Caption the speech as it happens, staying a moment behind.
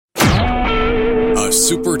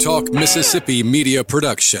SuperTalk Mississippi media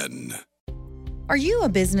production. Are you a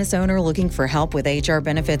business owner looking for help with HR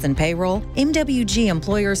benefits and payroll? MWG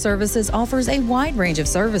Employer Services offers a wide range of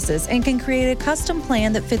services and can create a custom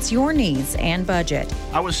plan that fits your needs and budget.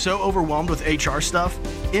 I was so overwhelmed with HR stuff.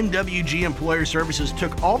 MWG Employer Services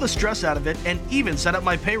took all the stress out of it and even set up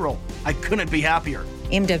my payroll. I couldn't be happier.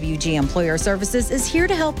 MWG Employer Services is here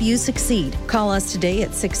to help you succeed. Call us today at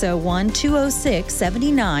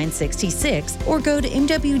 601-206-7966 or go to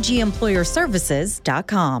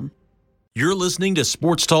MWGEmployerServices.com. You're listening to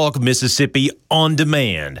Sports Talk Mississippi On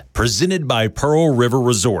Demand, presented by Pearl River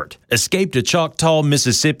Resort. Escape to Choctaw,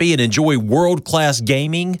 Mississippi and enjoy world-class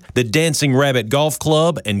gaming, the Dancing Rabbit Golf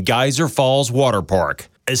Club, and Geyser Falls Water Park.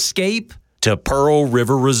 Escape to Pearl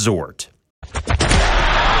River Resort.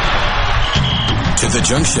 To the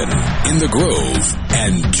junction, in the Grove,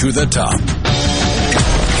 and to the top.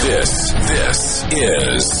 This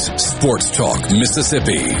is Sports Talk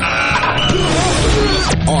Mississippi.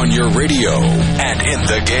 On your radio and in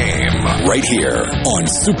the game, right here on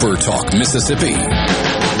Super Talk Mississippi.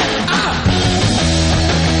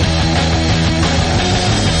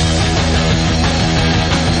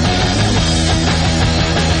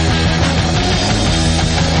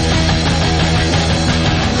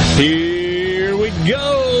 Here we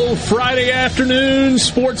go. Friday afternoon,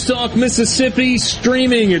 Sports Talk Mississippi,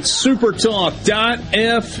 streaming at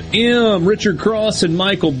supertalk.fm. Richard Cross and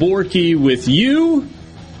Michael Borky with you.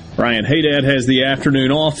 Brian Haydad has the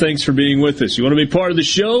afternoon off. Thanks for being with us. You want to be part of the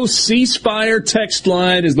show? C Spire text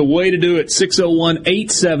line is the way to do it.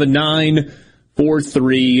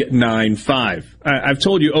 601-879-4395. I've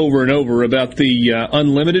told you over and over about the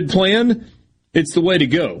unlimited plan. It's the way to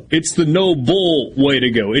go. It's the no bull way to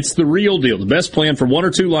go. It's the real deal. The best plan for one or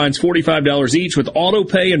two lines, $45 each with auto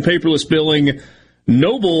pay and paperless billing.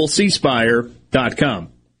 No bull, cspire.com.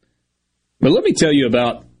 But let me tell you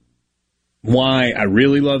about why I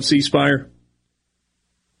really love C Spire.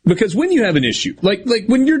 Because when you have an issue, like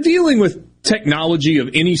when you're dealing with technology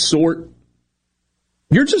of any sort,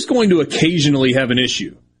 you're just going to occasionally have an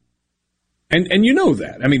issue. And you know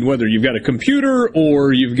that. I mean, whether you've got a computer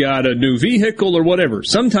or you've got a new vehicle or whatever,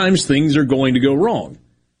 sometimes things are going to go wrong.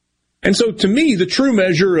 And so to me, the true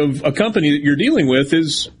measure of a company that you're dealing with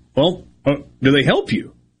is, well, do they help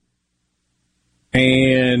you?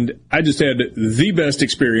 And I just had the best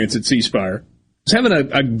experience at C Spire. I was having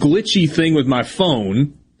a glitchy thing with my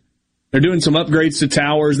phone. They're doing some upgrades to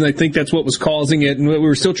towers, and they think that's what was causing it. And we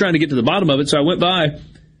were still trying to get to the bottom of it, so I went by,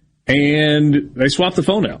 and they swapped the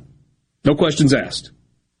phone out. No questions asked.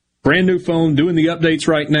 Brand new phone, doing the updates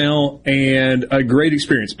right now, and a great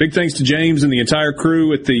experience. Big thanks to James and the entire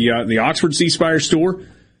crew at the Oxford C Spire store.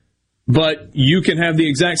 But you can have the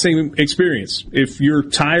exact same experience. If you're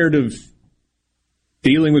tired of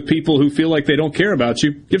dealing with people who feel like they don't care about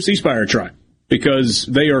you, give C Spire a try, because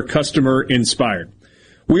they are customer inspired.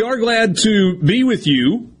 We are glad to be with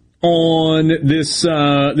you on this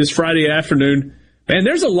Friday afternoon. And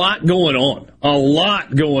there's a lot going on. A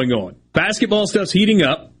lot going on. Basketball stuff's heating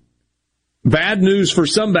up. Bad news for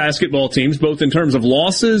some basketball teams, both in terms of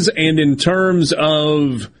losses and in terms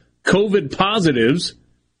of COVID positives.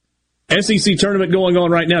 SEC tournament going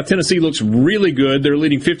on right now. Tennessee looks really good. They're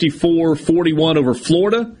leading 54-41 over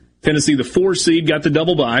Florida. Tennessee, the 4 seed, got the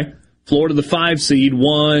double bye. Florida, the 5 seed,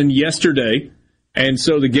 won yesterday. And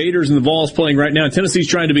so the Gators and the Vols playing right now. Tennessee's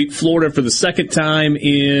trying to beat Florida for the second time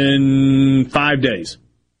in 5 days.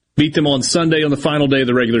 Beat them on Sunday on the final day of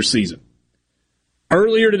the regular season.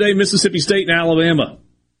 Earlier today, Mississippi State and Alabama.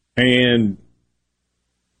 And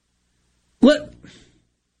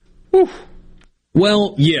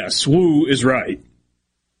well, yes, woo is right.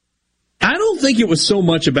 I don't think it was so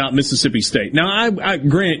much about Mississippi State. Now, I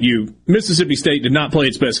grant you, Mississippi State did not play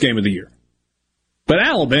its best game of the year. But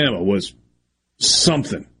Alabama was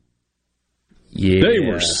something. Yeah. They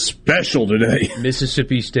were special today.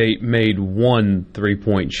 Mississippi State made one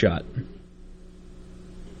 3-point shot.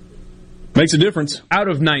 Makes a difference. Out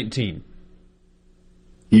of 19.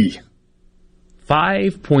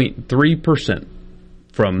 5.3%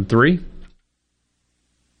 from 3.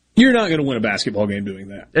 You're not going to win a basketball game doing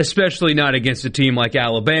that. Especially not against a team like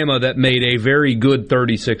Alabama that made a very good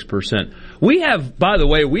 36%. We have, by the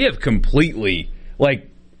way, completely,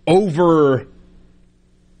 over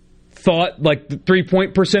thought, the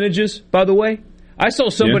 3-point percentages, by the way. I saw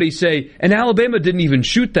somebody say, and Alabama didn't even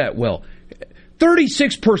shoot that well.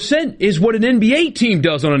 36% is what an NBA team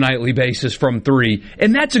does on a nightly basis from 3,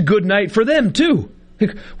 and that's a good night for them, too.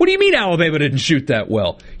 What do you mean Alabama didn't shoot that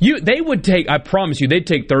well? They would take, I promise you, they'd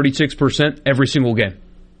take 36% every single game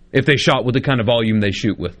if they shot with the kind of volume they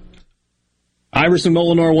shoot with. Iverson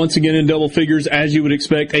Molinar once again in double figures, as you would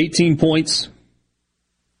expect. 18 points.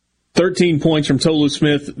 13 points from Tolu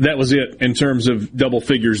Smith. That was it in terms of double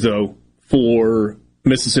figures, though, for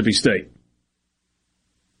Mississippi State.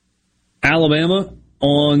 Alabama,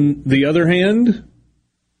 on the other hand,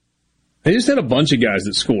 they just had a bunch of guys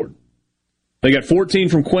that scored. They got 14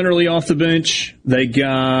 from Quinterly off the bench. They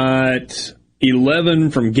got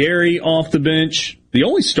 11 from Gary off the bench. The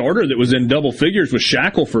only starter that was in double figures was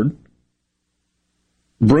Shackelford.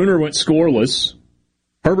 Bruner went scoreless.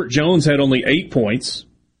 Herbert Jones had only 8 points.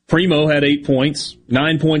 Primo had 8 points,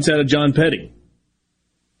 9 points out of John Petty.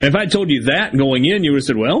 And if I told you that going in, you would have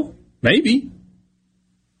said, well, maybe.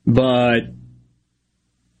 But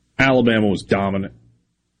Alabama was dominant.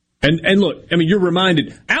 And look, I mean, you're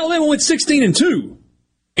reminded, Alabama went 16-2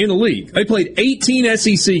 in the league. They played 18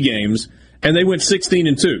 SEC games, and they went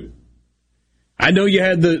 16-2. I know you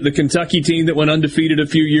had the Kentucky team that went undefeated a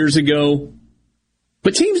few years ago,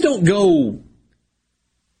 but teams don't go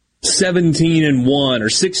 17-1 or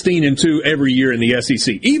 16-2 every year in the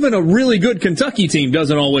SEC. Even a really good Kentucky team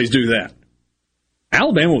doesn't always do that.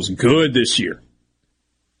 Alabama was good this year.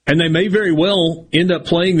 And they may very well end up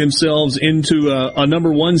playing themselves into a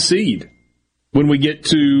number 1 seed when we get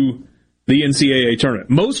to the NCAA tournament.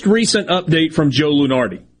 Most recent update from Joe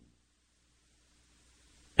Lunardi.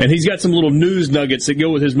 And he's got some little news nuggets that go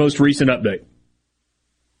with his most recent update.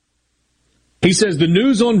 He says the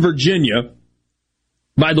news on Virginia.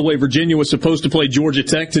 By the way, Virginia was supposed to play Georgia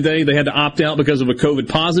Tech today. They had to opt out because of a COVID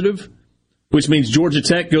positive, which means Georgia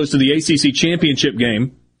Tech goes to the ACC championship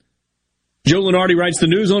game. Joe Lunardi writes, the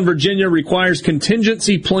news on Virginia requires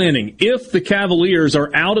contingency planning. If the Cavaliers are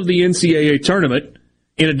out of the NCAA tournament,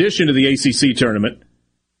 in addition to the ACC tournament,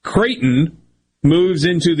 Creighton moves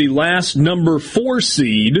into the last number 4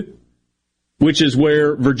 seed, which is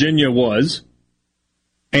where Virginia was.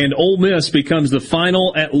 And Ole Miss becomes the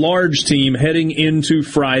final at-large team heading into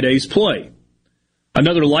Friday's play.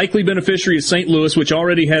 Another likely beneficiary is St. Louis, which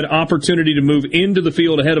already had opportunity to move into the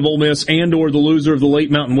field ahead of Ole Miss and or the loser of the late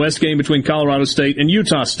Mountain West game between Colorado State and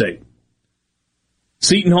Utah State.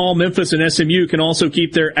 Seton Hall, Memphis, and SMU can also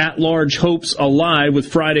keep their at-large hopes alive with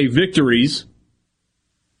Friday victories.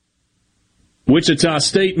 Wichita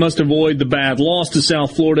State must avoid the bad loss to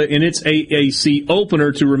South Florida in its AAC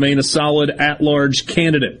opener to remain a solid at-large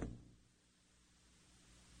candidate.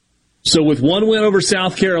 So with one win over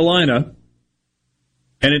South Carolina,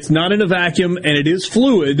 and it's not in a vacuum, and it is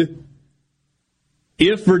fluid,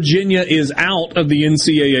 if Virginia is out of the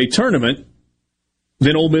NCAA tournament,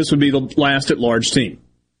 then Ole Miss would be the last at-large team.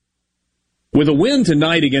 With a win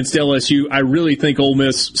tonight against LSU, I really think Ole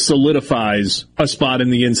Miss solidifies a spot in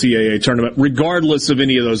the NCAA tournament, regardless of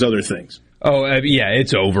any of those other things. Oh, yeah,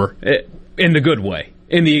 it's over. In the good way.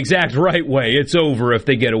 In the exact right way. It's over if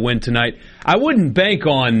they get a win tonight. I wouldn't bank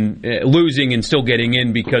on losing and still getting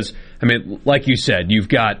in because, I mean, like you said, you've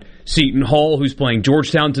got Seton Hall, who's playing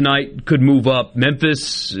Georgetown tonight, could move up.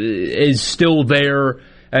 Memphis is still there.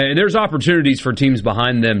 And there's opportunities for teams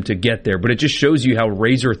behind them to get there, but it just shows you how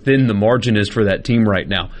razor thin the margin is for that team right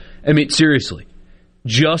now. I mean, seriously,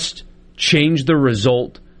 just change the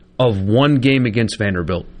result of one game against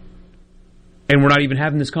Vanderbilt. And we're not even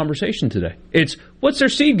having this conversation today. It's, what's their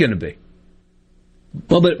seed going to be?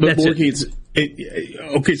 Well, but Borky,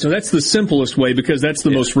 okay, so that's the simplest way because that's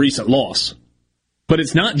the most recent loss. But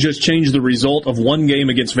it's not just change the result of one game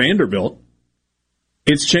against Vanderbilt.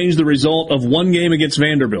 It's changed the result of one game against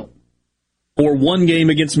Vanderbilt, or one game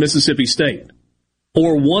against Mississippi State,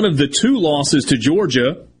 or one of the 2 losses to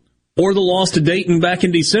Georgia, or the loss to Dayton back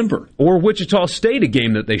in December. Or Wichita State, a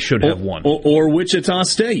game that they should have won. Or Wichita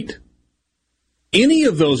State. Any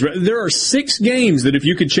of those. There are 6 games that if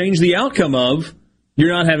you could change the outcome of,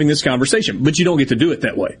 you're not having this conversation. But you don't get to do it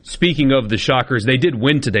that way. Speaking of the Shockers, they did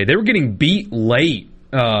win today. They were getting beat late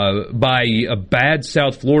by a bad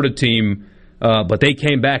South Florida team. But they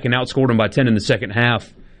came back and outscored them by 10 in the second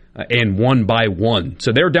half and won by 1.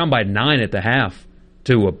 So they were down by 9 at the half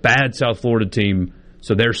to a bad South Florida team,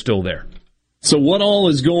 so they're still there. So what all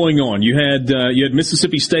is going on? You had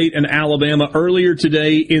Mississippi State and Alabama earlier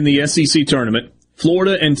today in the SEC tournament.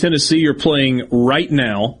 Florida and Tennessee are playing right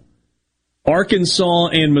now. Arkansas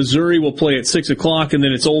and Missouri will play at 6 o'clock, and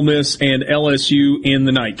then it's Ole Miss and LSU in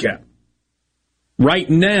the nightcap. Right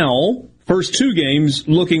now, first 2 games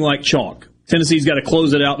looking like chalk. Tennessee's got to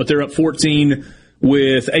close it out, but they're up 14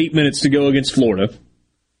 with 8 minutes to go against Florida.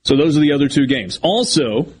 So those are the other 2 games.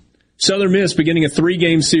 Also, Southern Miss beginning a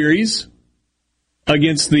 3-game series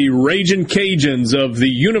against the Ragin' Cajuns of the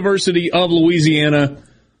University of Louisiana,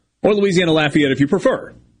 or Louisiana Lafayette if you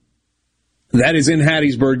prefer. That is in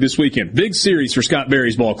Hattiesburg this weekend. Big series for Scott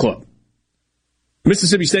Berry's ball club.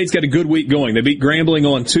 Mississippi State's got a good week going. They beat Grambling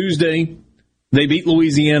on Tuesday. They beat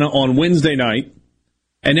Louisiana on Wednesday night.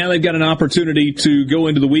 And now they've got an opportunity to go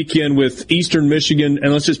into the weekend with Eastern Michigan.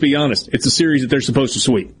 And let's just be honest, it's a series that they're supposed to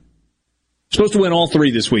sweep. Supposed to win all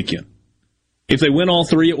three this weekend. If they win all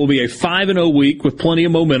three, it will be a 5-0 week with plenty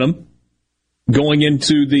of momentum going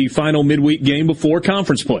into the final midweek game before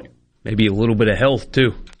conference play. Maybe a little bit of health,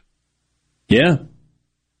 too. Yeah.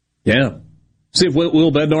 See if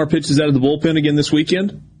Will Bednar pitches out of the bullpen again this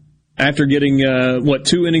weekend after getting,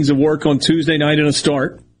 2 innings of work on Tuesday night and a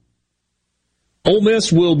start. Ole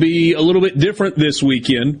Miss will be a little bit different this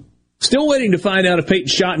weekend. Still waiting to find out if Peyton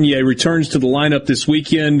Chatagnier returns to the lineup this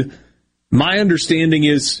weekend. My understanding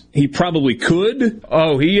is he probably could.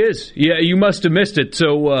 Oh, he is. Yeah, you must have missed it.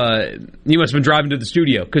 So you must have been driving to the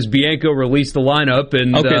studio because Bianco released the lineup.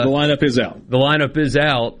 And okay, the lineup is out. The lineup is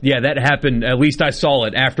out. Yeah, that happened. At least I saw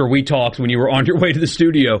it after we talked when you were on your way to the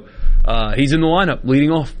studio. He's in the lineup,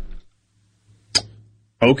 leading off.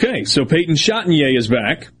 Okay, so Peyton Chatagnier is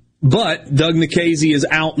back, but Doug Nikhazy is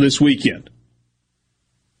out this weekend.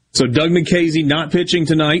 So Doug Nikhazy not pitching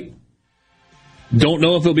tonight. Don't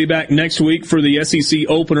know if he'll be back next week for the SEC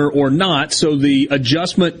opener or not. So the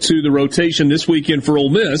adjustment to the rotation this weekend for Ole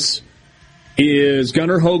Miss is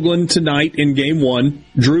Gunnar Hoagland tonight in Game 1,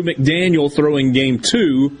 Drew McDaniel throwing Game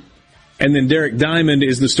 2, and then Derek Diamond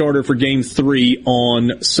is the starter for Game 3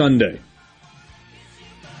 on Sunday.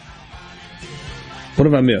 What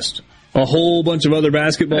have I missed? A whole bunch of other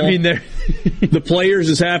basketball. I mean, the Players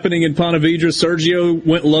is happening in Ponte Vedra. Sergio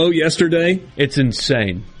went low yesterday. It's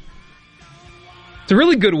insane. It's a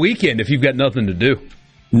really good weekend if you've got nothing to do.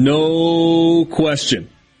 No question.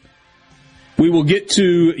 We will get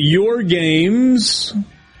to your games,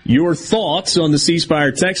 your thoughts on the C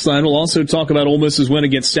Spire text line. We'll also talk about Ole Miss's win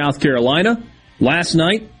against South Carolina last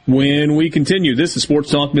night when we continue. This is Sports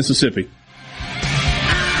Talk Mississippi.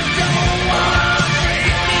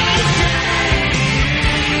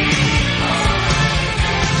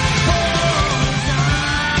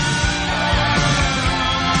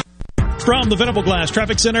 From the Venable Glass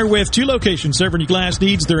Traffic Center with 2 locations serving your glass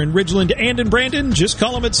needs. They're in Ridgeland and in Brandon. Just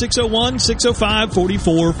call them at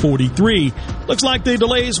 601-605-4443. Looks like the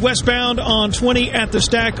delays westbound on 20 at the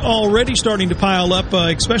stack already starting to pile up,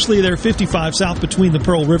 especially there 55 south between the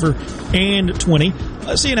Pearl River and 20.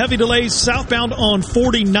 Seeing heavy delays southbound on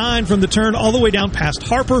 49 from the turn all the way down past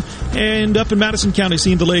Harper, and up in Madison County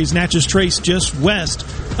seeing delays Natchez Trace just west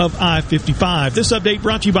of I-55. This update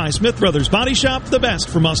brought to you by Smith Brothers Body Shop, the best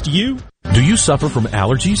from us to you. Do you suffer from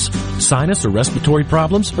allergies, sinus, or respiratory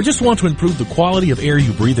problems, or just want to improve the quality of air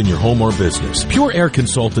you breathe in your home or business? Pure Air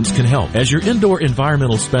Consultants can help. As your indoor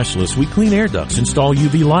environmental specialist, we clean air ducts, install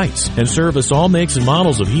UV lights, and service all makes and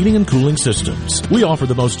models of heating and cooling systems. We offer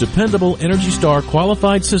the most dependable Energy Star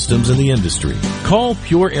qualified systems in the industry. Call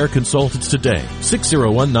Pure Air Consultants today,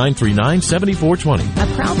 601-939-7420.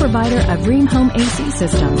 A proud provider of Rheem Home AC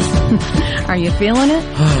systems. Are you feeling it?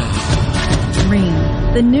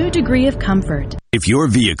 Rheem, the new degree of comfort. If your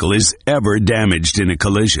vehicle is ever damaged in a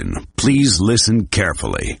collision, please listen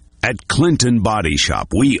carefully. At Clinton Body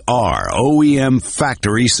Shop, we are OEM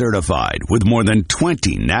factory certified with more than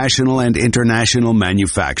 20 national and international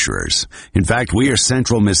manufacturers. In fact, we are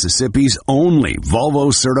Central Mississippi's only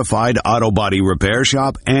Volvo certified auto body repair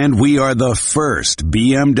shop, and we are the first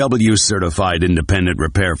BMW certified independent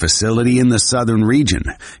repair facility in the southern region.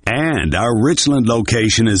 And our Richland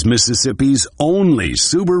location is Mississippi's only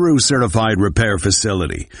Subaru certified repair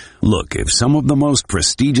facility. Look, if some of the most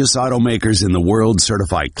prestigious automakers in the world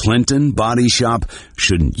certify Clinton Body Shop,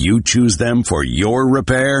 shouldn't you choose them for your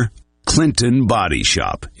repair? Clinton Body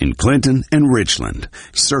Shop in Clinton and Richland.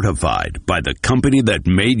 Certified by the company that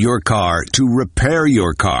made your car to repair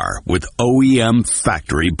your car with OEM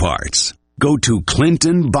factory parts. Go to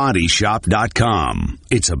ClintonBodyShop.com.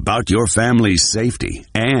 It's about your family's safety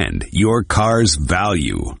and your car's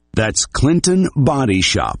value. That's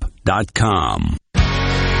ClintonBodyShop.com.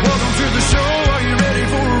 Welcome to the show. Are you ready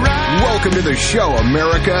for a ride? Welcome to the show,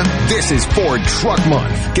 America. This is Ford Truck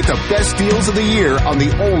Month. Get the best deals of the year on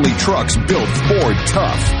the only trucks built Ford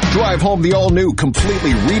tough. Drive home the all-new,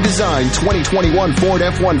 completely redesigned 2021 Ford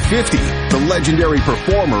F-150, the legendary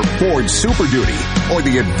performer Ford Super Duty, or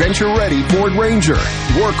the adventure-ready Ford Ranger.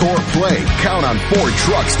 Work or play, count on Ford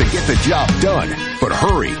trucks to get the job done. But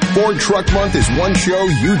hurry, Ford Truck Month is one show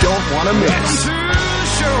you don't want to miss.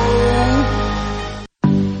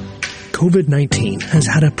 COVID-19 has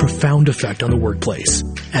had a profound effect on the workplace.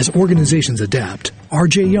 As organizations adapt,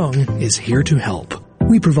 RJ Young is here to help.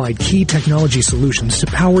 We provide key technology solutions to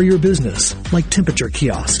power your business, like temperature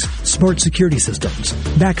kiosks, smart security systems,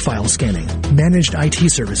 backfile scanning, managed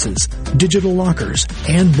IT services, digital lockers,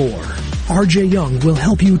 and more. RJ Young will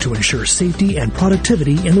help you to ensure safety and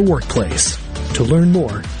productivity in the workplace. To learn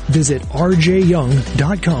more, visit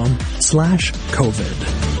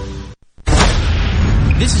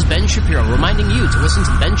rjyoung.com/COVID. This is Ben Shapiro reminding you to listen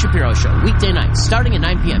to The Ben Shapiro Show weekday nights starting at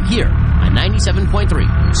 9 p.m. here on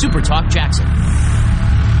 97.3 Super Talk Jackson.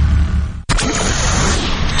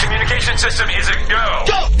 Communication system is a go.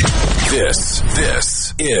 Go! This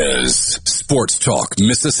is Sports Talk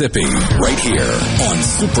Mississippi, right here on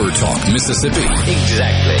Super Talk Mississippi.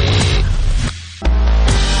 Exactly.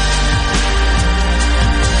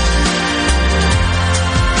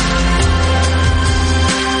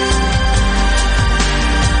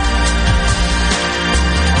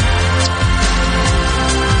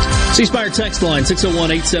 C-Spire text line,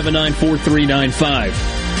 601-879-4395.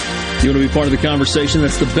 You want to be part of the conversation?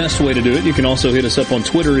 That's the best way to do it. You can also hit us up on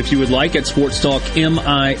Twitter if you would like at Sports Talk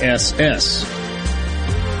MISS.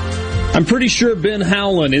 I'm pretty sure Ben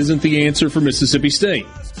Howland isn't the answer for Mississippi State.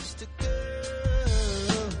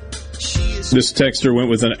 This texter went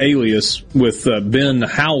with an alias with Ben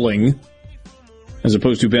Howling as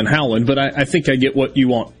opposed to Ben Howland, but I think I get what you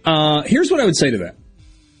want. Here's what I would say to that.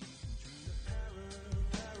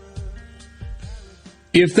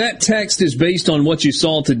 If that text is based on what you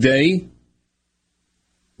saw today,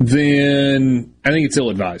 then I think it's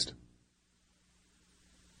ill-advised.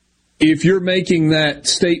 If you're making that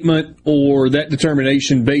statement or that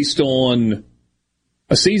determination based on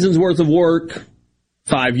a season's worth of work,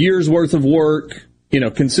 5 years worth of work,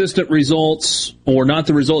 consistent results, or not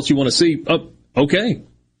the results you want to see, okay.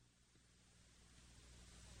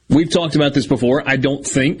 We've talked about this before. I don't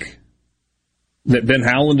think that Ben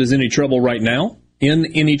Howland is in any trouble right now. I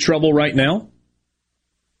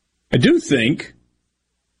do think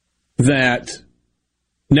that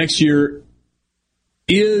next year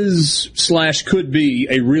could be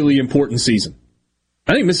a really important season.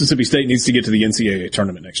 I think Mississippi State needs to get to the NCAA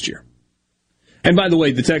tournament next year. And by the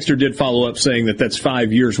way, the texter did follow up saying that that's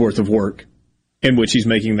 5 years worth of work in which he's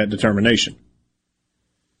making that determination.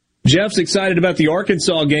 Jeff's excited about the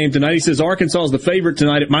Arkansas game tonight. He says Arkansas is the favorite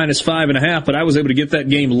tonight at -5.5, but I was able to get that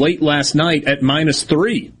game late last night at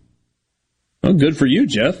 -3. Well, good for you,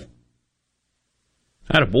 Jeff.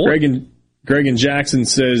 Attaboy. Greg and Jackson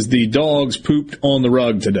says the dogs pooped on the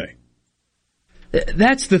rug today.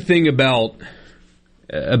 That's the thing about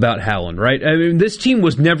Howland, right? I mean, this team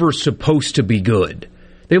was never supposed to be good.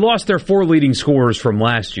 They lost their 4 leading scorers from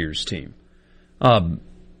last year's team.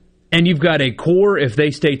 And you've got a core, if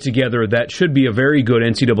they stay together, that should be a very good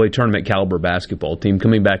NCAA tournament caliber basketball team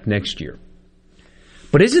coming back next year.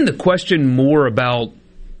 But isn't the question more about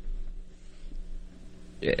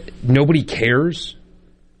nobody cares?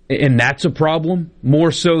 And that's a problem?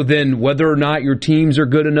 More so than whether or not your teams are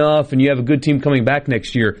good enough and you have a good team coming back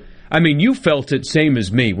next year. I mean, you felt it same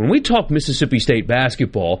as me. When we talk Mississippi State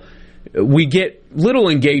basketball, we get little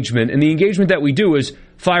engagement, and the engagement that we do is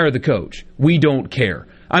fire the coach. We don't care.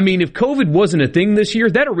 I mean, if COVID wasn't a thing this year,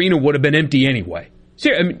 that arena would have been empty anyway.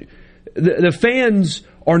 I mean, the fans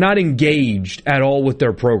are not engaged at all with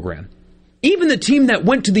their program. Even the team that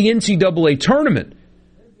went to the NCAA tournament,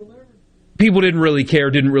 people didn't really care,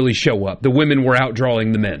 didn't really show up. The women were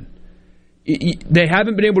outdrawing the men. They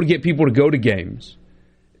haven't been able to get people to go to games.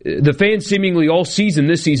 The fans seemingly all season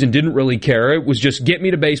this season didn't really care. It was just get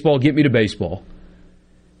me to baseball, get me to baseball.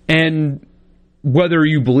 And whether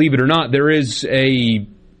you believe it or not, there is a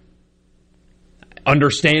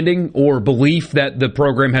understanding or belief that the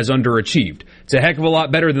program has underachieved. It's a heck of a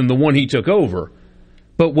lot better than the one he took over.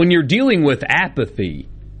 But when you're dealing with apathy,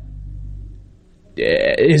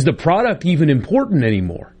 is the product even important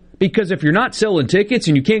anymore? Because if you're not selling tickets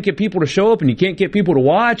and you can't get people to show up and you can't get people to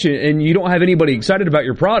watch and you don't have anybody excited about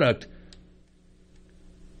your product,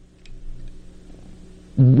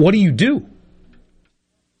 what do you do?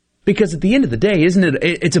 Because at the end of the day, isn't it?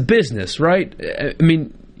 It's a business, right? I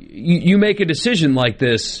mean, you make a decision like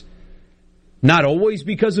this, not always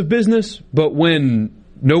because of business, but when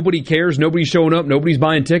nobody cares, nobody's showing up, nobody's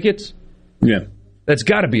buying tickets. Yeah, that's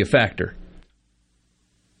got to be a factor.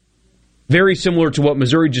 Very similar to what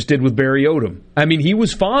Missouri just did with Barry Odom. I mean, he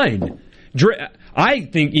was fine. I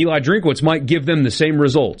think Eli Drinkwitz might give them the same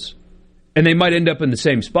results, and they might end up in the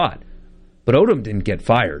same spot. But Odom didn't get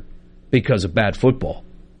fired because of bad football.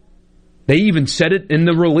 They even said it in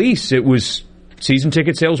the release. It was season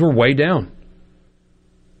ticket sales were way down.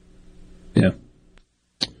 Yeah.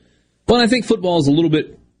 Well, I think football is a little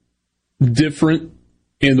bit different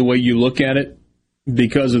in the way you look at it.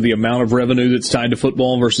 because of the amount of revenue that's tied to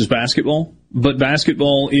football versus basketball. But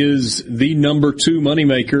basketball is the number 2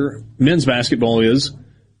 moneymaker, men's basketball is,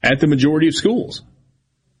 at the majority of schools.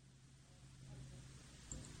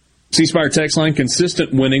 C-Spire text line,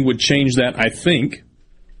 consistent winning would change that, I think.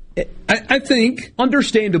 I think.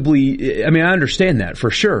 Understandably, I understand that for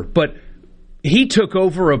sure. But he took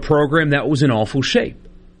over a program that was in awful shape.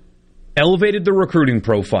 Elevated the recruiting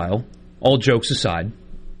profile, all jokes aside.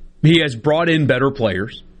 He has brought in better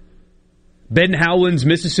players. Ben Howland's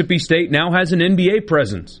Mississippi State now has an NBA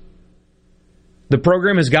presence. The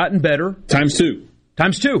program has gotten better. Times 2.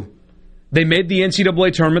 They made the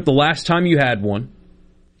NCAA tournament the last time you had one.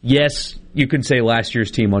 Yes, you could say last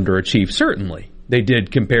year's team underachieved. Certainly, they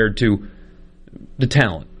did compared to the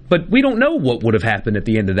talent. But we don't know what would have happened at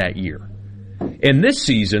the end of that year. And this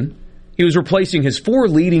season, he was replacing his 4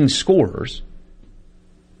 leading scorers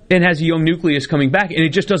and has a young nucleus coming back, and it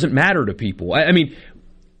just doesn't matter to people. The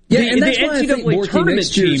NCAA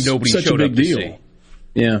tournament team, nobody showed up to see.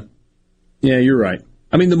 Yeah, you're right.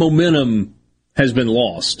 The momentum has been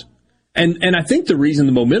lost. And I think the reason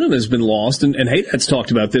the momentum has been lost, and Haydad's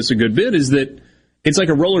talked about this a good bit, is that it's like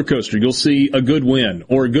a roller coaster. You'll see a good win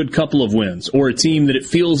or a good couple of wins or a team that it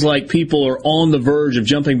feels like people are on the verge of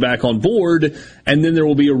jumping back on board, and then there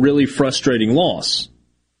will be a really frustrating loss.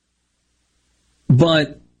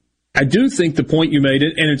 But I do think the point you made,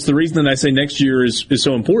 and it's the reason that I say next year is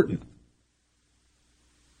so important.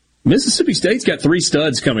 Mississippi State's got 3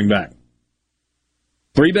 studs coming back.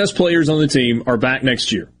 3 best players on the team are back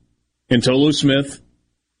next year. Tolu Smith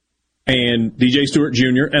and DJ Stewart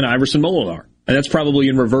Jr. and Iverson Molinar. And that's probably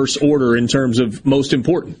in reverse order in terms of most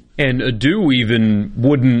important. And Adu even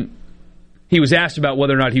wouldn't... He was asked about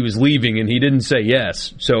whether or not he was leaving, and he didn't say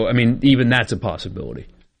yes. So, even that's a possibility.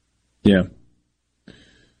 Yeah.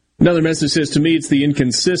 Another message says, to me, it's the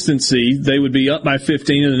inconsistency. They would be up by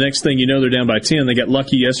 15, and the next thing you know, they're down by 10. They got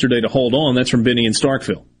lucky yesterday to hold on. That's from Benny in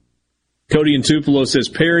Starkville. Cody in Tupelo says,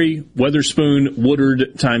 Perry, Weatherspoon,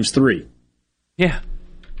 Woodard times 3. Yeah.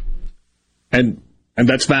 And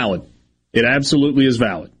that's valid. It absolutely is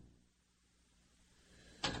valid.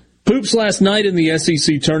 Hoops last night in the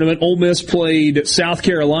SEC tournament. Ole Miss played South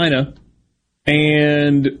Carolina,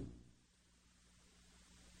 and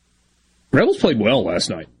Rebels played well last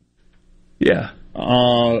night. Yeah.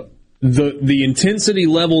 The intensity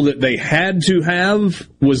level that they had to have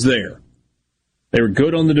was there. They were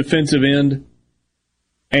good on the defensive end,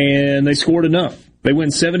 and they scored enough. They win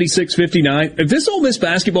 76-59. If this Ole Miss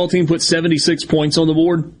basketball team puts 76 points on the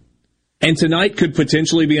board, and tonight could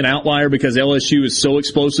potentially be an outlier because LSU is so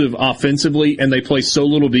explosive offensively and they play so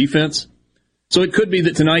little defense, so it could be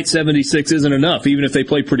that tonight 76 isn't enough, even if they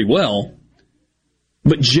play pretty well.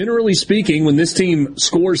 But generally speaking, when this team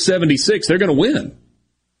scores 76, they're going to win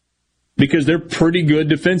because they're pretty good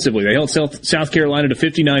defensively. They held South Carolina to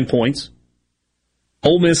 59 points.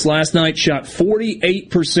 Ole Miss last night shot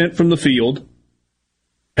 48% from the field,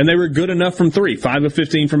 and they were good enough from 3, 5 of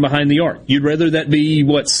 15 from behind the arc. You'd rather that be,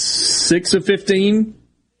 6 of 15,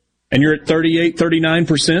 and you're at 38,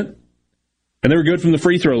 39%? And they were good from the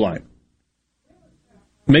free throw line.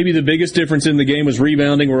 Maybe the biggest difference in the game was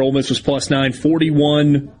rebounding, where Ole Miss was plus 9,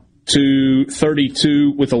 41 to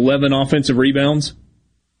 32 with 11 offensive rebounds,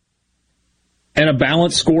 and a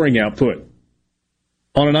balanced scoring output.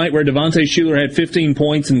 On a night where Devontae Shuler had 15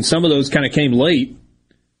 points, and some of those kind of came late,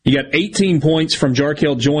 you got 18 points from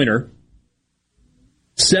Jarkel Joyner,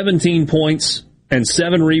 17 points and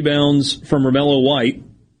 7 rebounds from Romello White,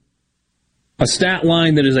 a stat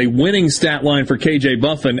line that is a winning stat line for KJ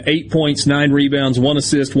Buffin, 8 points, 9 rebounds, 1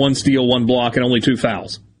 assist, 1 steal, 1 block, and only 2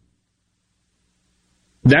 fouls.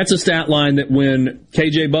 That's a stat line that when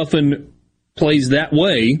KJ Buffin plays that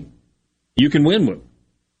way, you can win with.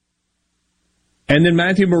 And then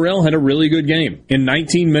Matthew Morrell had a really good game. In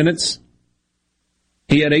 19 minutes,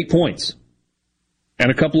 he had 8 points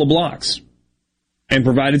and a couple of blocks and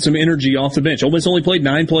provided some energy off the bench. Ole Miss only played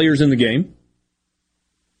 9 players in the game.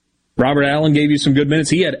 Robert Allen gave you some good minutes.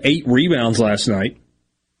 He had 8 rebounds last night.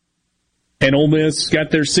 And Ole Miss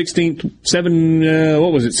got their 16th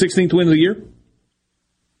win of the year?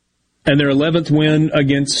 And their 11th win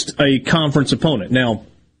against a conference opponent. Now,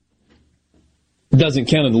 it doesn't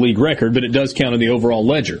count in the league record, but it does count in the overall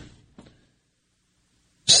ledger.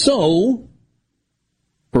 So,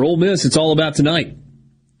 for Ole Miss, it's all about tonight.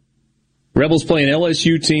 Rebels play an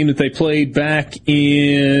LSU team that they played back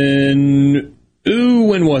in...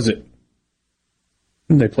 when was it?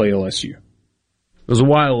 When did they play LSU? It was a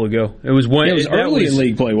while ago. It was early in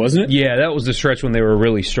league play, wasn't it? Yeah, that was the stretch when they were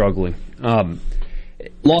really struggling.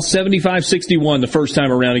 Lost 75-61 the first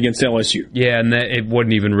time around against LSU. Yeah, and it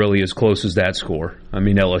wasn't even really as close as that score. I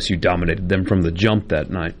mean, LSU dominated them from the jump that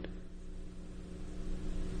night.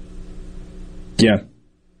 Yeah.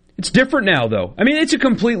 It's different now, though. I mean, it's a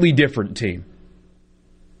completely different team.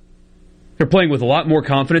 They're playing with a lot more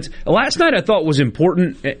confidence. Last night I thought was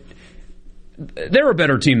important. They're a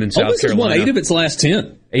better team than South Carolina. This is 8 of its last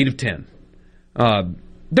 10. 8 of 10.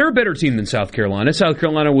 They're a better team than South Carolina. South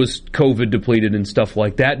Carolina was COVID depleted and stuff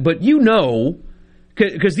like that. But you know,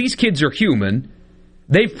 because these kids are human,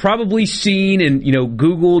 they've probably seen and,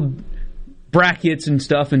 Googled brackets and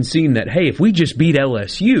stuff and seen that, hey, if we just beat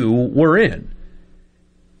LSU, we're in.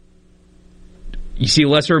 You see a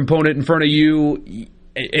lesser opponent in front of you,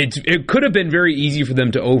 it could have been very easy for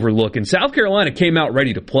them to overlook. And South Carolina came out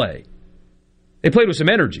ready to play. They played with some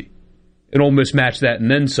energy. And Ole Miss matched that and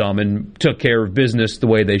then some and took care of business the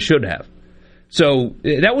way they should have. So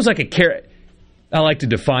that was like I like to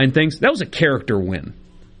define things. That was a character win.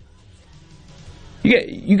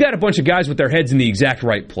 You got a bunch of guys with their heads in the exact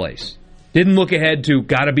right place. Didn't look ahead to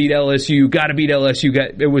got to beat LSU.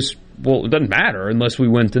 It doesn't matter unless we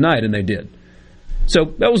win tonight, and they did. So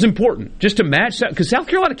that was important, just to match that, because South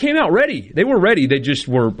Carolina came out ready. They were ready. They just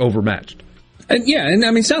were overmatched.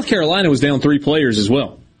 And South Carolina was down 3 players as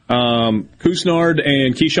well. Couisnard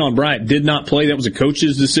and Keyshawn Bryant did not play. That was a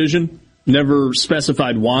coach's decision. Never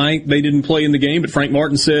specified why they didn't play in the game, but Frank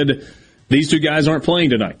Martin said these 2 guys aren't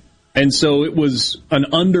playing tonight. And so it was an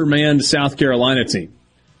undermanned South Carolina team.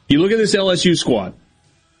 You look at this LSU squad,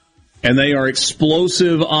 and they are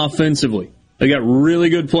explosive offensively. They got really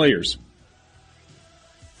good players.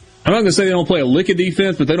 I'm not going to say they don't play a lick of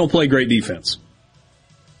defense, but they don't play great defense.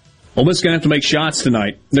 Ole Miss is going to have to make shots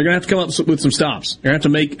tonight. They're going to have to come up with some stops. They're going to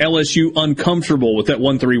have to make LSU uncomfortable with that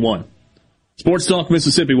 1-3-1. Sports Talk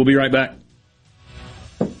Mississippi. We'll be right back.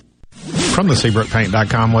 From the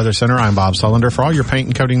SeabrookPaint.com Weather Center, I'm Bob Sullender. For all your paint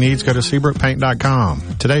and coating needs, go to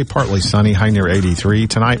SeabrookPaint.com. Today, partly sunny, high near 83.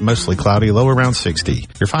 Tonight, mostly cloudy, low around 60.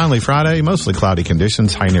 Your finally Friday, mostly cloudy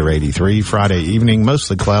conditions, high near 83. Friday evening,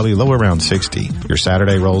 mostly cloudy, low around 60. Your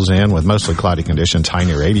Saturday rolls in with mostly cloudy conditions, high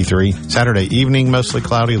near 83. Saturday evening, mostly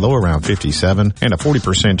cloudy, low around 57. And a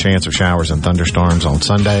 40% chance of showers and thunderstorms on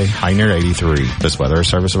Sunday, high near 83. This weather is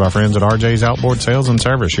service of our friends at RJ's Outboard Sales and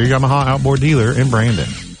Service, your Yamaha outboard dealer in Brandon.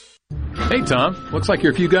 Hey, Tom. Looks like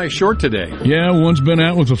you're a few guys short today. Yeah, one's been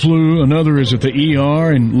out with the flu, another is at the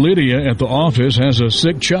ER, and Lydia at the office has a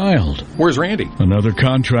sick child. Where's Randy? Another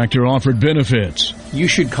contractor offered benefits. You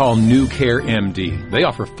should call New Care MD. They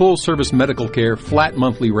offer full-service medical care, flat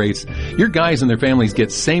monthly rates. Your guys and their families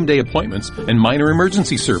get same-day appointments and minor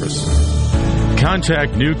emergency service.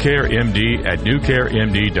 Contact New Care MD at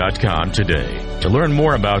newcaremd.com today to learn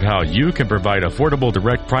more about how you can provide affordable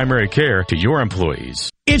direct primary care to your employees.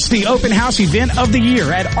 It's the open house event of the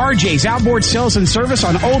year at RJ's Outboard Sales and Service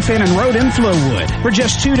on Old Fannin Road in Flowood. For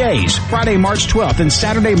just 2 days, Friday, March 12th and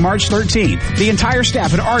Saturday, March 13th, the entire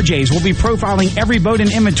staff at RJ's will be profiling every boat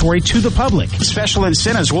in inventory to the public. Special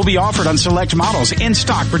incentives will be offered on select models in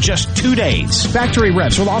stock for just 2 days. Factory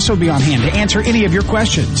reps will also be on hand to answer any of your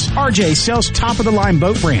questions. RJ sells top-of-the-line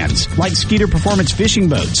boat brands like Skeeter Performance Fishing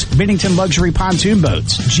Boats, Bennington Luxury Pontoon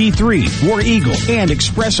Boats, G3, War Eagle, and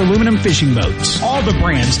Express Aluminum Fishing Boats. All the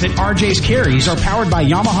brands that RJ's carries are powered by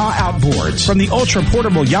Yamaha outboards. From the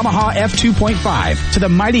ultra-portable Yamaha F2.5 to the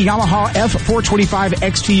mighty Yamaha F425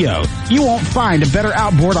 XTO, you won't find a better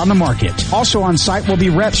outboard on the market. Also on site will be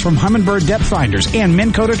reps from Humminbird Depth Finders and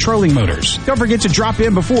Minn Kota Trolling Motors. Don't forget to drop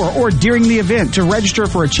in before or during the event to register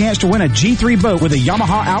for a chance to win a G3 boat with a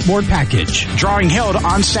Yamaha outboard package. Drawing held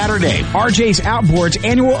on Saturday. RJ's Outboards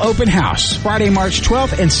Annual Open House. Friday, March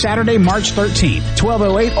 12th and Saturday, March 13th.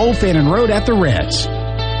 1208 Old Fannin Road at the Reds.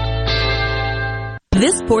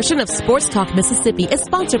 This portion of Sports Talk Mississippi is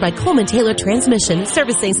sponsored by Coleman Taylor Transmission,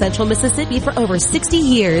 servicing Central Mississippi for over 60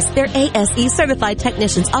 years. Their ASE certified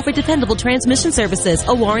technicians offer dependable transmission services,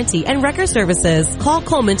 a warranty, and record services. Call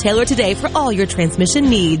Coleman Taylor today for all your transmission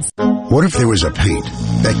needs. What if there was a paint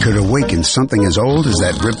that could awaken something as old as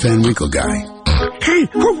that Rip Van Winkle guy? Hey,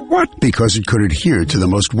 what? Because it could adhere to the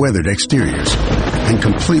most weathered exteriors and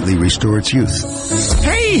completely restore its youth.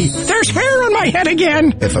 Hey, there's hair on my head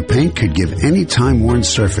again! If a paint could give any time-worn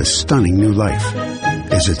surface stunning new life,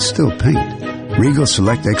 is it still paint? Regal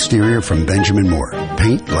Select Exterior from Benjamin Moore.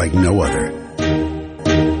 Paint like no other.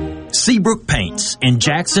 Seabrook Paints in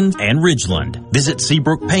Jackson and Ridgeland. Visit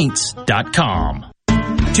SeabrookPaints.com.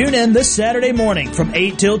 Tune in this Saturday morning from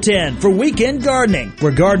 8 till 10 for Weekend Gardening,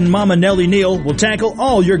 where Garden Mama Nellie Neal will tackle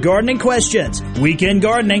all your gardening questions. Weekend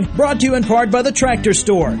Gardening, brought to you in part by The Tractor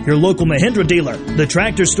Store, your local Mahindra dealer. The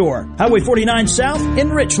Tractor Store, Highway 49 South in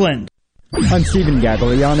Richland. I'm Stephen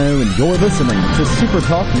Gagliano, and you're listening to Super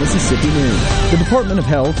Talk Mississippi News. The Department of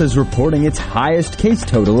Health is reporting its highest case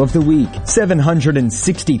total of the week.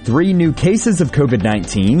 763 new cases of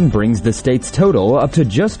COVID-19 brings the state's total up to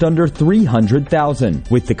just under 300,000.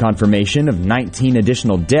 With the confirmation of 19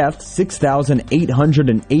 additional deaths,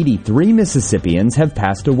 6,883 Mississippians have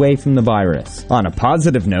passed away from the virus. On a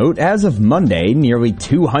positive note, as of Monday, nearly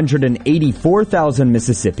 284,000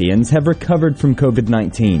 Mississippians have recovered from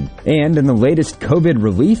COVID-19. And in the latest COVID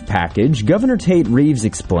relief package, Governor Tate Reeves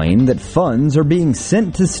explained that funds are being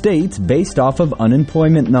sent to states based off of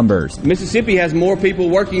unemployment numbers. Mississippi has more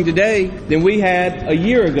people working today than we had a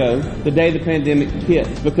year ago, the day the pandemic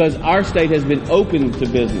hit, because our state has been open to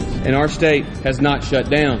business and our state has not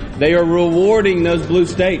shut down. They are rewarding those blue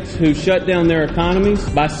states who shut down their economies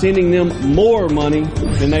by sending them more money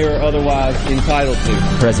than they are otherwise entitled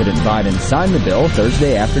to. President Biden signed the bill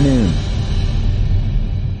Thursday afternoon.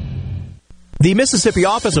 The Mississippi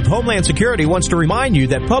Office of Homeland Security wants to remind you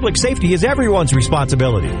that public safety is everyone's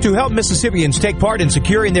responsibility. To help Mississippians take part in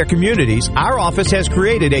securing their communities, our office has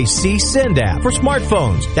created a CSend app for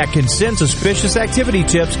smartphones that can send suspicious activity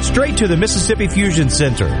tips straight to the Mississippi Fusion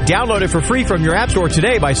Center. Download it for free from your app store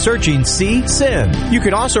today by searching CSend. You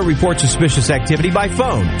can also report suspicious activity by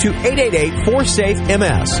phone to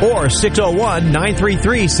 888-4SAFE-MS or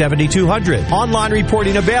 601-933-7200. Online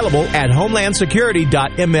reporting available at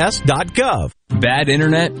homelandsecurity.ms.gov. Bad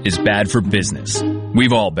internet is bad for business.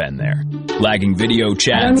 We've all been there. Lagging video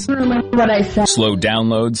chats, slow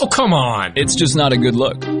downloads. Oh, come on. It's just not a good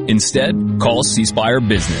look. Instead, call C Spire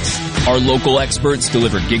Business. Our local experts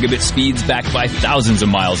deliver gigabit speeds backed by thousands of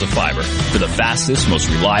miles of fiber for the fastest, most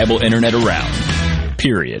reliable internet around.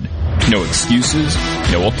 Period. No excuses,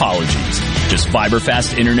 no apologies. Just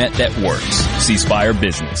fiber-fast internet that works. C Spire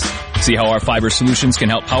Business. See how our fiber solutions can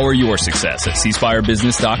help power your success at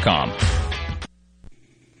cspirebusiness.com.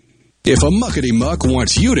 If a muckety muck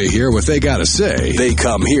wants you to hear what they gotta say, they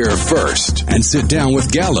come here first and sit down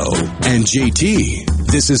with Gallo and JT.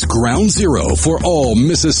 This is ground zero for all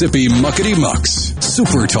Mississippi muckety mucks.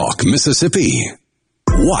 Super Talk Mississippi.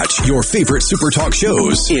 Watch your favorite Super Talk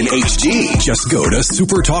shows in HD. Just go to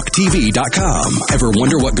supertalktv.com. Ever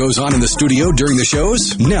wonder what goes on in the studio during the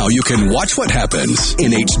shows? Now you can watch what happens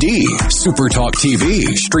in HD. Super Talk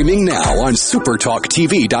TV, streaming now on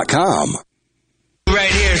supertalktv.com.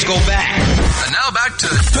 Right here is go back. And now back to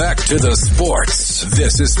the sports.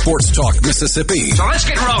 This is Sports Talk Mississippi. So let's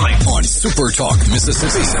get rolling on Super Talk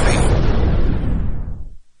Mississippi.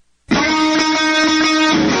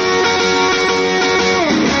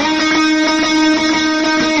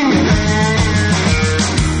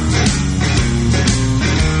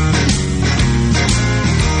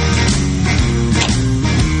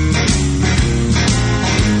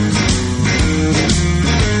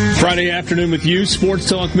 Friday afternoon with you, Sports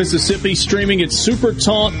Talk Mississippi, streaming at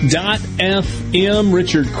supertalk.fm.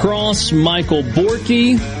 Richard Cross, Michael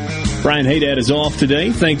Borky. Brian Haydad is off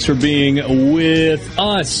today. Thanks for being with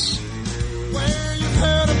us.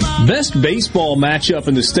 Best baseball matchup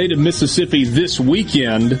in the state of Mississippi this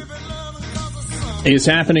weekend is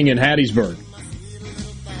happening in Hattiesburg.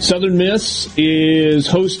 Southern Miss is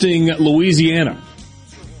hosting Louisiana.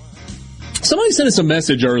 Somebody sent us a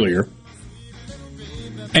message earlier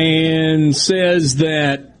and says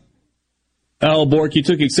that, oh, Bork, you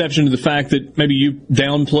took exception to the fact that maybe you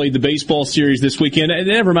downplayed the baseball series this weekend. And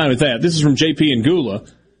never mind with that. This is from JP and Gula.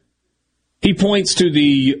 He points to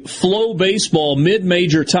the Flow Baseball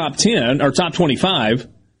mid-major top 10, or top 25,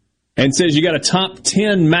 and says you got a top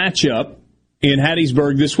 10 matchup in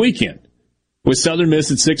Hattiesburg this weekend, with Southern Miss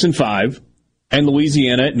at 6-5 and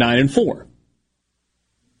Louisiana at 9-4.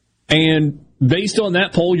 And based on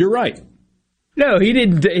that poll, you're right. No, he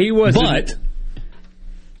didn't. He wasn't. But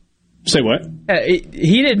say what?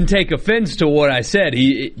 He didn't take offense to what I said.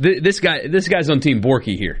 This guy's on Team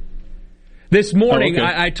Borky here. This morning,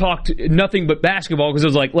 I talked nothing but basketball because I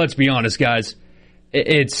was like, let's be honest, guys.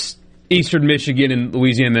 It's Eastern Michigan and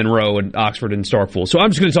Louisiana Monroe and Oxford and Starkville. So I'm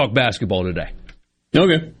just going to talk basketball today.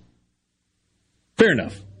 Okay. Fair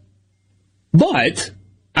enough. But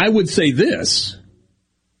I would say this.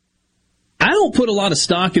 I don't put a lot of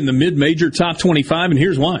stock in the mid-major top 25, and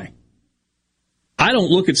here's why. I don't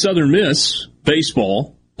look at Southern Miss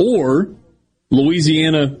baseball or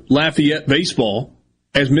Louisiana Lafayette baseball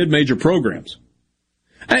as mid-major programs.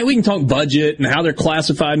 We can talk budget and how they're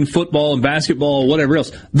classified in football and basketball, whatever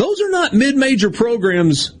else. Those are not mid-major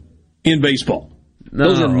programs in baseball. No.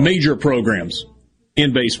 Those are major programs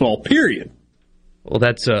in baseball, period. Well,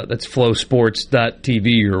 that's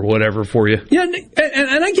flowsports.tv or whatever for you. Yeah,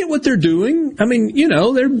 and I get what they're doing. I mean, you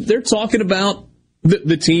know, they're talking about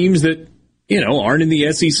the teams that aren't in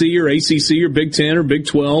the SEC or ACC or Big 10 or Big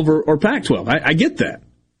 12 or Pac-12. I get that.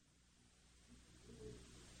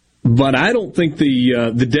 But I don't think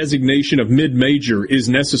the designation of mid-major is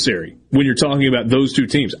necessary when you're talking about those two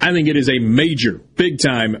teams. I think it is a major,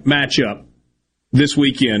 big-time matchup this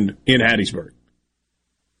weekend in Hattiesburg.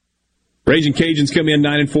 Raging Cajuns come in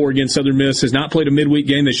 9-4 against Southern Miss. Has not played a midweek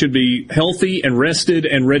game. They should be healthy and rested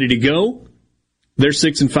and ready to go. They're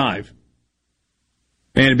 6-5.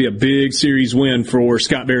 And it'd be a big series win for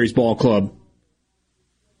Scott Berry's ball club.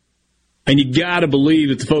 And you got to believe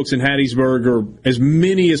that the folks in Hattiesburg, or as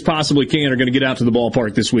many as possibly can, are going to get out to the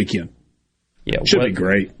ballpark this weekend. Yeah, should be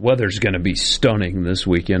great. Weather's going to be stunning this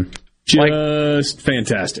weekend. Just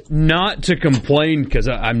fantastic. Not to complain, because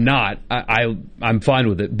I'm not. I'm fine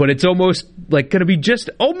with it. But it's almost going to be just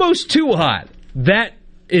almost too hot. That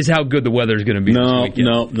is how good the weather's going to be this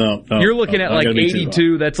weekend. No. You're looking at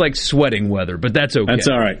 82. That's like sweating weather, but that's okay. That's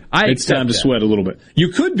all right. It's time to sweat a little bit. You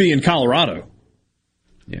could be in Colorado.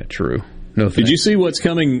 Yeah, true. No thanks. Did you see what's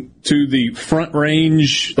coming to the Front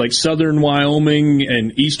Range, like southern Wyoming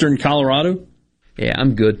and eastern Colorado? Yeah,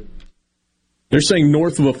 I'm good. They're saying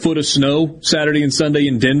north of a foot of snow Saturday and Sunday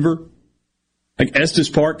in Denver. Like Estes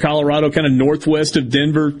Park, Colorado, kind of northwest of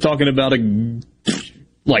Denver, talking about 3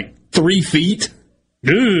 feet.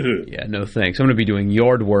 Ugh. Yeah, no thanks. I'm going to be doing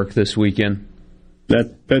yard work this weekend.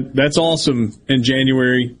 That's awesome in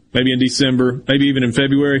January, maybe in December, maybe even in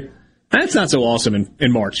February. That's not so awesome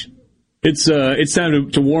in March. It's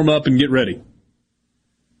time to warm up and get ready.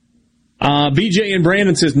 BJ and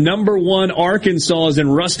Brandon says number 1 Arkansas is in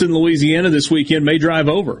Ruston, Louisiana this weekend. May drive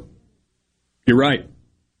over. You're right.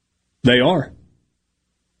 They are.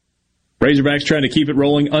 Razorbacks trying to keep it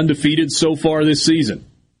rolling undefeated so far this season.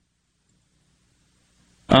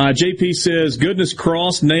 JP says, goodness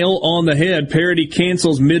cross, nail on the head. Parody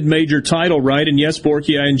cancels mid-major title right. And yes,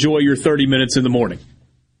 Borky, I enjoy your 30 minutes in the morning.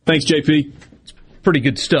 Thanks, JP. It's pretty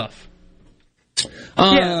good stuff.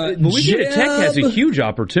 Louisiana Tech has a huge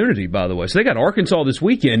opportunity, by the way. So they got Arkansas this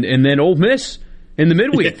weekend and then Ole Miss in the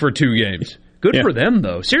midweek for 2 games. Good for them,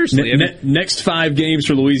 though. Seriously. Next 5 games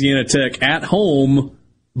for Louisiana Tech at home,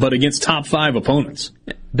 but against top 5 opponents.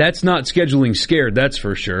 That's not scheduling scared, that's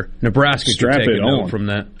for sure. Nebraska could take a note from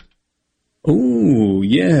that. Ooh,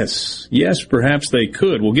 yes. Yes, perhaps they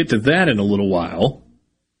could. We'll get to that in a little while.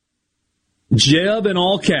 Jeb in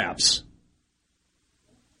all caps.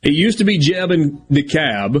 It used to be Jeb in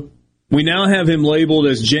DeKalb. We now have him labeled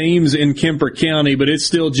as James in Kemper County, but it's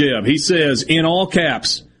still Jeb. He says, in all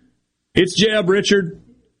caps, it's Jeb, Richard.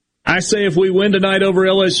 I say if we win tonight over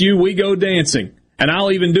LSU, we go dancing. And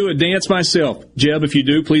I'll even do a dance myself. Jeb, if you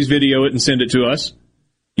do, please video it and send it to us.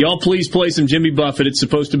 Y'all please play some Jimmy Buffett. It's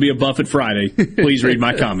supposed to be a Buffett Friday. Please read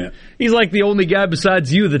my comment. He's like the only guy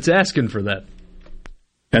besides you that's asking for that.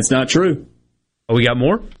 That's not true. Oh, we got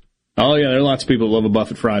more? Oh, yeah, there are lots of people that love a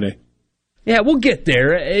Buffett Friday. Yeah, we'll get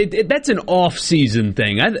there. That's an off-season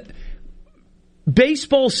thing.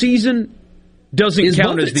 Baseball season doesn't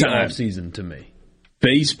count as the off-season to me.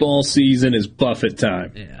 Baseball season is Buffett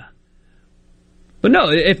time. Yeah. But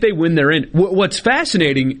no, if they win, they're in. What's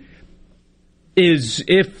fascinating is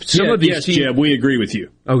if some of these teams... Jeb, we agree with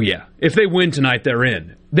you. Oh, yeah. If they win tonight, they're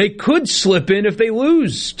in. They could slip in if they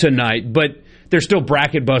lose tonight, but they're still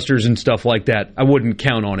bracket busters and stuff like that. I wouldn't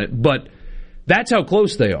count on it. But that's how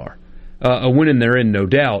close they are. A win and they're in, no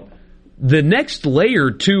doubt. The next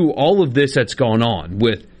layer to all of this that's gone on,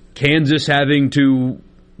 with Kansas having to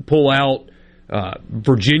pull out,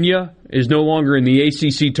 Virginia is no longer in the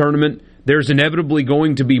ACC tournament. There's inevitably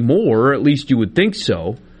going to be more, or at least you would think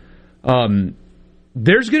so. I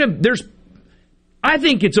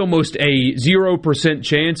think it's almost a 0%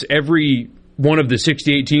 chance every one of the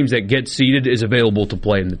 68 teams that get seeded is available to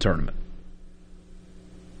play in the tournament.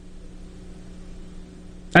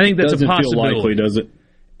 I think that's a possibility. Doesn't feel likely, does it?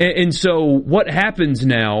 And so what happens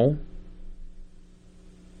now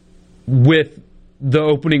with the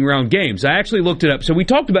opening round games? I actually looked it up. So we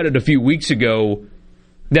talked about it a few weeks ago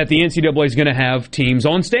that the NCAA is going to have teams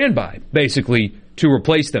on standby, basically, to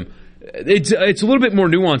replace them. It's a little bit more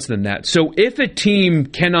nuanced than that. So if a team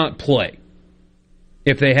cannot play,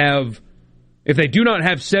 if they do not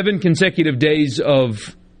have 7 consecutive days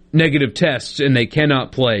of negative tests and they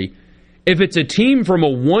cannot play, if it's a team from a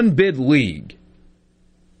one-bid league,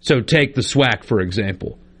 so take the SWAC, for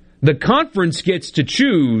example, the conference gets to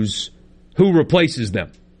choose who replaces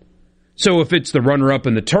them. So if it's the runner-up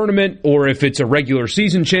in the tournament, or if it's a regular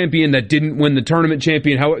season champion that didn't win the tournament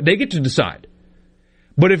champion, they get to decide.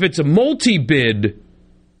 But if it's a multi-bid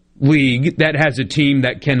league that has a team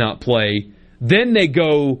that cannot play, then they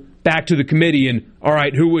go back to the committee and, all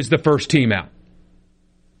right, who was the first team out?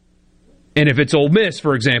 And if it's Ole Miss,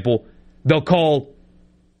 for example, they'll call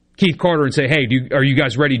Keith Carter and say, hey, are you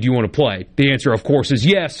guys ready? Do you want to play? The answer, of course, is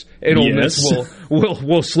yes, and Ole Miss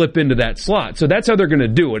will slip into that slot. So that's how they're going to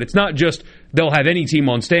do it. It's not just they'll have any team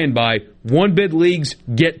on standby. One-bid leagues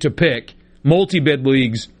get to pick. Multi-bid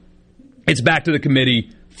leagues, it's back to the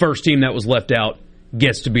committee. First team that was left out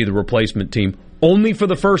gets to be the replacement team. Only for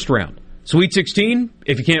the first round. Sweet 16,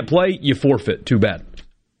 if you can't play, you forfeit. Too bad.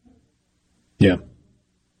 Yeah.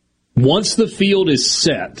 Once the field is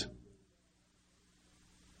set,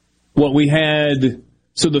 what we had,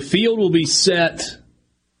 so the field will be set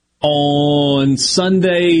on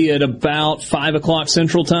Sunday at about 5 o'clock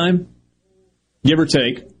Central Time, give or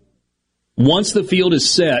take. Once the field is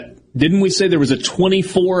set, didn't we say there was a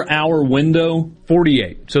 24-hour window?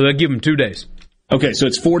 48. So they'll give them 2 days. Okay, so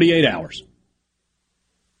it's 48 hours.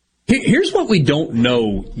 Here's what we don't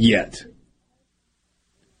know yet.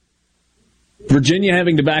 Virginia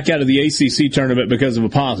having to back out of the ACC tournament because of a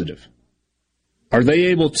positive. Are they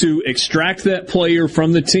able to extract that player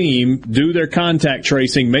from the team, do their contact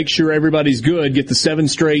tracing, make sure everybody's good, get the 7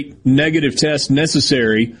 straight negative tests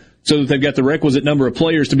necessary so that they've got the requisite number of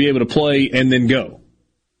players to be able to play and then go?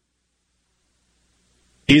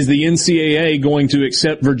 Is the NCAA going to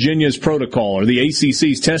accept Virginia's protocol or the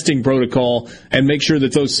ACC's testing protocol and make sure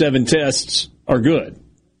that those 7 tests are good?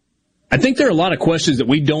 I think there are a lot of questions that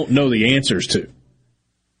we don't know the answers to.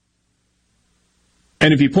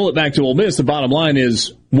 And if you pull it back to Ole Miss, the bottom line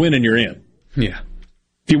is win and you're in. Yeah.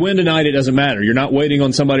 If you win tonight, it doesn't matter. You're not waiting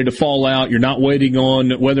on somebody to fall out. You're not waiting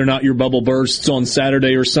on whether or not your bubble bursts on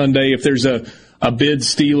Saturday or Sunday. If there's a bid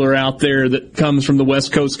stealer out there that comes from the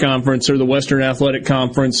West Coast Conference or the Western Athletic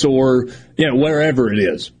Conference or wherever it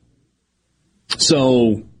is.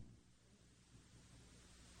 So,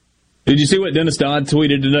 did you see what Dennis Dodd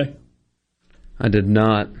tweeted today? I did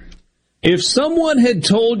not. If someone had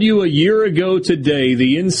told you a year ago today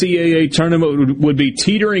the NCAA tournament would be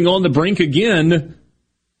teetering on the brink again,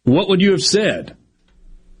 what would you have said?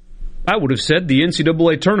 I would have said the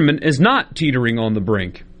NCAA tournament is not teetering on the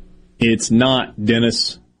brink. It's not,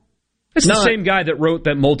 Dennis. It's the same guy that wrote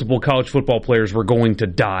that multiple college football players were going to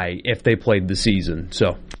die if they played the season.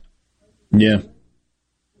 So, yeah.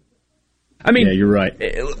 I mean, yeah, you're right.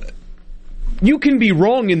 You can be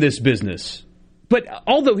wrong in this business. But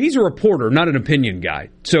although he's a reporter, not an opinion guy,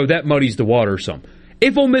 so that muddies the water some.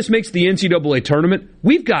 If Ole Miss makes the NCAA tournament,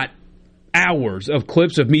 we've got hours of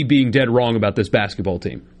clips of me being dead wrong about this basketball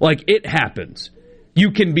team. Like, it happens.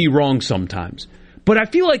 You can be wrong sometimes. But I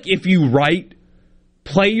feel like if you write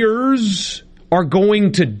players are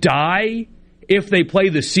going to die if they play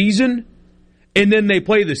the season, and then they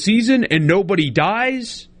play the season and nobody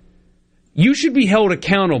dies, you should be held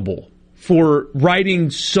accountable for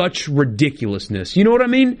writing such ridiculousness. You know what I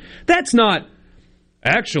mean? That's not,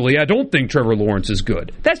 actually, I don't think Trevor Lawrence is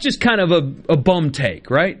good. That's just kind of a bum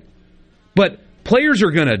take, right? But players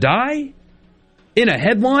are going to die in a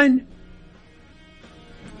headline?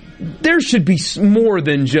 There should be more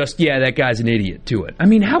than just, yeah, that guy's an idiot to it. I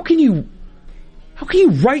mean, how can you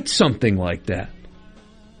write something like that?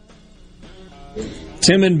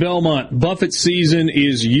 Tim in Belmont, Buffett season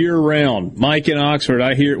is year-round. Mike in Oxford,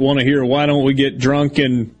 want to hear, why don't we get drunk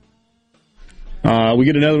and we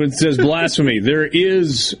get another one that says blasphemy. There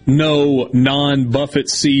is no non-Buffett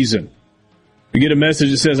season. We get a message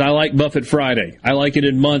that says, I like Buffett Friday. I like it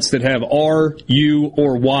in months that have R, U,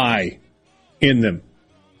 or Y in them.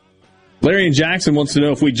 Larry in Jackson wants to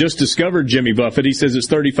know if we just discovered Jimmy Buffett. He says it's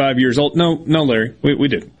 35 years old. No, Larry, we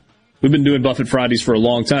didn't. We've been doing Buffett Fridays for a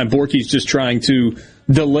long time. Borky's just trying to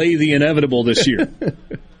delay the inevitable this year.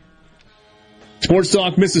 Sports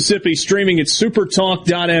Talk Mississippi streaming at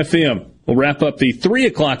supertalk.fm. We'll wrap up the 3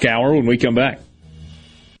 o'clock hour when we come back.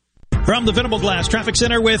 From the Venable Glass Traffic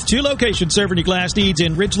Center with 2 locations serving your glass needs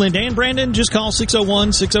in Ridgeland and Brandon, just call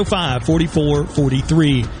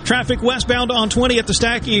 601-605-4443. Traffic westbound on 20 at the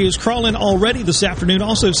Stack is crawling already this afternoon.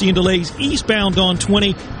 Also seeing delays eastbound on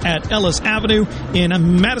 20 at Ellis Avenue.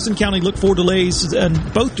 In Madison County, look for delays in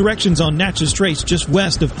both directions on Natchez Trace, just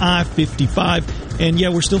west of I-55. And yeah,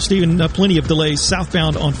 we're still seeing plenty of delays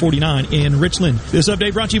southbound on 49 in Richland. This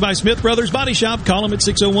update brought to you by Smith Brothers Body Shop. Call them at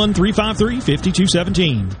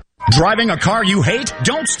 601-353-5217. Driving a car you hate?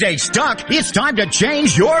 Don't stay stuck. It's time to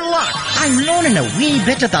change your luck. I'm loaning a wee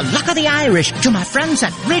bit of the luck of the Irish to my friends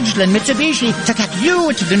at Ridgeland Mitsubishi to get you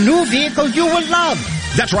into the new vehicle you will love.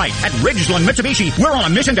 That's right. At Ridgeland Mitsubishi, we're on a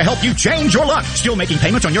mission to help you change your luck. Still making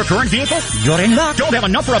payments on your current vehicle? You're in luck. Don't have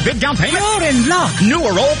enough for a big down payment? You're in luck. New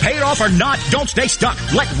or old, paid off or not, don't stay stuck.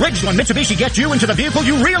 Let Ridgeland Mitsubishi get you into the vehicle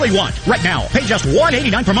you really want. Right now, pay just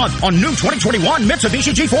 $189 per month on new 2021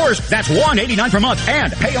 Mitsubishi G4s. That's $189 per month.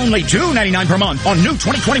 And pay only $299 per month on new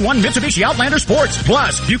 2021 Mitsubishi Outlander Sports.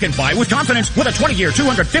 Plus, you can buy with confidence with a 20-year,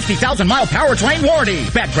 250,000-mile powertrain warranty.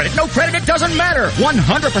 Bad credit, no credit, it doesn't matter.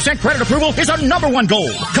 100% credit approval is our number one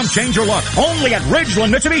goal. Come change your luck only at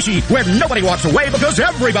Ridgeland Mitsubishi, where nobody walks away because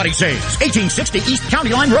everybody saves. 1860 East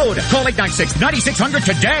County Line Road. Call 896-9600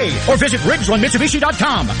 today or visit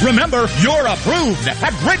RidgelandMitsubishi.com. Remember, you're approved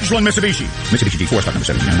at Ridgeland Mitsubishi. Mitsubishi G4 stock number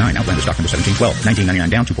 1799. Outlander stock number 1712. $19.99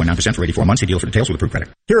 down, 2.9% for 84 months. See dealer for details with approved credit.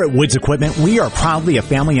 Here at Woods Equipment, we are proudly a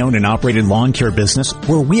family-owned and operated lawn care business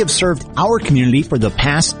where we have served our community for the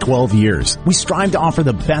past 12 years. We strive to offer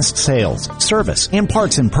the best sales, service, and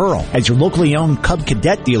parts in Pearl. As your locally owned Cub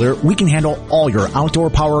Cadet dealer, we can handle all your outdoor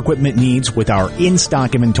power equipment needs with our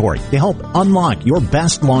in-stock inventory to help unlock your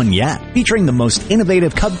best lawn yet. Featuring the most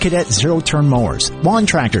innovative Cub Cadet zero-turn mowers, lawn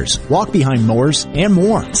tractors, walk-behind mowers, and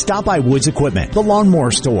more. Stop by Woods Equipment, the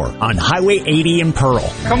lawnmower store on Highway 80 in Pearl.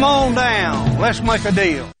 Come on down. Let's make a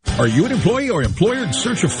deal. Are you an employee or employer in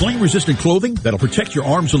search of flame-resistant clothing that'll protect your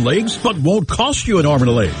arms and legs but won't cost you an arm and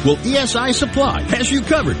a leg? Well, ESI Supply has you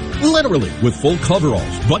covered, literally, with full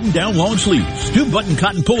coveralls, button-down long sleeves, 2-button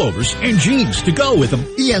cotton pullovers, and jeans to go with them.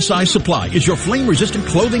 ESI Supply is your flame-resistant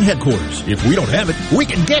clothing headquarters. If we don't have it, we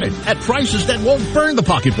can get it at prices that won't burn the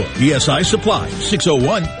pocketbook. ESI Supply,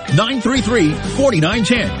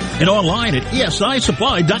 601-933-4910, and online at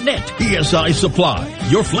esisupply.net. ESI Supply,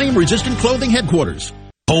 your flame-resistant clothing headquarters.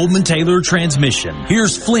 Coleman Taylor Transmission.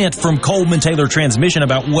 Here's Flint from Coleman Taylor Transmission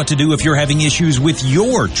about what to do if you're having issues with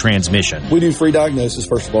your transmission. We do free diagnosis,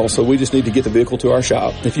 first of all, so we just need to get the vehicle to our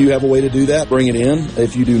shop. If you have a way to do that, bring it in.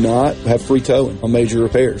 If you do not, have free towing on major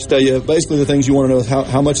repairs. Tell you basically the things you want to know is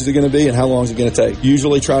how much is it going to be and how long is it going to take.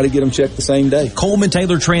 Usually try to get them checked the same day. Coleman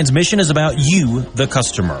Taylor Transmission is about you, the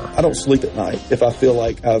customer. I don't sleep at night if I feel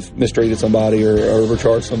like I've mistreated somebody or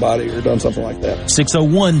overcharged somebody or done something like that.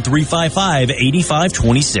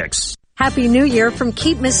 601-355-8526. Happy New Year from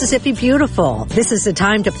Keep Mississippi Beautiful. This is the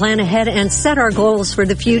time to plan ahead and set our goals for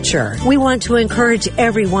the future. We want to encourage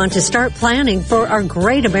everyone to start planning for our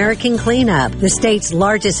Great American Cleanup, the state's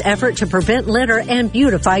largest effort to prevent litter and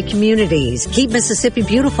beautify communities. Keep Mississippi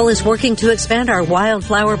Beautiful is working to expand our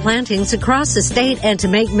wildflower plantings across the state and to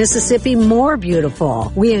make Mississippi more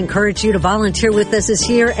beautiful. We encourage you to volunteer with us this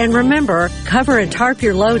year, and remember, cover and tarp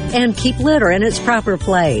your load and keep litter in its proper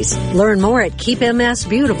place. Learn more at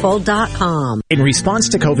keepmsbeautiful.com. In response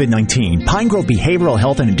to COVID-19, Pine Grove Behavioral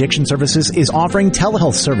Health and Addiction Services is offering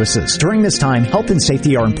telehealth services. During this time, health and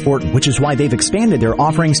safety are important, which is why they've expanded their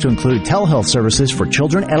offerings to include telehealth services for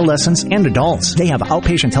children, adolescents, and adults. They have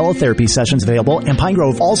outpatient teletherapy sessions available, and Pine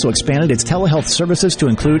Grove also expanded its telehealth services to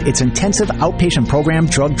include its intensive outpatient program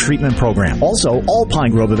drug treatment program. Also, all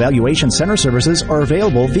Pine Grove Evaluation Center services are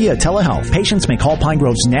available via telehealth. Patients may call Pine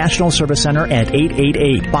Grove's National Service Center at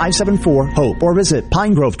 888-574-HOPE or visit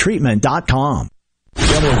pinegrovetreatment.com.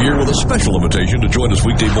 Gallo here with a special invitation to join us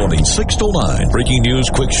weekday morning, 6 to 9. Breaking news,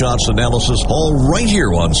 quick shots, analysis, all right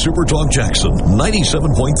here on Super Talk Jackson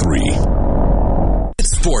 97.3.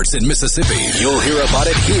 It's sports in Mississippi. You'll hear about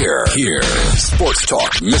it here. Sports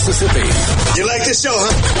Talk Mississippi. You like this show,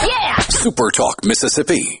 huh? Yeah! Super Talk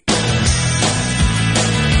Mississippi.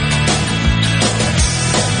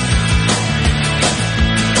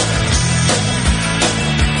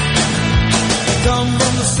 Come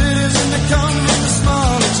from the cities and they come from the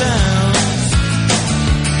smaller towns.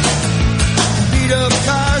 Beat up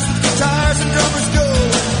cars with guitars and drummers go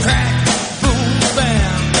crack, boom,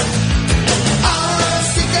 bam.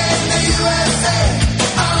 R-O-C-K in the USA.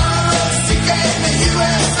 R-O-C-K in the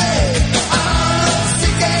USA.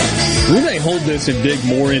 R-O-C-K in the USA. We may hold this and dig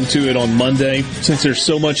more into it on Monday since there's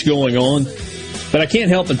so much going on. But I can't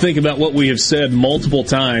help but think about what we have said multiple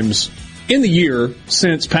times in the year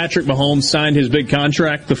since Patrick Mahomes signed his big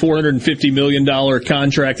contract, the $450 million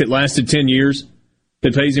contract that lasted 10 years,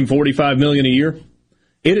 that pays him $45 million a year.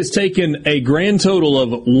 It has taken a grand total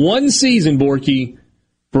of one season, Borky,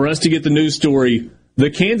 for us to get the news story.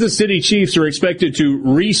 The Kansas City Chiefs are expected to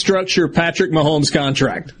restructure Patrick Mahomes'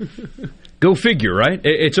 contract. Go figure, right?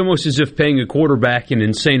 It's almost as if paying a quarterback an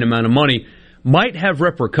insane amount of money might have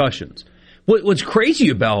repercussions. What's crazy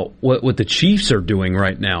about what the Chiefs are doing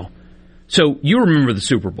right now, so you remember the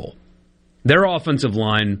Super Bowl. Their offensive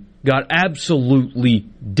line got absolutely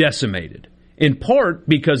decimated, in part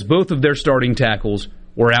because both of their starting tackles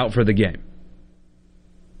were out for the game.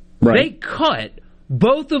 Right. They cut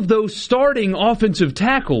both of those starting offensive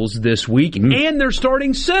tackles this week, and their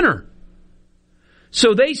starting center.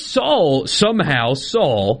 So they somehow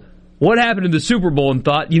saw what happened in the Super Bowl and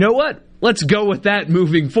thought, you know what? Let's go with that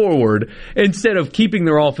moving forward instead of keeping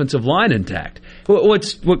their offensive line intact.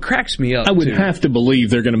 What cracks me up, I would have to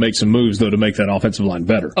believe they're going to make some moves, though, to make that offensive line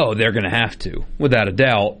better. Oh, they're going to have to, without a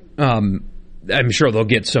doubt. I'm sure they'll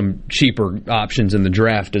get some cheaper options in the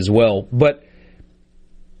draft as well. But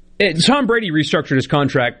Tom Brady restructured his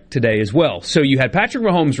contract today as well. So you had Patrick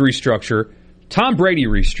Mahomes restructure, Tom Brady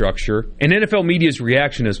restructure, and NFL media's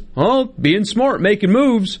reaction is, oh, being smart, making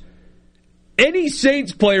moves. Any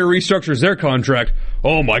Saints player restructures their contract,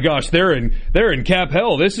 oh my gosh, they're in cap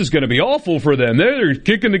hell. This is going to be awful for them. They're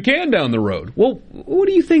kicking the can down the road. Well, what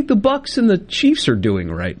do you think the Bucs and the Chiefs are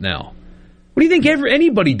doing right now? What do you think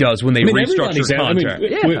anybody does when they restructure contract?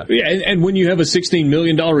 And when you have a $16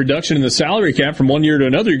 million reduction in the salary cap from one year to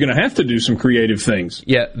another, you're going to have to do some creative things.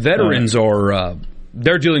 Yeah, veterans are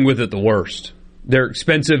they're dealing with it the worst. They're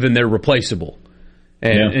expensive and they're replaceable.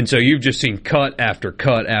 And so you've just seen cut after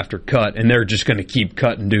cut after cut, and they're just going to keep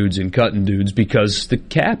cutting dudes because the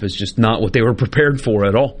cap is just not what they were prepared for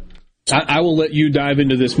at all. I will let you dive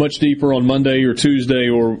into this much deeper on Monday or Tuesday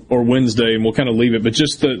or Wednesday, and we'll kind of leave it. But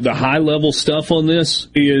just the high-level stuff on this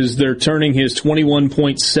is they're turning his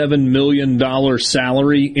 $21.7 million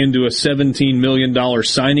salary into a $17 million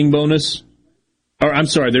signing bonus. Or I'm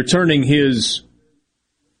sorry, they're turning his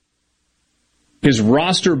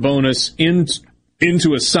roster bonus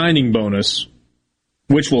into a signing bonus,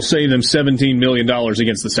 which will save them $17 million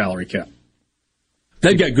against the salary cap.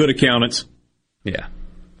 They've got good accountants. Yeah.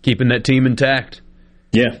 Keeping that team intact.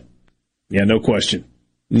 Yeah. Yeah, no question.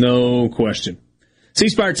 No question.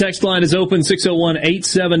 C-Spire text line is open,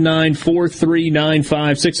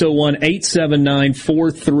 601-879-4395,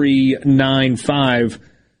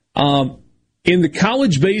 601-879-4395. In the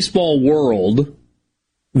college baseball world,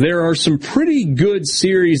 there are some pretty good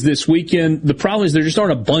series this weekend. The problem is there just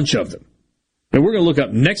aren't a bunch of them. And we're going to look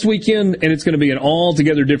up next weekend, and it's going to be an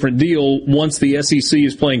altogether different deal once the SEC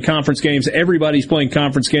is playing conference games. Everybody's playing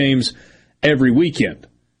conference games every weekend.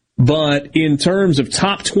 But in terms of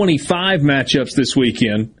top 25 matchups this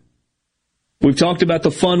weekend, we've talked about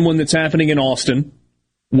the fun one that's happening in Austin,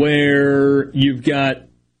 where you've got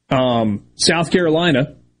South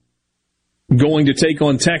Carolina going to take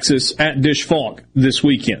on Texas at Dish Falk this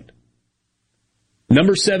weekend.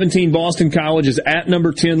 Number 17 Boston College is at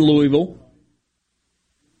number 10 Louisville.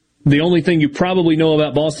 The only thing you probably know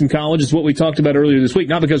about Boston College is what we talked about earlier this week,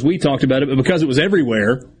 not because we talked about it, but because it was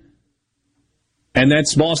everywhere. And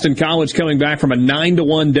that's Boston College coming back from a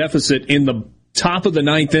 9-1 deficit in the top of the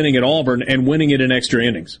ninth inning at Auburn and winning it in extra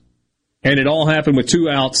innings. And it all happened with 2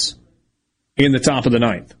 outs in the top of the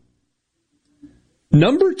ninth.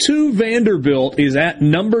 Number 2 Vanderbilt is at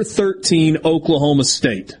number 13 Oklahoma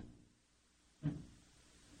State.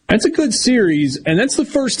 That's a good series, and that's the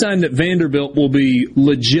first time that Vanderbilt will be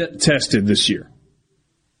legit tested this year.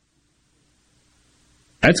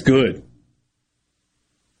 That's good.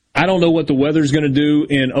 I don't know what the weather's going to do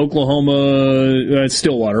in Oklahoma,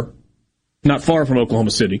 Stillwater, not far from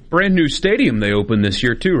Oklahoma City. Brand new stadium they opened this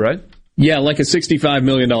year too, right? Yeah, like a $65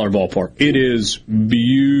 million ballpark. It is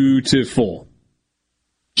beautiful.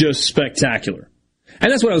 Just spectacular. And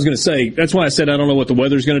that's what I was going to say. That's why I said I don't know what the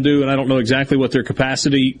weather's going to do, and I don't know exactly what their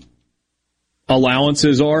capacity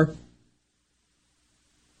allowances are.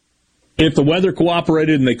 If the weather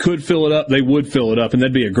cooperated and they could fill it up, they would fill it up, and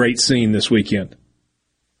that'd be a great scene this weekend.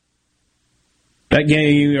 That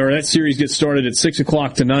game, or that series gets started at 6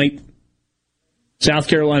 o'clock tonight. South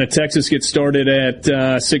Carolina, Texas gets started at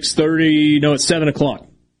 6:30. No, it's 7 o'clock.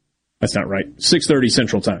 That's not right. 6:30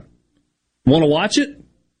 Central Time. Want to watch it?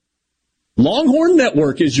 Longhorn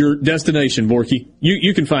Network is your destination, Borky.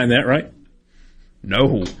 You can find that, right?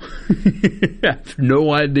 No. I have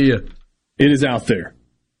no idea. It is out there.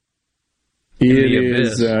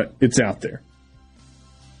 It's out there.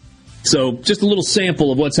 So just a little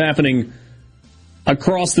sample of what's happening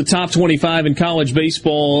across the top 25 in college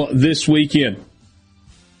baseball this weekend.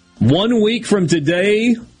 1 week from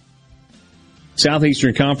today,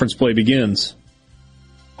 Southeastern Conference play begins.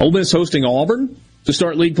 Ole Miss hosting Auburn to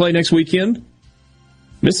start league play next weekend.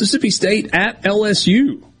 Mississippi State at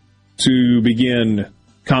LSU to begin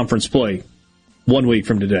conference play 1 week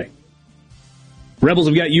from today. Rebels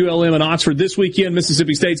have got ULM and Oxford this weekend.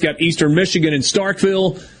 Mississippi State's got Eastern Michigan in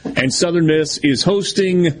Starkville. And Southern Miss is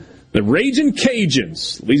hosting the Ragin'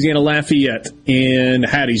 Cajuns, Louisiana Lafayette in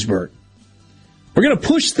Hattiesburg. We're going to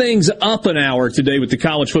push things up an hour today with the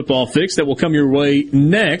college football fix that will come your way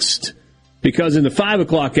next. because in the 5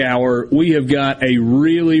 o'clock hour, we have got a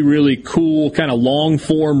really, really cool kind of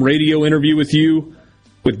long-form radio interview with you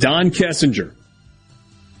with Don Kessinger.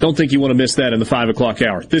 Don't think you want to miss that in the 5 o'clock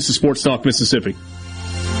hour. This is Sports Talk Mississippi.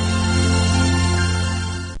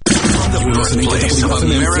 You're listening to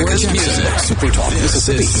America's music. Super Talk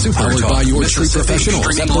Mississippi. Powered by your tree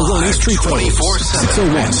professionals at Barone's Tree Pros.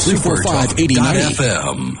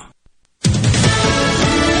 601-345-8090.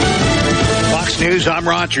 Fox News, I'm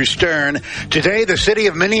Roger Stern. Today, the city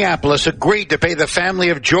of Minneapolis agreed to pay the family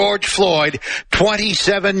of George Floyd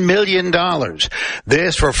 $27 million.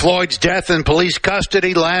 This for Floyd's death in police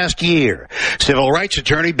custody last year. Civil rights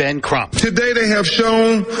attorney Ben Crump. Today, they have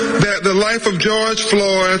shown that the life of George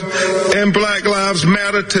Floyd and Black Lives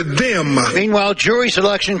Matter to them. Meanwhile, jury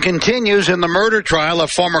selection continues in the murder trial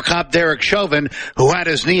of former cop Derek Chauvin, who had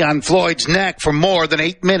his knee on Floyd's neck for more than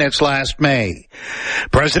 8 minutes last May.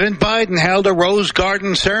 President Biden held a Rose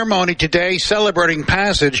Garden ceremony today celebrating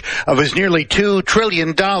passage of his nearly $2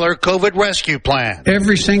 trillion COVID rescue plan.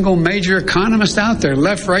 Every single major economist out there,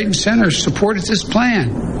 left, right, and center, supported this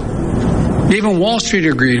plan. Even Wall Street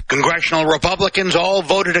agreed. Congressional Republicans all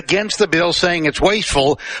voted against the bill, saying it's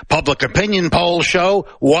wasteful. Public opinion polls show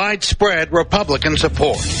widespread Republican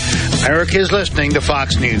support. America is listening to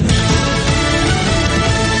Fox News.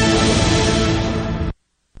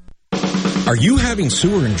 Are you having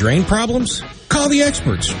sewer and drain problems? Call the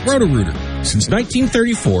experts, Roto-Rooter. Since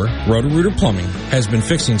 1934, Roto-Rooter Plumbing has been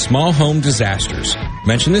fixing small home disasters.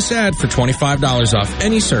 Mention this ad for $25 off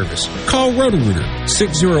any service. Call Roto-Rooter,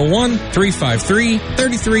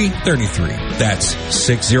 601-353-3333. That's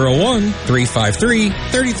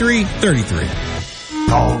 601-353-3333.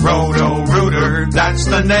 Call Roto-Rooter, that's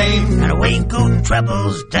the name. And away go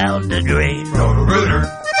troubles down the drain.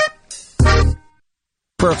 Roto-Rooter.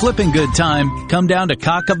 For a flipping good time, come down to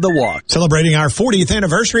Cock of the Walk. Celebrating our 40th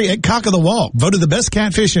anniversary at Cock of the Walk. Voted the best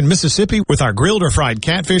catfish in Mississippi with our grilled or fried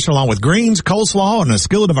catfish along with greens, coleslaw, and a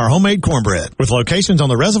skillet of our homemade cornbread. With locations on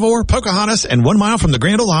the Reservoir, Pocahontas, and 1 mile from the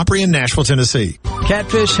Grand Ole Opry in Nashville, Tennessee.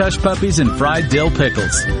 Catfish, hush puppies, and fried dill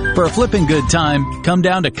pickles. For a flipping good time, come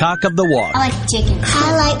down to Cock of the Walk. I like chicken.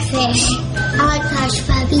 I like fish. I like hush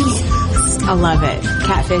puppies. I love it.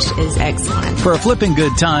 Catfish is excellent. For a flipping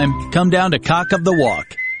good time, come down to Cock of the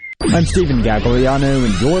Walk. I'm Stephen Gagliano,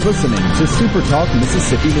 and you're listening to Super Talk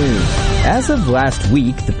Mississippi News. As of last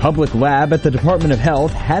week, the public lab at the Department of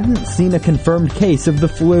Health hadn't seen a confirmed case of the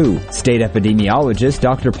flu. State epidemiologist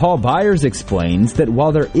Dr. Paul Byers explains that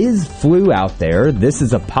while there is flu out there, this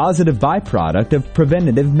is a positive byproduct of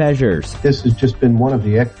preventative measures. This has just been one of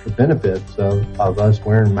the extra benefits of us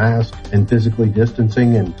wearing masks and physically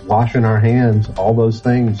distancing and washing our hands, all those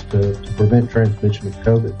things to prevent transmission of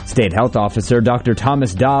COVID. State Health Officer Dr.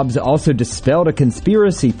 Thomas Dobbs also dispelled a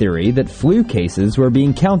conspiracy theory that flu cases were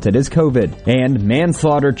being counted as COVID. And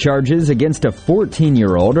manslaughter charges against a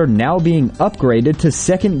 14-year-old are now being upgraded to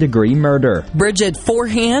second-degree murder. Bridget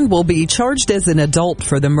Forehand will be charged as an adult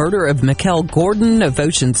for the murder of Mikkel Gordon of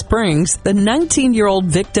Ocean Springs. The 19-year-old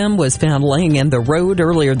victim was found laying in the road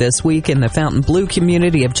earlier this week in the Fontainebleau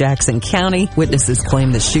community of Jackson County. Witnesses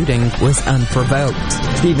claim the shooting was unprovoked.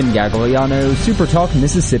 Stephen Gagliano, Super Talk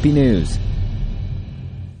Mississippi News.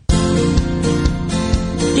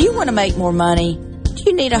 Do you want to make more money? Do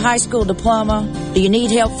you need a high school diploma? Do you need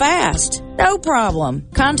help fast? No problem.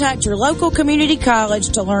 Contact your local community college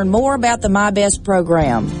to learn more about the My Best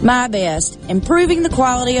program. My Best, improving the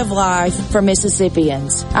quality of life for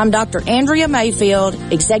Mississippians. I'm Dr. Andrea Mayfield,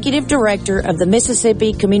 Executive Director of the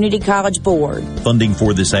Mississippi Community College Board. Funding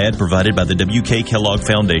for this ad provided by the W.K. Kellogg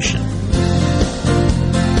Foundation.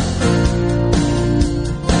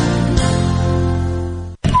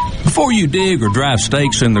 Before you dig or drive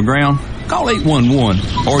stakes in the ground, call 811,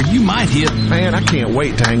 or you might hit... Man, I can't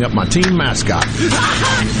wait to hang up my team mascot.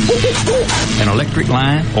 An electric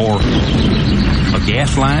line or a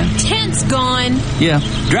gas line. Tent's gone. Yeah,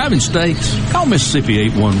 driving stakes. Call Mississippi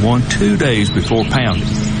 811 2 days before pounding.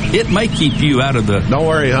 It may keep you out of the... Don't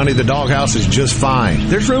worry, honey, the doghouse is just fine.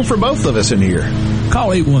 There's room for both of us in here.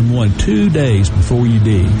 Call 811 2 days before you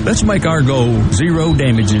dig. Let's make our goal 0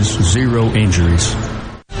 damages, 0 injuries.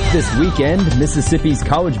 This weekend, Mississippi's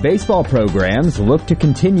college baseball programs look to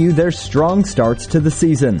continue their strong starts to the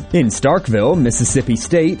season. In Starkville, Mississippi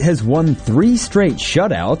State has won 3 straight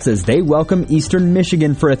shutouts as they welcome Eastern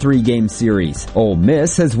Michigan for a 3-game series. Ole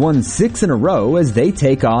Miss has won 6 in a row as they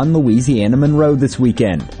take on Louisiana Monroe this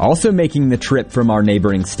weekend. Also making the trip from our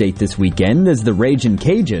neighboring state this weekend is the Ragin'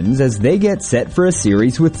 Cajuns as they get set for a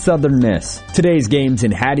series with Southern Miss. Today's games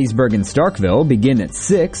in Hattiesburg and Starkville begin at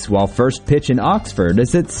 6, while first pitch in Oxford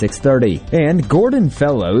is at 6:30. And Gordon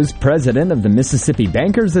Fellows, president of the Mississippi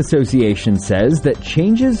Bankers Association, says that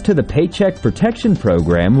changes to the Paycheck Protection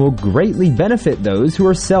Program will greatly benefit those who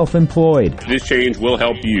are self-employed. This change will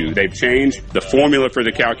help you. They've changed the formula for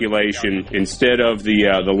the calculation. Instead of the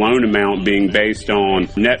loan amount being based on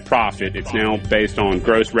net profit, it's now based on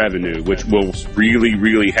gross revenue, which will really,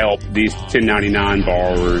 really help these 1099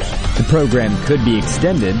 borrowers. The program could be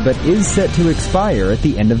extended, but is set to expire at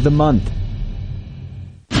the end of the month.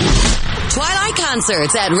 Twilight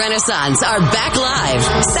Concerts at Renaissance are back live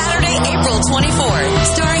Saturday, April 24th,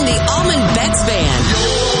 starring the Allman Betts Band.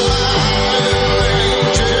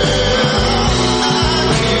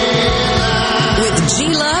 With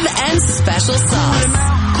G-Love and Special Sauce.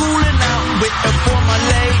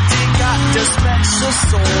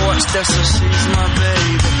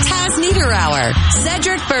 Taz Niederauer,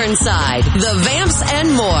 Cedric Burnside, The Vamps,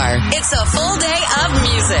 and more. It's a full day of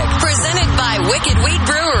music presented by Wicked Wheat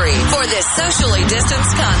Brewery for this socially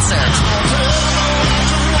distanced concert.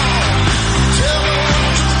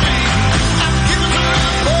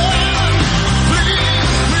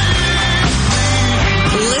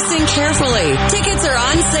 Listen carefully. Tickets are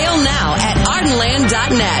on sale now at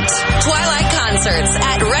ardenland.net. Twilight Concerts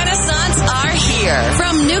at Renaissance are here.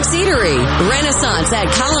 From Nuke's Eatery, Renaissance at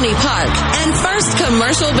Colony Park, and First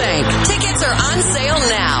Commercial Bank. Tickets are on sale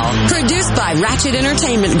now. Produced by Ratchet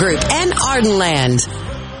Entertainment Group and Ardenland.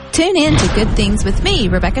 Tune in to Good Things with me,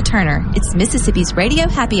 Rebecca Turner. It's Mississippi's Radio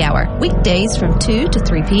Happy Hour, weekdays from 2 to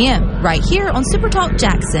 3 p.m. right here on Super Talk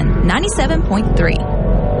Jackson 97.3.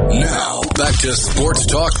 Now, back to Sports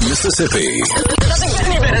Talk Mississippi. Doesn't get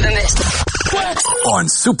any better than this. On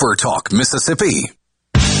Super Talk Mississippi.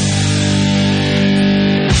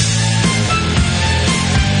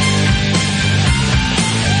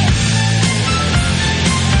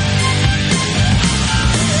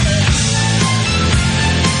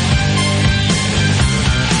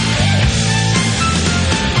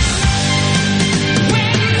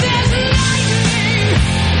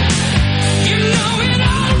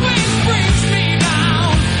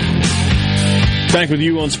 Back with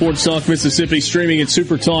you on Sports Talk Mississippi, streaming at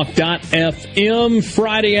supertalk.fm,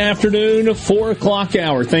 Friday afternoon, 4 o'clock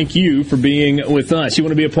hour. Thank you for being with us. You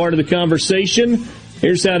want to be a part of the conversation?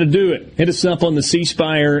 Here's how to do it. Hit us up on the C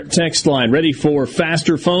Spire text line. Ready for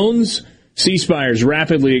faster phones? C Spire is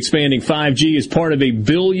rapidly expanding 5G as part of $1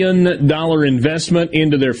 billion investment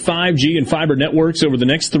into their 5G and fiber networks over the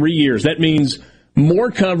next 3 years. That means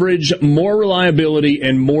more coverage, more reliability,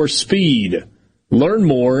 and more speed. Learn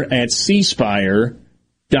more at cspire.com.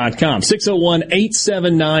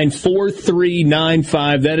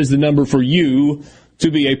 601-879-4395. That is the number for you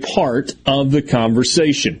to be a part of the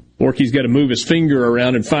conversation. Borky's got to move his finger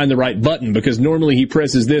around and find the right button because normally he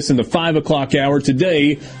presses this in the 5 o'clock hour.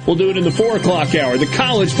 Today, we'll do it in the 4 o'clock hour. The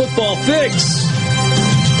College Football Fix.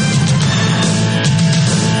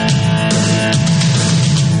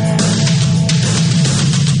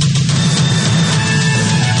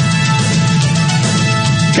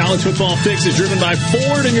 College Football Fix is driven by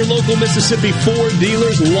Ford and your local Mississippi Ford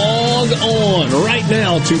dealers. Log on right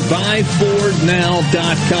now to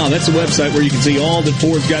buyfordnow.com. That's a website where you can see all that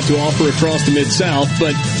Ford's got to offer across the Mid-South,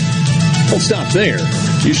 but don't stop there.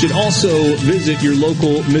 You should also visit your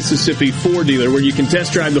local Mississippi Ford dealer where you can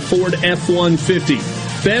test drive the Ford F-150.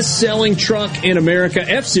 Best-selling truck in America,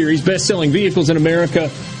 F-Series best-selling vehicles in America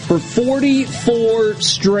for 44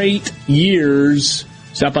 straight years.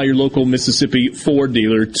 Stop by your local Mississippi Ford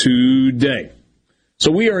dealer today.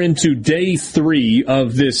 So we are into day 3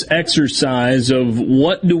 of this exercise of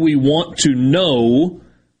what do we want to know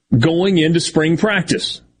going into spring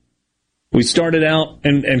practice. We started out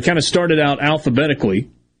and kind of started out alphabetically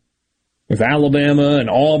with Alabama and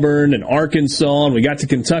Auburn and Arkansas, and we got to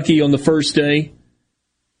Kentucky on the first day.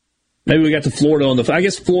 Maybe we got to Florida on the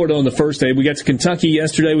first day. We got to Kentucky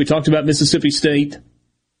yesterday. We talked about Mississippi State.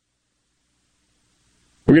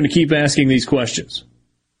 We're going to keep asking these questions.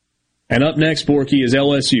 And up next, Borky, is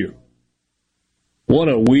LSU. What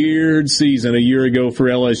a weird season a year ago for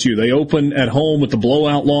LSU. They opened at home with the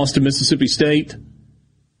blowout loss to Mississippi State.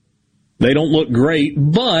 They don't look great,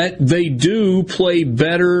 but they do play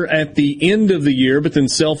better at the end of the year, but then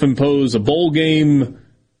self-impose a bowl game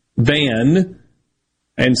ban.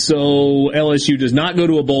 And so LSU does not go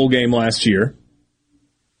to a bowl game last year.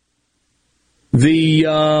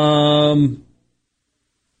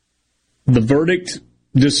 The verdict,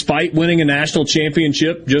 despite winning a national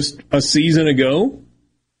championship just a season ago,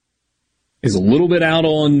 is a little bit out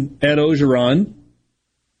on Ed Orgeron.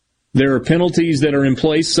 There are penalties that are in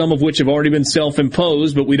place, some of which have already been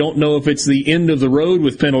self-imposed, but we don't know if it's the end of the road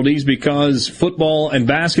with penalties because football and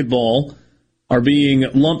basketball are being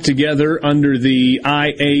lumped together under the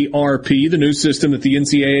IARP, the new system that the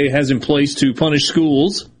NCAA has in place to punish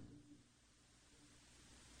schools.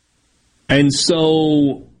 And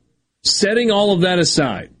so, setting all of that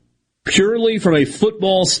aside, purely from a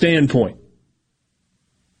football standpoint,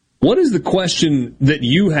 what is the question that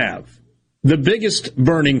you have? The biggest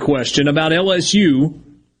burning question about LSU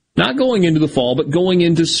not going into the fall, but going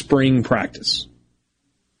into spring practice.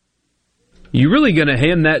 You really going to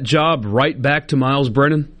hand that job right back to Miles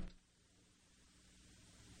Brennan?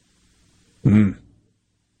 I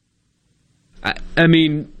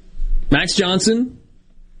mean, Max Johnson?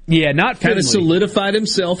 Yeah, not Finley. Kind of solidified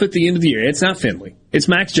himself at the end of the year. It's not Finley. It's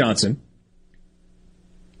Max Johnson.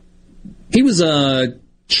 He was a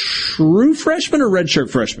true freshman or redshirt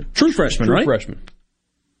freshman? True freshman, right? True freshman.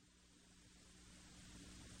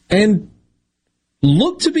 And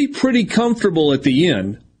looked to be pretty comfortable at the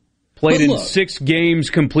end. Played in 6 games,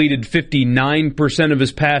 completed 59% of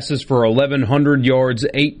his passes for 1,100 yards,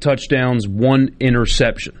 8 touchdowns, 1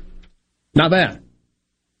 interception. Not bad.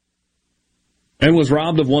 And was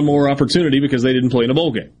robbed of one more opportunity because they didn't play in a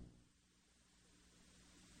bowl game.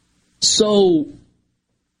 So,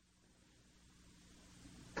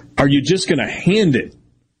 are you just going to hand it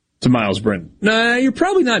to Miles Brennan? Nah, you're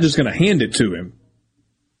probably not just going to hand it to him.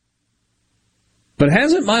 But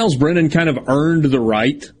hasn't Miles Brennan kind of earned the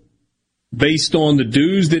right based on the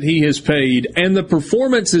dues that he has paid and the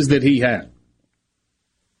performances that he had?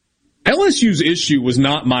 LSU's issue was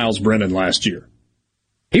not Miles Brennan last year.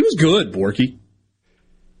 He was good, Borky.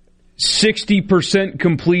 60%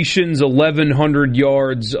 completions, 1,100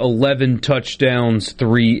 yards, 11 touchdowns,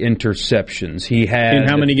 3 interceptions. He had... In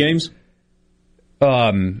how many games?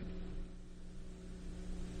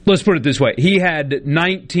 Let's put it this way. He had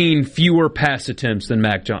 19 fewer pass attempts than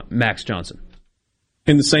Max Johnson.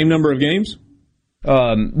 In the same number of games?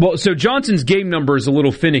 Well, so Johnson's game number is a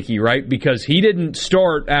little finicky, right? Because he didn't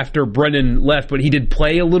start after Brennan left, but he did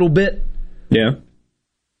play a little bit. Yeah.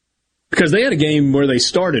 Because they had a game where they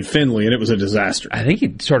started Finley, and it was a disaster. I think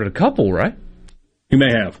he started a couple, right? He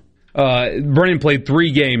may have. Brennan played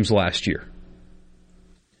 3 games last year.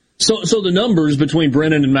 So the numbers between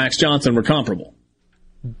Brennan and Max Johnson were comparable?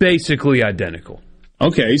 Basically identical.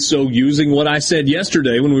 Okay, so using what I said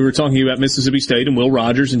yesterday when we were talking about Mississippi State and Will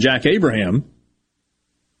Rogers and Jack Abraham,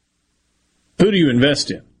 who do you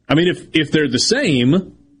invest in? I mean, if they're the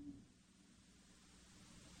same,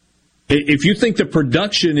 if you think the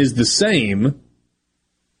production is the same,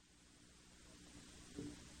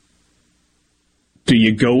 do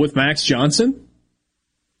you go with Max Johnson?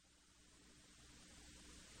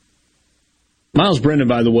 Miles Brennan,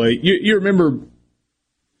 by the way, you remember...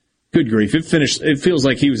 Good grief, it feels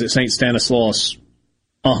like he was at St. Stanislaus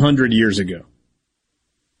 100 years ago.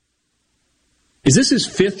 Is this his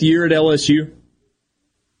 5th year at LSU?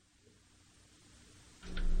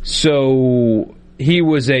 So, he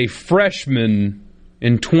was a freshman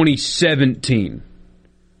in 2017.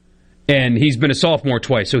 And he's been a sophomore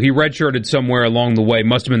twice, so he redshirted somewhere along the way.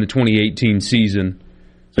 Must have been the 2018 season.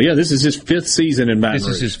 So, yeah, this is his 5th season in Baton Rouge.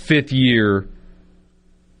 This is his 5th year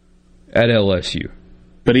at LSU.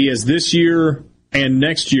 But he has this year and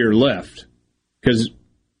next year left. Because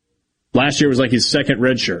last year was like his second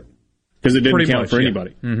red shirt. Because it didn't count for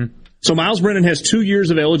anybody. Mm-hmm. So Miles Brennan has 2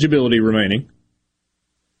 years of eligibility remaining.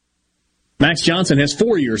 Max Johnson has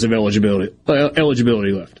 4 years of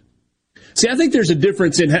eligibility left. See, I think there's a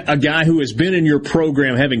difference in a guy who has been in your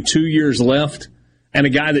program having 2 years left and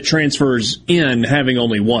a guy that transfers in having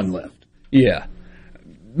only 1 left. Yeah.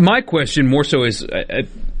 My question more so is...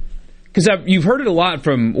 Because you've heard it a lot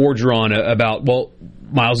from Orgeron about, well,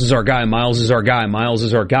 Miles is our guy, Miles is our guy, Miles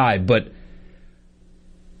is our guy, but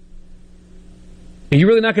are you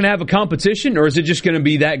really not going to have a competition, or is it just going to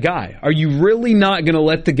be that guy? Are you really not going to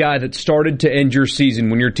let the guy that started to end your season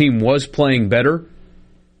when your team was playing better,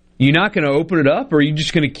 you're not going to open it up, or are you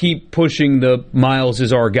just going to keep pushing the Miles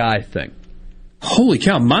is our guy thing? Holy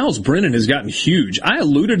cow, Miles Brennan has gotten huge. I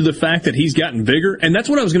alluded to the fact that he's gotten bigger, and that's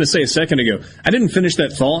what I was going to say a second ago. I didn't finish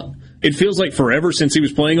that thought. It feels like forever since he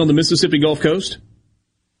was playing on the Mississippi Gulf Coast.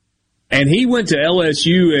 And he went to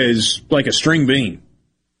LSU as like a string bean.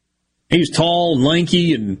 He was tall and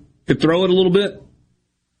lanky and could throw it a little bit.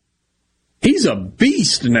 He's a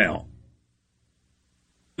beast now.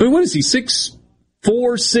 I mean, what is he, 6'4",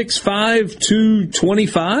 6'5",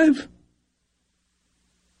 225?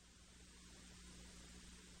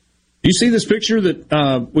 You see this picture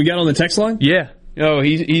that we got on the text line? Yeah. Oh,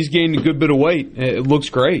 he's gained a good bit of weight. It looks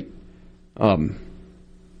great. And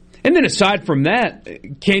then aside from that,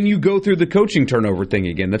 can you go through the coaching turnover thing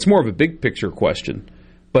again? That's more of a big picture question.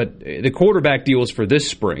 But the quarterback deal is for this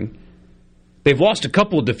spring. They've lost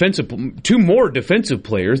two more defensive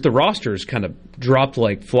players. The roster's kind of dropped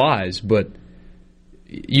like flies, but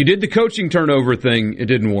you did the coaching turnover thing. It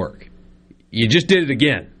didn't work. You just did it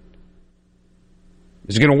again.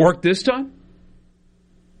 Is it going to work this time?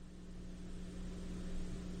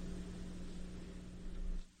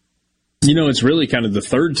 You know, it's really kind of the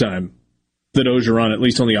third time that Orgeron, at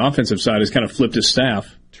least on the offensive side, has kind of flipped his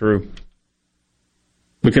staff. True.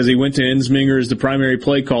 Because he went to Ensminger as the primary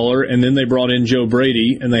play caller, and then they brought in Joe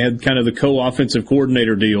Brady, and they had kind of the co-offensive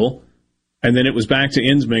coordinator deal. And then it was back to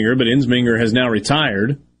Ensminger, but Ensminger has now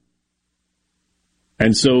retired.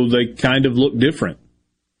 And so they kind of look different.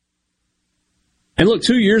 And look,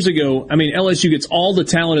 2 years ago, I mean, LSU gets all the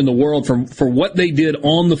talent in the world for what they did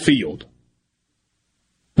on the field.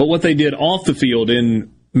 But what they did off the field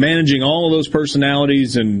in managing all of those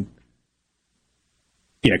personalities and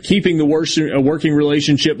keeping the working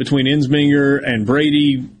relationship between Ensminger and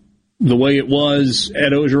Brady the way it was,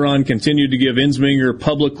 Ed Orgeron continued to give Ensminger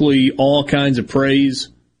publicly all kinds of praise,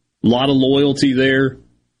 a lot of loyalty there.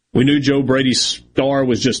 We knew Joe Brady's star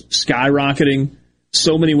was just skyrocketing.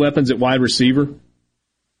 So many weapons at wide receiver.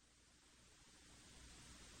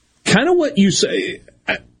 Kind of what you say,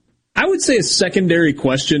 I would say a secondary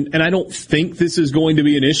question, and I don't think this is going to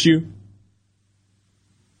be an issue.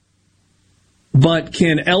 But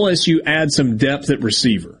can LSU add some depth at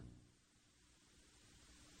receiver?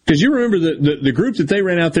 Because you remember the group that they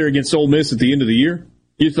ran out there against Ole Miss at the end of the year?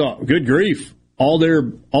 You thought, good grief, all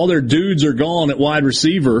their dudes are gone at wide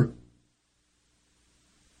receiver.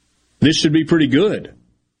 This should be pretty good.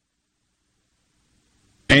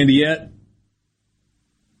 And yet,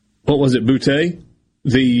 what was it, Boutte?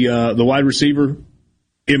 The wide receiver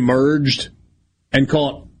emerged and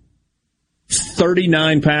caught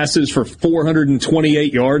 39 passes for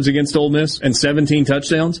 428 yards against Ole Miss and 17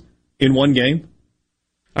 touchdowns in one game.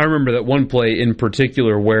 I remember that one play in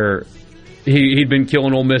particular where he'd been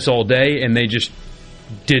killing Ole Miss all day and they just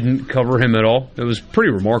didn't cover him at all. It was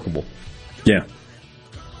pretty remarkable. Yeah.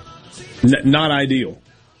 Not ideal.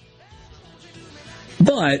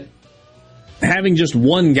 But having just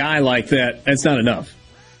one guy like that, that's not enough.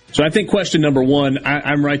 So I think question number one,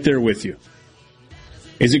 I'm right there with you.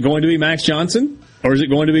 Is it going to be Max Johnson or is it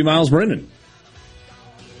going to be Miles Brennan?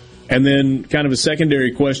 And then kind of a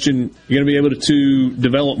secondary question, you're going to be able to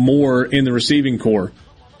develop more in the receiving corps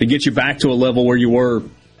to get you back to a level where you were,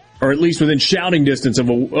 or at least within shouting distance of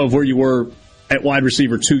where you were at wide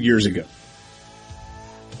receiver 2 years ago.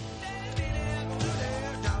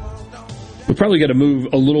 We probably got to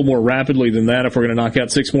move a little more rapidly than that if we're going to knock out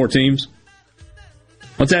 6 more teams.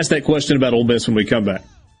 Let's ask that question about Ole Miss when we come back.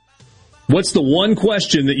 What's the one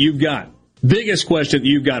question that you've got, biggest question that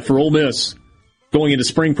you've got for Ole Miss going into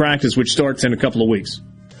spring practice, which starts in a couple of weeks?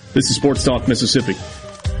 This is Sports Talk Mississippi.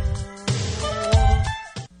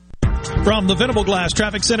 From the Venable Glass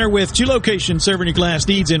Traffic Center with 2 locations serving your glass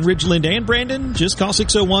needs in Ridgeland and Brandon, just call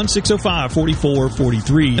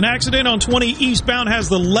 601-605-4443. An accident on 20 eastbound has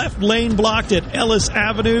the left lane blocked at Ellis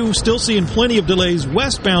Avenue. Still seeing plenty of delays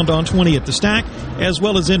westbound on 20 at the Stack, as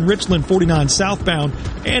well as in Richland 49 southbound.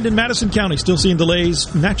 And in Madison County, still seeing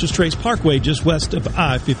delays Natchez Trace Parkway just west of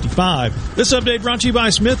I-55. This update brought to you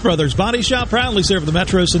by Smith Brothers Body Shop, proudly serving the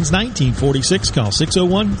Metro since 1946. Call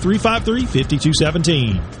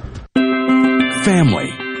 601-353-5217.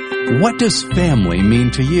 Family. What does family mean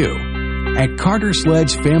to you? At Carter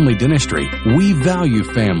Sledge Family Dentistry, we value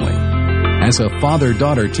family. As a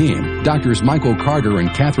father-daughter team, Doctors Michael Carter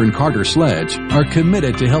and Catherine Carter Sledge are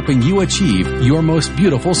committed to helping you achieve your most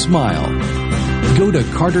beautiful smile. Go to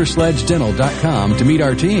CarterSledgeDental.com to meet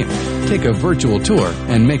our team, take a virtual tour,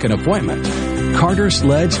 and make an appointment. Carter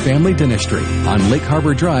Sledge Family Dentistry on Lake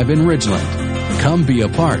Harbor Drive in Ridgeland. Come be a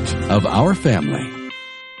part of our family.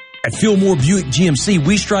 At Fillmore Buick GMC,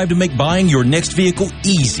 we strive to make buying your next vehicle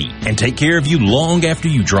easy and take care of you long after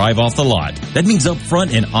you drive off the lot. That means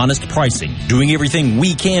upfront and honest pricing, doing everything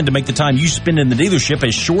we can to make the time you spend in the dealership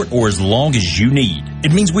as short or as long as you need.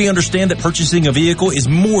 It means we understand that purchasing a vehicle is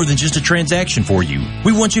more than just a transaction for you.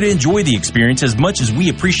 We want you to enjoy the experience as much as we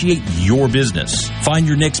appreciate your business. Find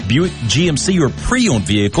your next Buick, GMC, or pre-owned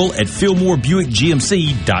vehicle at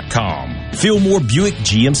FillmoreBuickGMC.com. Fillmore Buick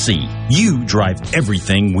GMC. You drive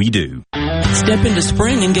everything we do. Step into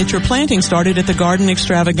spring and get your planting started at the Garden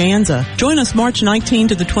Extravaganza. Join us March 19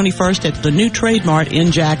 to the 21st at the new Trade Mart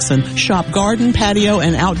in Jackson. Shop garden, patio,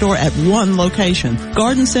 and outdoor at one location.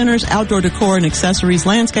 Garden centers, outdoor decor and accessories,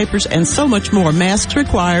 landscapers, and so much more. Masks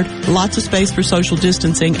required, lots of space for social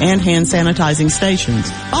distancing, and hand sanitizing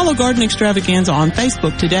stations. Follow Garden Extravaganza on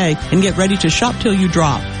Facebook today and get ready to shop till you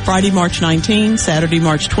drop. Friday, March 19, Saturday,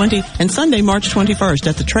 March 20, and Sunday, March 21st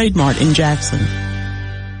at the Trade Mart in Jackson.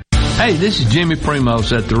 Hey, this is Jimmy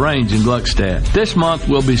Primos at the Range in Gluckstadt. This month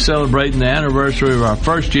we'll be celebrating the anniversary of our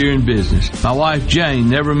first year in business. My wife Jane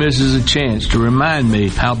never misses a chance to remind me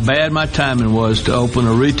how bad my timing was to open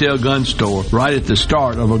a retail gun store right at the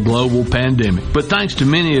start of a global pandemic. But thanks to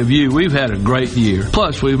many of you, we've had a great year.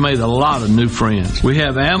 Plus, we've made a lot of new friends. We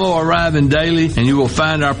have ammo arriving daily, and you will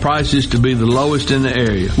find our prices to be the lowest in the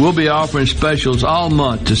area. We'll be offering specials all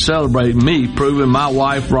month to celebrate me proving my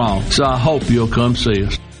wife wrong. So I hope you'll come see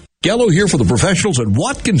us. Gallo here for the professionals at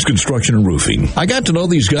Watkins Construction and Roofing. I got to know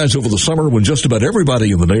these guys over the summer when just about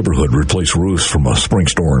everybody in the neighborhood replaced roofs from a spring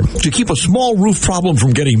storm. To keep a small roof problem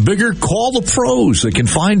from getting bigger, call the pros. They can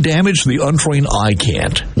find damage the untrained eye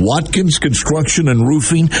can't. Watkins Construction and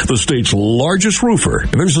Roofing, the state's largest roofer.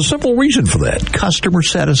 And there's a simple reason for that. Customer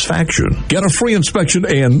satisfaction. Get a free inspection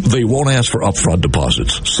and they won't ask for upfront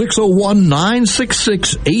deposits.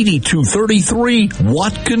 601-966-8233.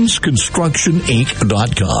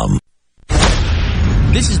 WatkinsConstructionInc.com.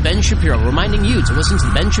 This is Ben Shapiro reminding you to listen to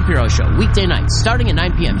The Ben Shapiro Show weekday nights starting at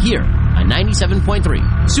 9 p.m. here on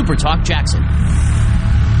 97.3 Super Talk Jackson.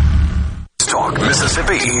 Talk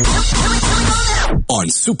Mississippi on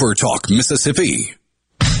Super Talk Mississippi.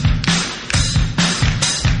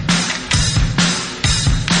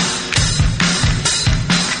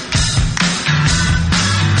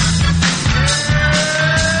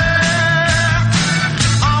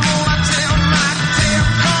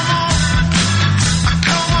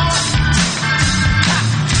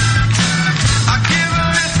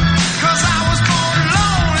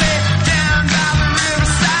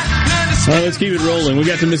 Let's keep it rolling. We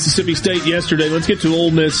got to Mississippi State yesterday. Let's get to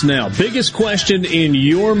Ole Miss now. Biggest question in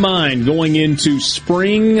your mind going into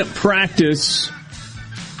spring practice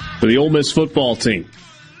for the Ole Miss football team.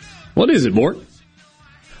 What is it, Mort?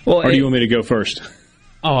 Well, or do you want me to go first?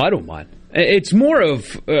 Oh, I don't mind. It's more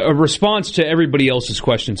of a response to everybody else's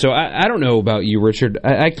question. So I don't know about you, Richard.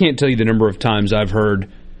 I can't tell you the number of times I've heard,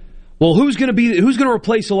 well, who's going to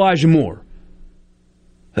replace Elijah Moore?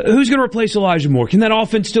 Who's going to replace Elijah Moore? Can that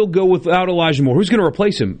offense still go without Elijah Moore? Who's going to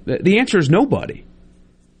replace him? The answer is nobody.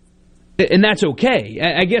 And that's okay.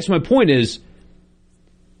 I guess my point is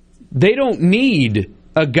they don't need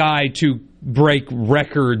a guy to break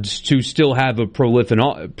records to still have a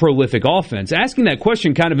prolific offense. Asking that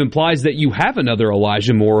question kind of implies that you have another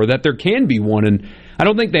Elijah Moore or that there can be one, and I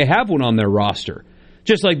don't think they have one on their roster.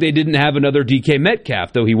 Just like they didn't have another DK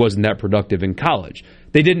Metcalf, though he wasn't that productive in college.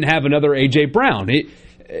 They didn't have another A.J. Brown.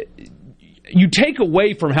 You take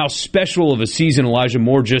away from how special of a season Elijah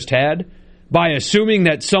Moore just had by assuming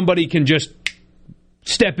that somebody can just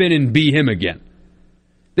step in and be him again.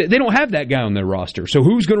 They don't have that guy on their roster. So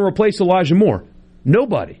who's going to replace Elijah Moore?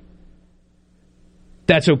 Nobody.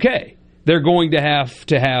 That's okay. They're going to have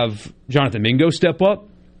Jonathan Mingo step up,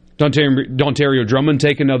 Dontario Drummond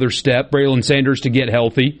take another step, Braylon Sanders to get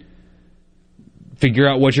healthy, figure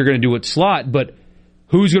out what you're going to do at slot, but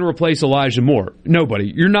who's going to replace Elijah Moore?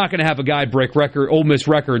 Nobody. You're not going to have a guy break Ole Miss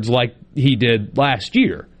records like he did last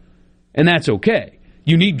year. And that's okay.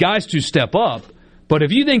 You need guys to step up. But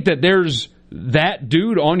if you think that there's that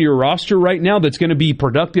dude on your roster right now that's going to be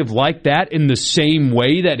productive like that in the same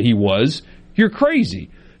way that he was, you're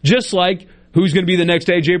crazy. Just like who's going to be the next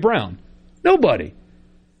A.J. Brown? Nobody.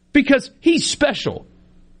 Because he's special.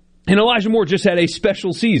 And Elijah Moore just had a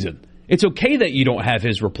special season. It's okay that you don't have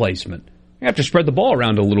his replacement. You have to spread the ball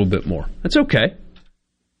around a little bit more. That's okay.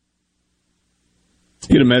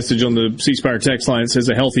 Get a message on the C Spire text line that says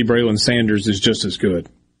a healthy Braylon Sanders is just as good.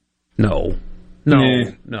 No,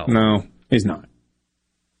 he's not.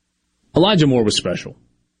 Elijah Moore was special.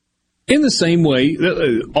 In the same way,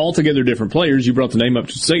 altogether different players, you brought the name up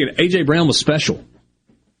just a second. A.J. Brown was special.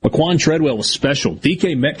 Laquan Treadwell was special.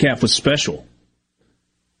 DK Metcalf was special.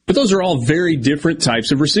 But those are all very different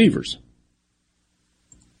types of receivers.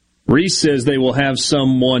 Reese says they will have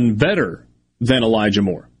someone better than Elijah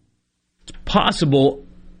Moore. It's possible.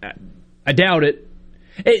 I doubt it.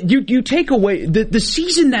 You take away the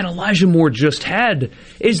season that Elijah Moore just had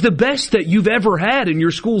is the best that you've ever had in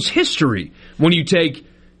your school's history. When you take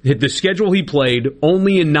the schedule he played,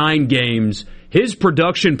 only in 9 games, his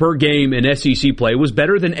production per game in SEC play was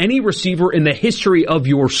better than any receiver in the history of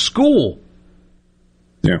your school.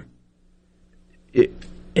 Yeah.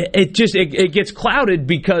 It gets clouded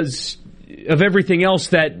because of everything else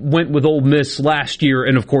that went with Ole Miss last year,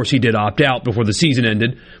 and of course he did opt out before the season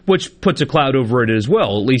ended, which puts a cloud over it as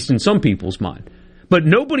well, at least in some people's mind. But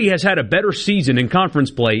nobody has had a better season in conference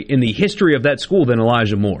play in the history of that school than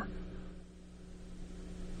Elijah Moore.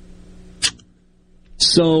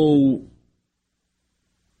 So,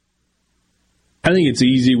 I think it's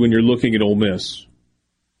easy when you're looking at Ole Miss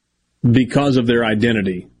because of their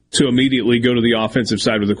identity to immediately go to the offensive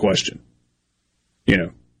side with a question.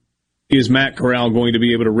 Is Matt Corral going to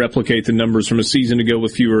be able to replicate the numbers from a season ago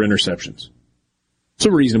with fewer interceptions? It's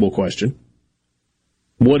a reasonable question.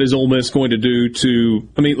 What is Ole Miss going to do to,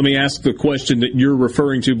 let me ask the question that you're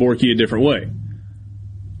referring to, Borky, a different way.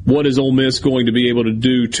 What is Ole Miss going to be able to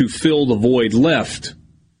do to fill the void left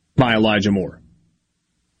by Elijah Moore?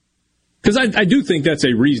 Because I do think that's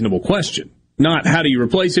a reasonable question. Not how do you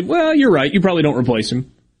replace him? Well, you're right. You probably don't replace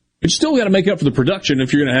him. But you still got to make up for the production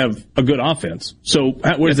if you're going to have a good offense. So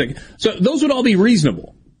where's that? So those would all be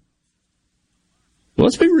reasonable. Well,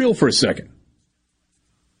 let's be real for a second.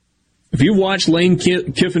 If you watch Lane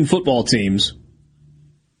Kiffin football teams,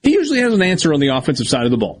 he usually has an answer on the offensive side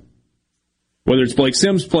of the ball. Whether it's Blake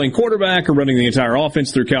Sims playing quarterback or running the entire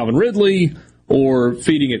offense through Calvin Ridley or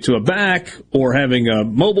feeding it to a back or having a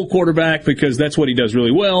mobile quarterback because that's what he does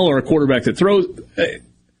really well, or a quarterback that throws.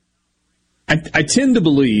 I tend to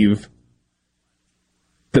believe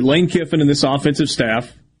that Lane Kiffin and this offensive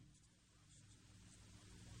staff,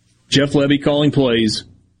 Jeff Levy calling plays,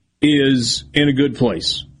 is in a good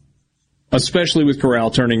place, especially with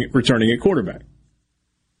Corral returning at quarterback.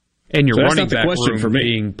 And you're running back room for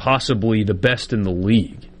being possibly the best in the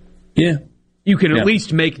league. Yeah. You can at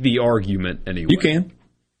least make the argument anyway. You can.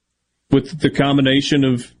 With the combination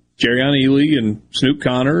of Jerrion Ealy and Snoop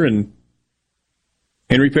Connor and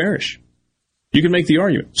Henry Parrish. You can make the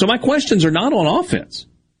argument. So my questions are not on offense.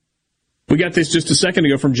 We got this just a second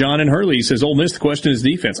ago from John and Hurley. He says, Ole Miss, the question is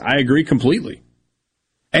defense. I agree completely.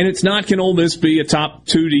 And it's not, can Ole Miss be a top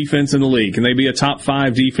 2 defense in the league? Can they be a top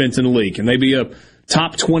 5 defense in the league? Can they be a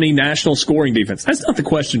top 20 national scoring defense? That's not the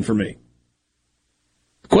question for me.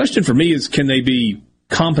 The question for me is, can they be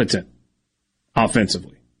competent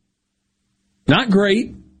offensively? Not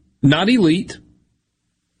great, not elite.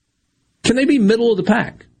 Can they be middle of the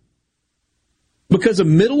pack? Because a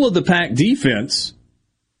middle of the pack defense,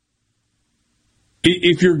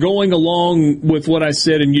 if you're going along with what I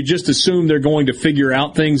said and you just assume they're going to figure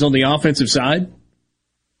out things on the offensive side,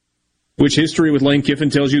 which history with Lane Kiffin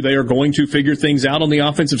tells you they are going to figure things out on the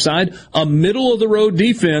offensive side, a middle-of-the-road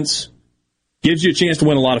defense gives you a chance to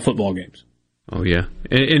win a lot of football games. Oh, yeah.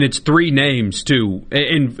 And it's 3 names, too.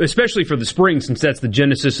 And especially for the spring, since that's the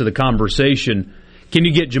genesis of the conversation. Can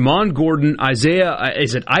you get Jamon Gordon, Isaiah,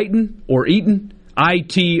 is it Iton or Eaton?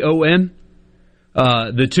 I-T-O-N?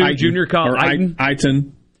 The 2 Iton, junior college...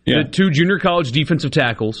 Iton. Yeah. The 2 junior college defensive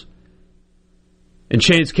tackles. And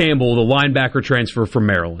Chance Campbell, the linebacker transfer from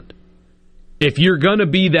Maryland. If you're going to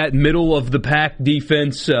be that middle-of-the-pack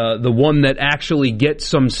defense, the one that actually gets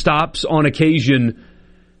some stops on occasion,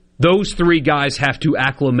 those 3 guys have to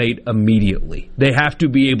acclimate immediately. They have to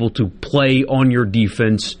be able to play on your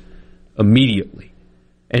defense immediately.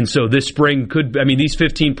 And so this spring these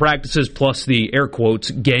 15 practices plus the air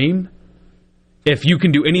quotes game, if you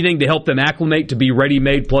can do anything to help them acclimate to be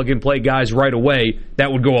ready-made plug-and-play guys right away,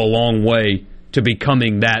 that would go a long way to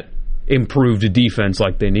becoming that improved defense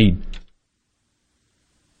like they need.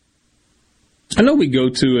 I know we go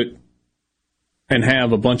to it and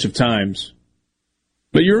have a bunch of times,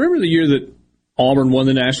 but you remember the year that Auburn won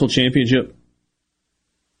the national championship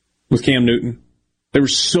with Cam Newton? They were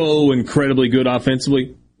so incredibly good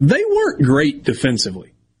offensively. They weren't great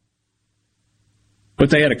defensively. But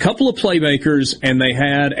they had a couple of playmakers, and they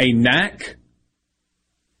had a knack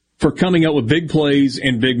for coming up with big plays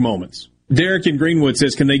in big moments. Derek in Greenwood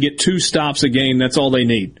says, can they get 2 stops a game? That's all they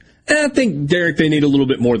need. And I think, Derek, they need a little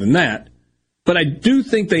bit more than that. But I do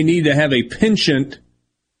think they need to have a penchant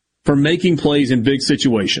for making plays in big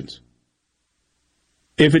situations.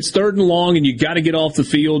 If it's 3rd and long and you got to get off the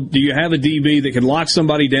field, do you have a DB that can lock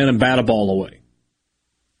somebody down and bat a ball away?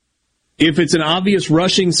 If it's an obvious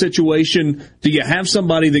rushing situation, do you have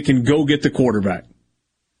somebody that can go get the quarterback?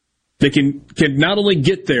 That can not only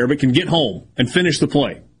get there, but can get home and finish the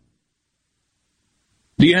play?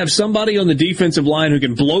 Do you have somebody on the defensive line who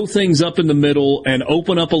can blow things up in the middle and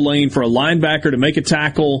open up a lane for a linebacker to make a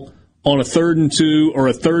tackle on a 3rd and 2 or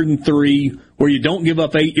a 3rd and 3 where you don't give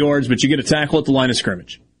up 8 yards, but you get a tackle at the line of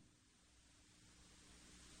scrimmage?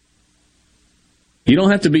 You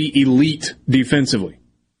don't have to be elite defensively.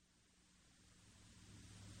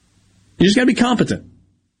 You just got to be competent.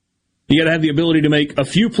 You got to have the ability to make a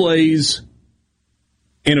few plays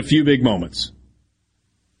in a few big moments.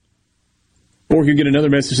 Or you get another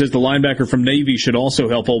message that says the linebacker from Navy should also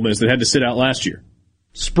help Ole Miss that had to sit out last year.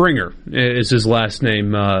 Springer is his last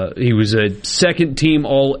name. He was a second-team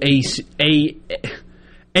All-AAC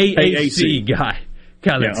guy.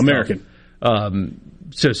 Yeah, American.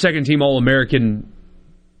 So second-team All-American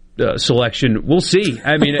selection. We'll see.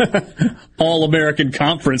 I mean, All-American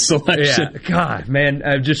Conference selection. Yeah, God, man,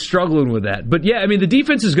 I'm just struggling with that. But yeah, I mean, the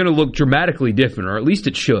defense is going to look dramatically different, or at least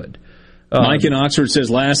it should. Mike in Oxford says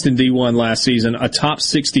last in D1 last season, a top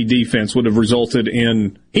 60 defense would have resulted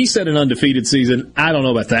in, he said, an undefeated season. I don't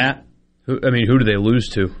know about that. Who do they lose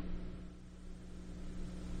to?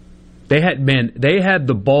 They had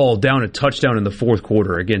the ball down a touchdown in the fourth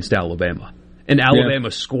quarter against Alabama, and Alabama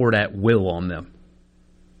scored at will on them.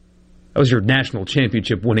 That was your national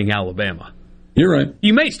championship winning Alabama. You're right.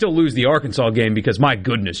 You may still lose the Arkansas game because, my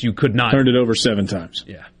goodness, you could not. Turned it over 7 times.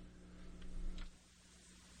 Yeah.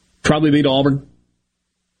 Probably beat Auburn.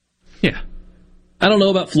 Yeah. I don't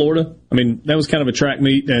know about Florida. I mean, that was kind of a track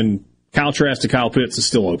meet, and Kyle Trask to Kyle Pitts is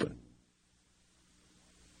still open.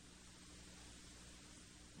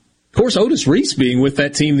 Of course, Otis Reese being with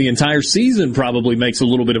that team the entire season probably makes a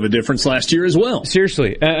little bit of a difference last year as well.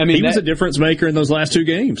 Seriously. I mean, he was a difference maker in those last 2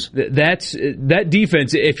 games. That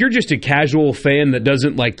defense, if you're just a casual fan that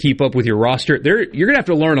doesn't keep up with your roster, you're going to have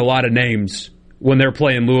to learn a lot of names when they're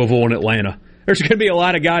playing Louisville and Atlanta. There's going to be a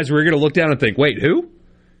lot of guys where you're going to look down and think, wait, who?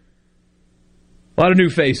 A lot of new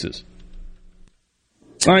faces.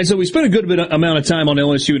 All right, so we spent a good amount of time on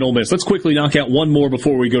LSU and Ole Miss. Let's quickly knock out one more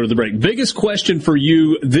before we go to the break. Biggest question for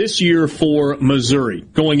you this year for Missouri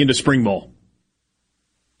going into spring ball?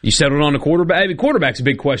 You settled on a quarterback? I mean, quarterback's a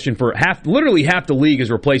big question for literally half the league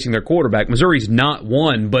is replacing their quarterback. Missouri's not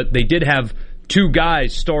one, but they did have 2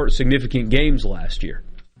 guys start significant games last year.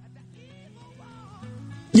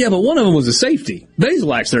 Yeah, but one of them was a safety.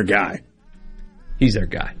 Bazelak's their guy. He's their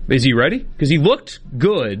guy. Is he ready? Because he looked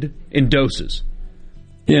good in doses.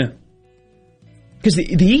 Yeah. Because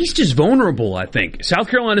the East is vulnerable, I think. South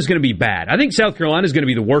Carolina's going to be bad. I think South Carolina's going to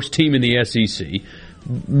be the worst team in the SEC.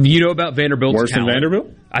 You know about Vanderbilt's Worse talent. than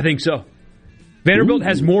Vanderbilt? I think so. Vanderbilt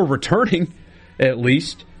has more returning, at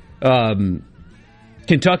least.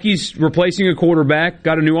 Kentucky's replacing a quarterback,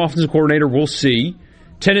 got a new offensive coordinator. We'll see.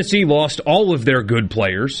 Tennessee lost all of their good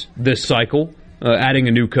players this cycle, adding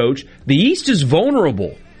a new coach. The East is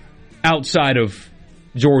vulnerable outside of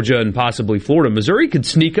Georgia and possibly Florida. Missouri could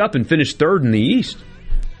sneak up and finish 3rd in the East.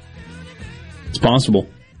 It's possible.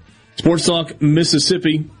 Sports Talk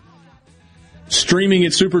Mississippi, streaming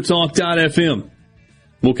at supertalk.fm.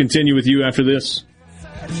 We'll continue with you after this.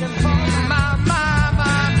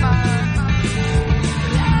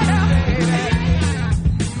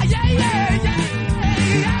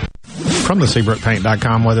 From the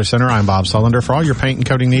SeabrookPaint.com Weather Center, I'm Bob Sullender. For all your paint and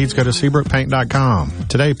coating needs, go to SeabrookPaint.com.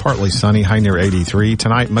 Today, partly sunny, high near 83.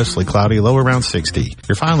 Tonight, mostly cloudy, low around 60.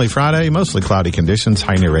 Your finally Friday, mostly cloudy conditions,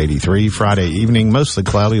 high near 83. Friday evening, mostly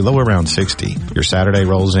cloudy, low around 60. Your Saturday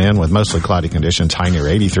rolls in with mostly cloudy conditions, high near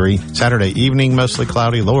 83. Saturday evening, mostly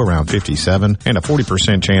cloudy, low around 57. And a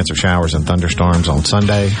 40% chance of showers and thunderstorms on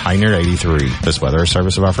Sunday, high near 83. This weather is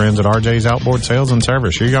service of our friends at RJ's Outboard Sales and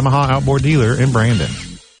Service, your Yamaha outboard dealer in Brandon.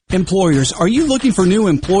 Employers, are you looking for new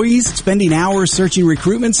employees, spending hours searching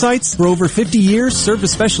recruitment sites? For over 50 years,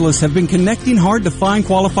 service specialists have been connecting hard to find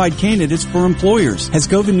qualified candidates for employers. Has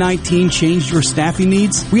COVID-19 changed your staffing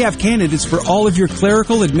needs? We have candidates for all of your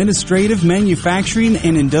clerical, administrative, manufacturing,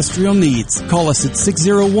 and industrial needs. Call us at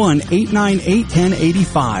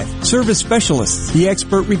 601-898-1085. Service Specialists, the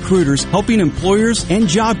expert recruiters helping employers and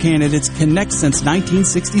job candidates connect since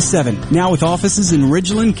 1967. Now with offices in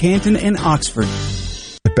Ridgeland, Canton, and Oxford.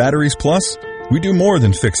 At Batteries Plus, we do more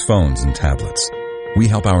than fix phones and tablets. We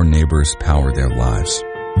help our neighbors power their lives.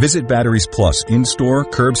 Visit Batteries Plus in-store,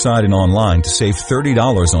 curbside, and online to save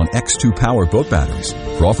 $30 on X2 Power boat batteries.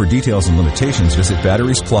 For offer details and limitations, visit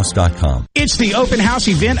batteriesplus.com. It's the open house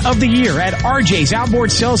event of the year at RJ's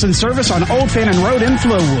Outboard Sales and Service on Old Fannin Road in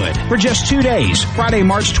Flowood. For just 2 days, Friday,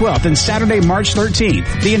 March 12th and Saturday, March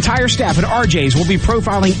 13th, the entire staff at RJ's will be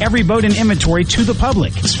profiling every boat in inventory to the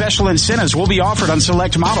public. Special incentives will be offered on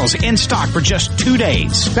select models in stock for just 2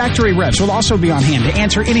 days. Factory reps will also be on hand to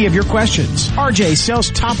answer any of your questions. RJ's sells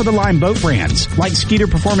top-of-the-line boat brands like Skeeter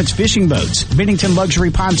Performance Fishing Boats, Bennington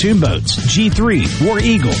Luxury Pontoon Boats, G3, War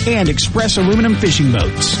Eagle, and Express Aluminum Fishing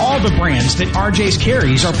Boats. All the brands that RJ's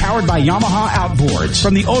carries are powered by Yamaha outboards.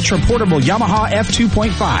 From the ultra-portable Yamaha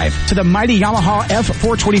F2.5 to the mighty Yamaha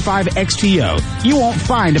F425 XTO, you won't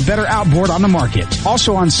find a better outboard on the market.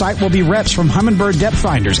 Also on site will be reps from Humminbird Depth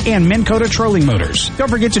Finders and Minn Kota Trolling Motors. Don't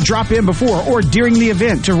forget to drop in before or during the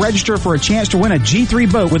event to register for a chance to win a G3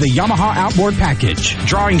 boat with a Yamaha outboard package.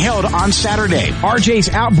 Drawing held on Saturday. RJ's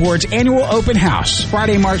Outboards Annual Open House.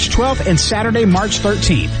 Friday, March 12th and Saturday, March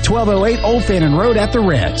 13th. 1208 Old Fannin Road at the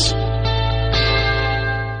Reds.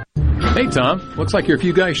 Hey, Tom. Looks like you're a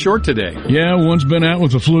few guys short today. Yeah, one's been out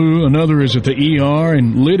with the flu, another is at the ER,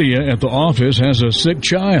 and Lydia at the office has a sick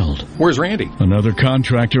child. Where's Randy? Another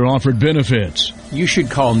contractor offered benefits. You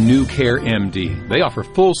should call New Care MD. They offer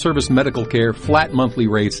full-service medical care, flat monthly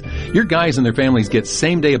rates. Your guys and their families get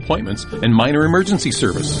same-day appointments and minor emergency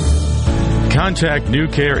service. Contact New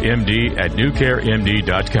Care MD at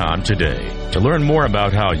newcaremd.com today to learn more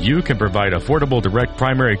about how you can provide affordable direct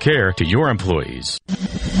primary care to your employees.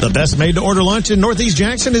 The best made-to-order lunch in Northeast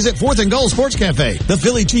Jackson is at 4th and Gold Sports Cafe. The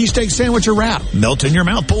Philly cheesesteak sandwich or wrap,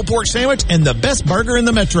 melt-in-your-mouth pulled pork sandwich, and the best burger in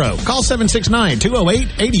the metro. Call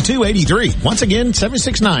 769-208-8283. Once again,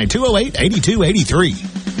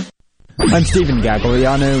 769-208-8283. I'm Stephen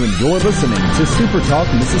Gagliano, and you're listening to Super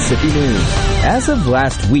Talk Mississippi News. As of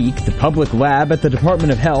last week, the public lab at the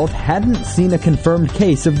Department of Health hadn't seen a confirmed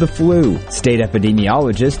case of the flu. State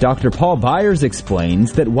epidemiologist Dr. Paul Byers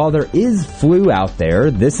explains that while there is flu out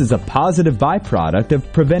there, this is a positive byproduct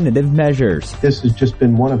of preventative measures. This has just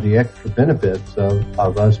been one of the extra benefits of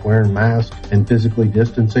us wearing masks and physically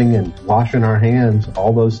distancing and washing our hands,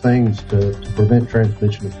 all those things to prevent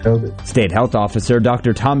transmission of COVID. State Health Officer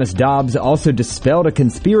Dr. Thomas Dobbs also dispelled a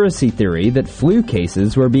conspiracy theory that flu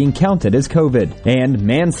cases were being counted as COVID. And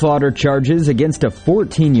manslaughter charges against a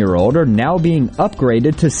 14-year-old are now being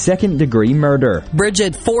upgraded to second-degree murder.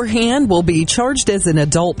 Bridget Forehand will be charged as an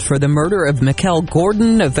adult for the murder of Mikkel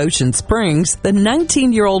Gordon of Ocean Springs. The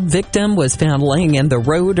 19-year-old victim was found laying in the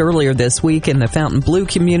road earlier this week in the Fountain Blue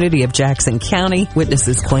community of Jackson County.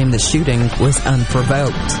 Witnesses claim the shooting was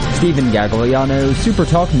unprovoked. Stephen Gagliano, Super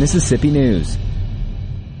Talk Mississippi News.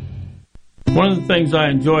 One of the things I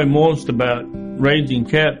enjoy most about raising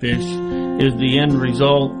catfish is the end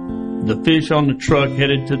result, the fish on the truck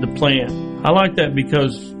headed to the plant. I like that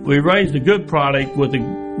because we raised a good product with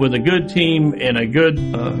a good team and a good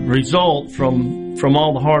result from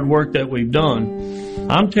all the hard work that we've done.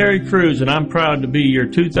 I'm Terry Cruz, and I'm proud to be your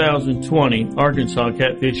 2020 Arkansas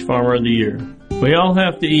Catfish Farmer of the Year. We all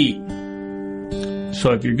have to eat.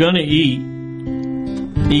 So if you're going to eat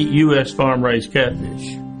U.S. farm-raised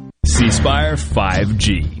catfish. C Spire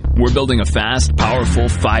 5G. We're building a fast, powerful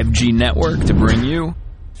 5G network to bring you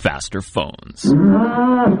faster phones.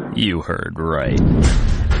 You heard right.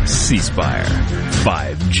 C Spire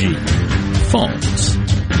 5G. Phones.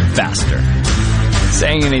 Faster.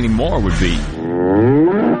 Saying it anymore would be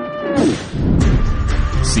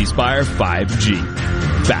C Spire 5G.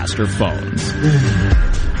 Faster phones.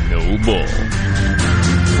 No bull.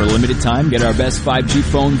 For a limited time, get our best 5G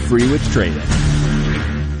phone free with trade-in.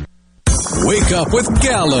 Wake up with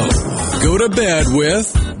Gallo. Go to bed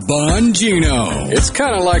with Bongino. It's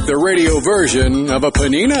kind of like the radio version of a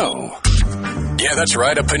panino. Yeah, that's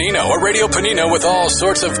right, a panino. A radio panino with all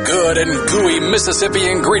sorts of good and gooey Mississippi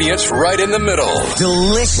ingredients right in the middle.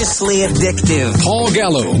 Deliciously addictive. Paul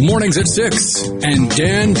Gallo, mornings at 6. And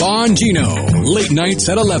Dan Bongino, late nights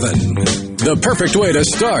at 11. The perfect way to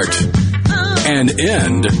start and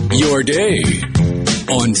end your day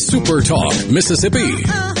on Super Talk Mississippi.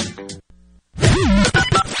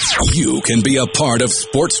 You can be a part of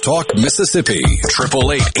Sports Talk Mississippi.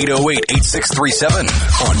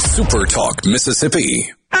 888-808-8637 on Super Talk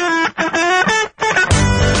Mississippi.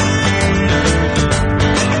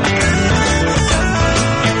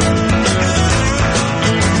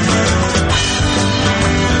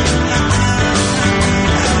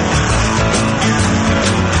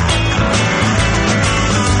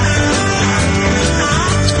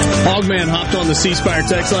 Hogman hopped on the C Spire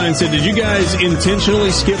text line and said, did you guys intentionally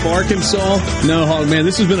skip Arkansas? No, Hogman,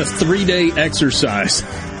 this has been a 3-day exercise.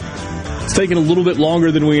 It's taken a little bit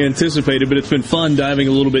longer than we anticipated, but it's been fun diving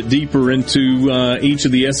a little bit deeper into each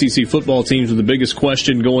of the SEC football teams with the biggest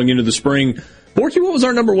question going into the spring. Borky, what was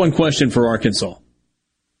our number one question for Arkansas?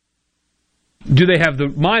 Do they have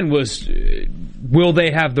mine was, will they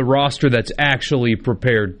have the roster that's actually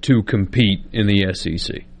prepared to compete in the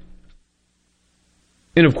SEC?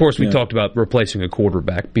 And, of course, we talked about replacing a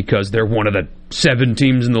quarterback because they're one of the 7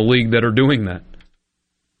 teams in the league that are doing that.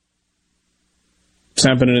 It's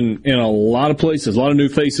happening in a lot of places, a lot of new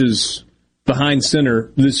faces behind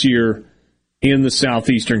center this year in the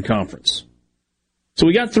Southeastern Conference. So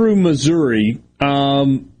we got through Missouri.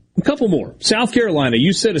 A couple more. South Carolina,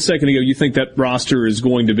 you said a second ago you think that roster is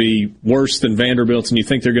going to be worse than Vanderbilt's and you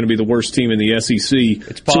think they're going to be the worst team in the SEC.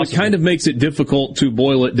 It's possible. So it kind of makes it difficult to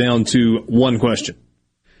boil it down to one question.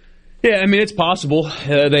 Yeah, I mean, it's possible.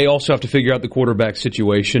 They also have to figure out the quarterback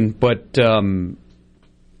situation. But the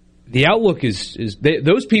outlook is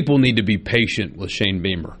those people need to be patient with Shane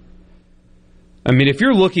Beamer. I mean, if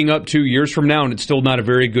you're looking up 2 years from now and it's still not a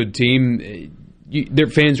very good team, their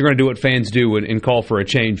fans are going to do what fans do and call for a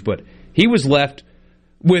change. But he was left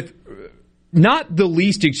with not the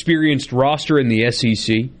least experienced roster in the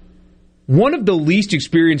SEC, one of the least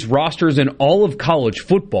experienced rosters in all of college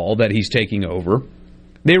football that he's taking over.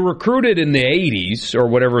 They recruited in the 80s or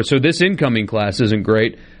whatever, so this incoming class isn't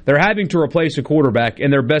great. They're having to replace a quarterback,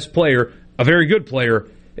 and their best player, a very good player,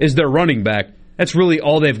 is their running back. That's really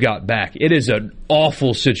all they've got back. It is an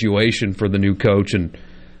awful situation for the new coach, and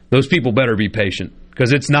those people better be patient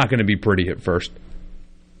because it's not going to be pretty at first.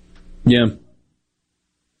 Yeah.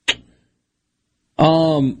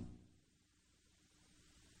 Are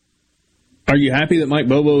you happy that Mike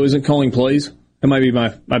Bobo isn't calling plays? That might be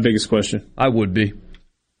my biggest question. I would be.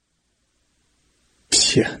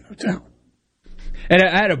 Yeah, no doubt. And I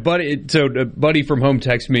had a buddy from home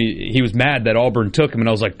text me. He was mad that Auburn took him, and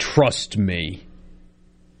I was like, trust me,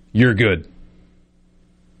 you're good.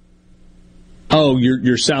 Oh,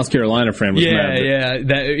 your South Carolina friend was mad.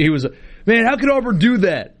 Yeah. He was, man, how could Auburn do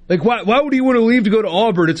that? Like, why would he want to leave to go to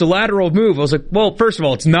Auburn? It's a lateral move. I was like, well, first of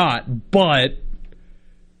all, it's not, but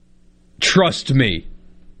trust me,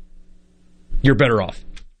 you're better off.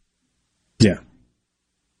 Yeah.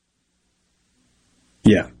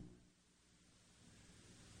 Yeah.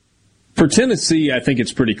 For Tennessee, I think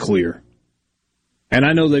it's pretty clear. And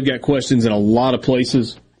I know they've got questions in a lot of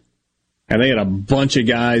places. And they had a bunch of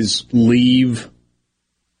guys leave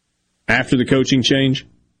after the coaching change.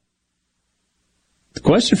 The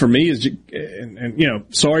question for me is,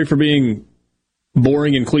 and sorry for being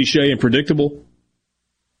boring and cliche and predictable,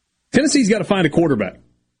 Tennessee's got to find a quarterback.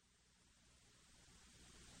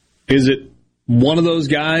 Is it one of those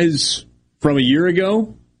guys from a year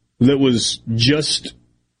ago that was just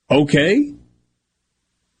okay?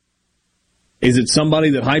 Is it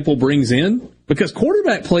somebody that Heupel brings in? Because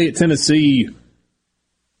quarterback play at Tennessee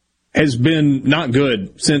has been not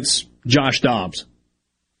good since Josh Dobbs.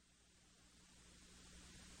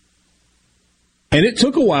 And it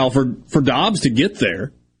took a while for Dobbs to get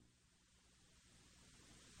there.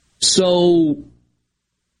 So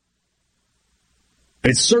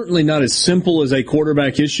it's certainly not as simple as a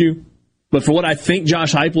quarterback issue. But for what I think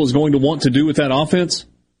Josh Heupel is going to want to do with that offense,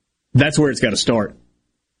 that's where it's got to start.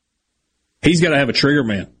 He's got to have a trigger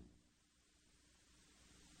man.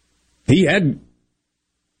 He had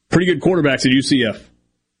pretty good quarterbacks at UCF.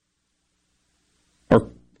 Or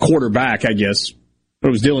quarterback, I guess. But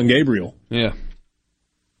it was Dylan Gabriel. Yeah.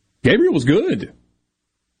 Gabriel was good.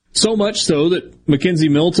 So much so that Mackenzie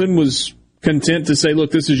Milton was content to say,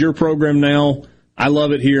 look, this is your program now. I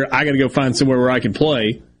love it here. I got to go find somewhere where I can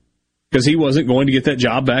play. Because he wasn't going to get that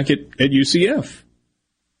job back at UCF.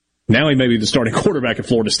 Now he may be the starting quarterback at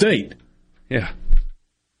Florida State. Yeah.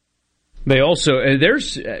 They also,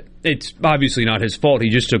 it's obviously not his fault. He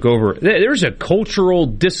just took over. There's a cultural,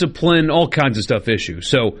 discipline, all kinds of stuff issue.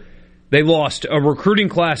 So they lost a recruiting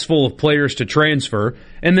class full of players to transfer.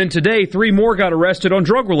 And then today, 3 more got arrested on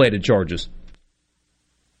drug-related charges.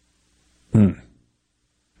 Talking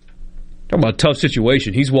about a tough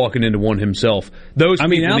situation. He's walking into one himself. Those people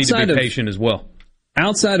need to be patient as well.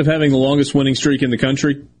 Outside of having the longest winning streak in the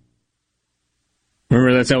country,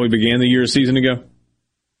 remember that's how we began the year a season ago?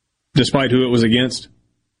 Despite who it was against.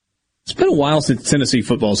 It's been a while since Tennessee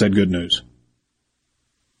football's had good news.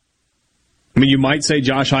 I mean, you might say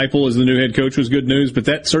Josh Heupel as the new head coach was good news, but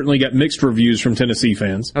that certainly got mixed reviews from Tennessee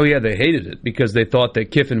fans. Oh, yeah, they hated it because they thought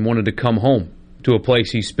that Kiffin wanted to come home to a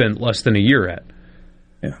place he spent less than a year at.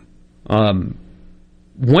 Yeah.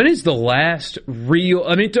 When is the last real...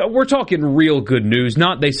 I mean, we're talking real good news,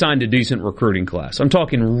 not they signed a decent recruiting class. I'm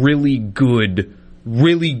talking really good,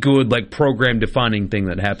 like, program-defining thing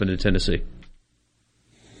that happened in Tennessee.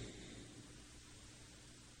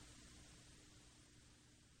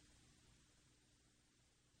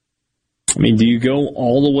 I mean, do you go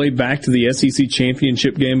all the way back to the SEC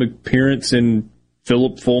championship game appearance in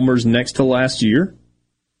Philip Fulmer's next to last year?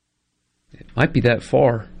 It might be that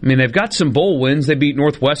far. I mean, they've got some bowl wins. They beat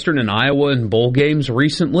Northwestern and Iowa in bowl games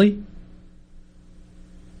recently.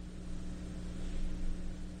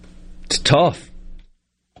 It's tough.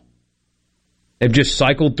 They've just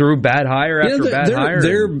cycled through bad hire after bad hire.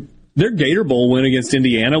 Their Gator Bowl win against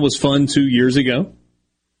Indiana was fun 2 years ago.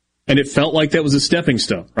 And it felt like that was a stepping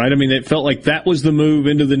stone, right? I mean, it felt like that was the move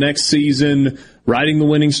into the next season, riding the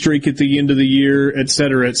winning streak at the end of the year, et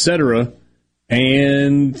cetera, et cetera.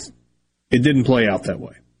 And it didn't play out that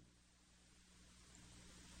way.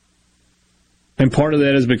 And part of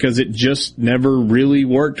that is because it just never really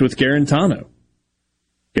worked with Garantano.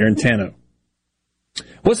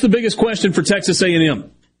 What's the biggest question for Texas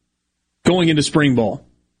A&M going into spring ball?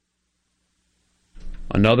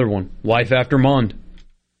 Another one. Life after Mond.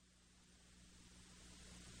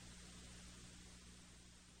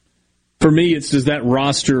 For me, it's does that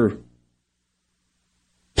roster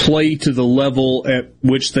play to the level at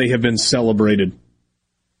which they have been celebrated?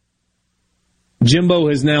 Jimbo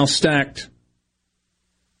has now stacked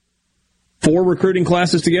 4 recruiting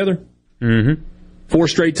classes together. Mm-hmm. 4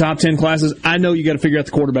 straight top 10 classes. I know you got to figure out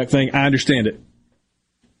the quarterback thing. I understand it.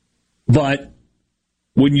 But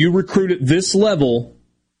when you recruit at this level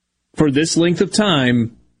for this length of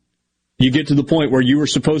time, you get to the point where you were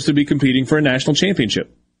supposed to be competing for a national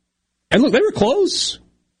championship. And look, they were close.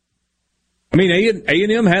 I mean,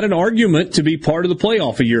 A&M had an argument to be part of the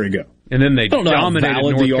playoff a year ago. And then they dominated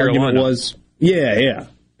North the Carolina. Argument was. Yeah,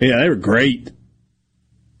 they were great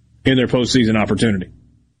in their postseason opportunity.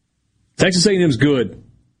 Texas A&M's good.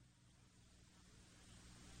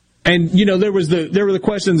 And, you know, there were the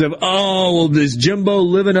questions of, is Jimbo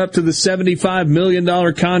living up to the $75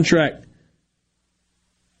 million contract?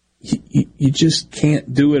 You just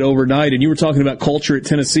can't do it overnight. And you were talking about culture at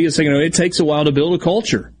Tennessee a second ago. It takes a while to build a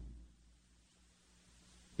culture.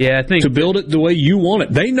 Yeah, I think. To build it the way you want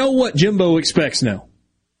it. They know what Jimbo expects now.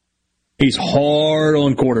 He's hard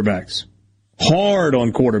on quarterbacks.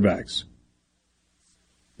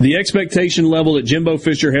 The expectation level that Jimbo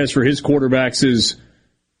Fisher has for his quarterbacks is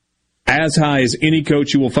as high as any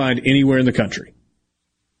coach you will find anywhere in the country.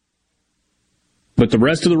 But the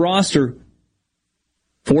rest of the roster,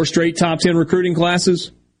 4 straight top 10 recruiting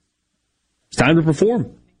classes, it's time to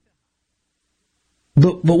perform.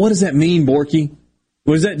 But what does that mean, Borky?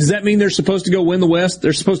 Does that mean they're supposed to go win the West?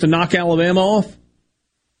 They're supposed to knock Alabama off?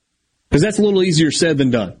 Because that's a little easier said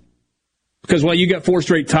than done. Because while you got 4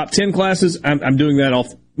 straight top 10 classes, I'm doing that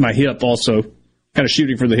off my hip also, kind of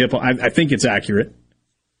shooting for the hip. I think it's accurate.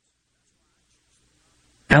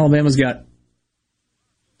 Alabama's got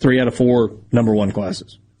 3 out of 4 number 1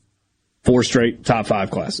 classes. 4 straight top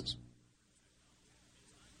 5 classes.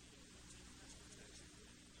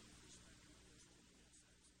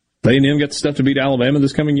 A&M got the stuff to beat Alabama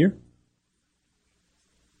this coming year?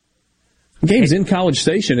 The game's in College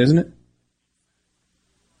Station, isn't it?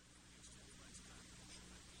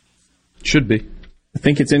 Should be. I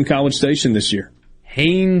think it's in College Station this year.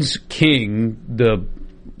 Haynes King, the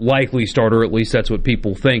likely starter, at least that's what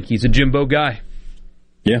people think. He's a Jimbo guy.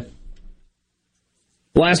 Yeah.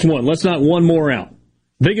 Last one. Let's knock one more out.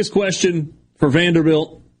 Biggest question for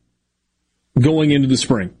Vanderbilt going into the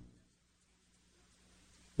spring.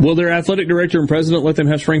 Will their athletic director and president let them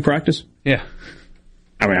have spring practice? Yeah.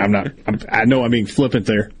 I mean, I know I'm being flippant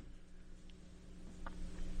there.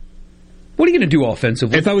 What are you going to do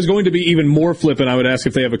offensively? If I was going to be even more flippant, I would ask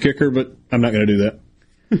if they have a kicker, but I'm not going to do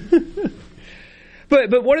that.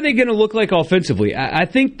 But what are they going to look like offensively? I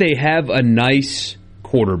think they have a nice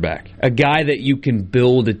quarterback, a guy that you can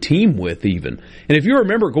build a team with even. And if you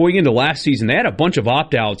remember going into last season, they had a bunch of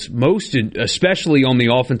opt-outs, especially on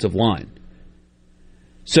the offensive line.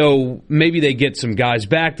 So maybe they get some guys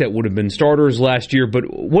back that would have been starters last year, but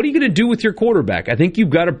what are you going to do with your quarterback? I think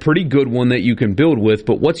you've got a pretty good one that you can build with,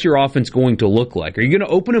 but what's your offense going to look like? Are you going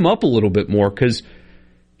to open him up a little bit more? Because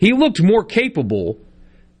he looked more capable,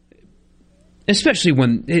 especially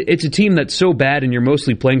when it's a team that's so bad and you're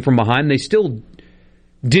mostly playing from behind. They still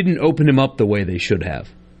didn't open him up the way they should have.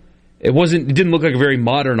 It didn't look like a very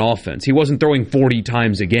modern offense. He wasn't throwing 40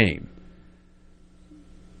 times a game.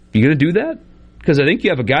 You going to do that? Because I think you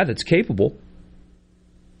have a guy that's capable.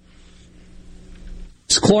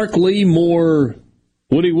 Is Clark Lee more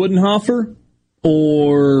Woody Woodenhofer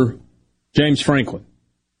or James Franklin?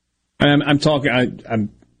 I'm talking. I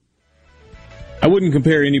wouldn't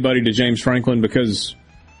compare anybody to James Franklin because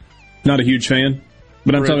not a huge fan.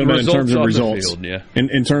 But I'm talking about in terms of results. Field, yeah.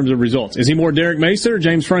 In terms of results, is he more Derek Mason or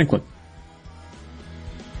James Franklin?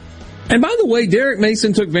 And by the way, Derek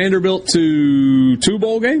Mason took Vanderbilt to 2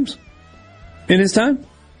 bowl games in his time.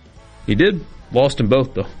 He did. Lost them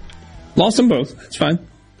both, though. Lost them both. That's fine.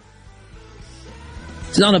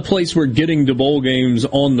 It's not a place where getting to bowl games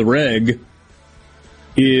on the reg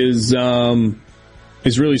is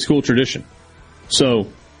really school tradition. So,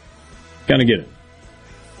 kind of get it.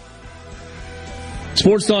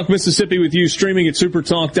 Sports Talk Mississippi with you, streaming at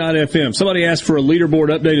supertalk.fm. Somebody asked for a leaderboard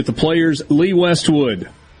update at the Players. Lee Westwood,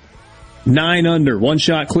 9 under, 1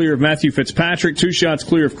 shot clear of Matthew Fitzpatrick, 2 shots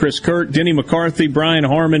clear of Chris Kirk, Denny McCarthy, Brian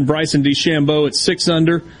Harmon, Bryson DeChambeau at 6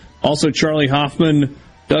 under. Also Charlie Hoffman,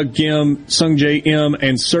 Doug Kim, Sungjae M,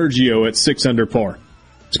 and Sergio at 6 under par.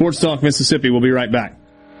 Sports Talk Mississippi. We'll be right back.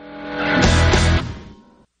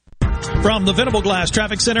 From the Venable Glass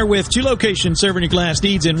Traffic Center with 2 locations serving your glass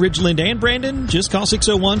needs in Ridgeland and Brandon, just call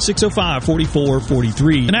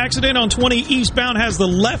 601-605-4443. An accident on 20 eastbound has the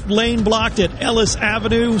left lane blocked at Ellis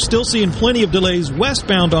Avenue. Still seeing plenty of delays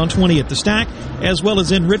westbound on 20 at the Stack, as well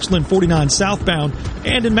as in Richland 49 southbound.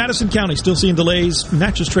 And in Madison County, still seeing delays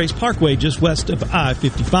Natchez Trace Parkway just west of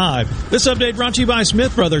I-55. This update brought to you by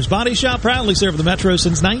Smith Brothers Body Shop, proudly serving the Metro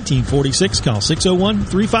since 1946. Call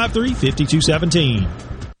 601-353-5217.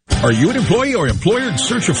 Are you an employee or employer in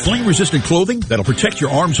search of flame-resistant clothing that'll protect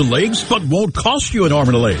your arms and legs but won't cost you an arm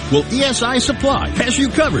and a leg? Well, ESI Supply has you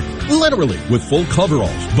covered, literally, with full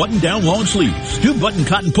coveralls, button-down long sleeves, 2-button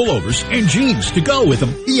cotton pullovers, and jeans to go with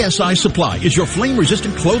them. ESI Supply is your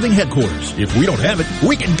flame-resistant clothing headquarters. If we don't have it,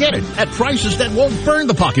 we can get it at prices that won't burn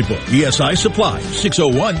the pocketbook. ESI Supply,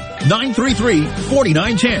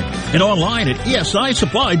 601-933-4910, and online at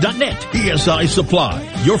esisupply.net. ESI Supply,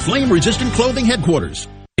 your flame-resistant clothing headquarters.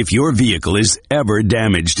 If your vehicle is ever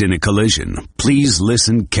damaged in a collision, please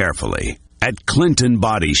listen carefully. At Clinton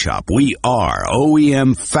Body Shop, we are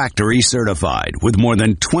OEM factory certified with more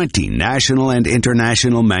than 20 national and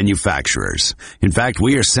international manufacturers. In fact,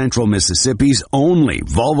 we are Central Mississippi's only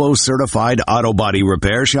Volvo certified auto body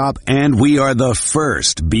repair shop, and we are the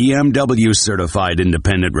first BMW certified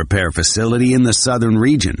independent repair facility in the southern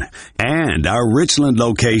region. And our Richland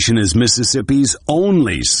location is Mississippi's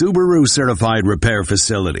only Subaru certified repair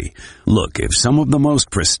facility. Look, if some of the most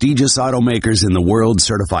prestigious automakers in the world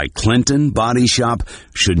certify Clinton Body Shop,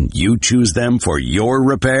 shouldn't you choose them for your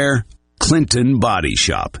repair? Clinton Body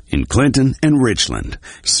Shop in Clinton and Richland.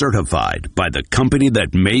 Certified by the company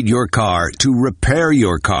that made your car to repair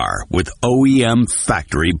your car with OEM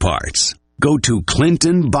factory parts. Go to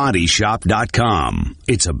ClintonBodyShop.com.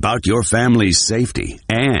 It's about your family's safety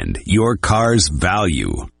and your car's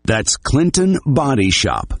value. That's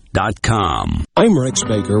ClintonBodyShop.com. I'm Rex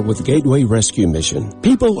Baker with Gateway Rescue Mission.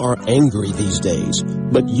 People are angry these days,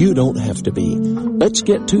 but you don't have to be. Let's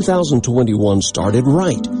get 2021 started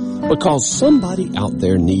right, because somebody out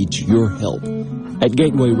there needs your help. At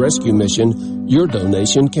Gateway Rescue Mission, your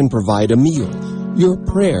donation can provide a meal. Your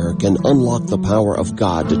prayer can unlock the power of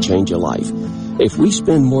God to change a life. If we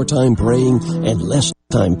spend more time praying and less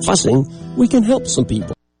time fussing, we can help some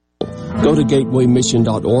people. Go to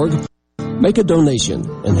gatewaymission.org, make a donation,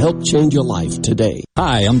 and help change your life today.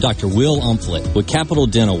 Hi, I'm Dr. Will Umflett with Capital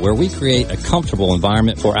Dental, where we create a comfortable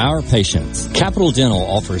environment for our patients. Capital Dental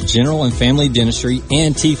offers general and family dentistry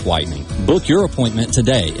and teeth whitening. Book your appointment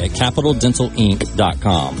today at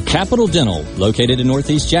CapitalDentalInc.com. Capital Dental, located in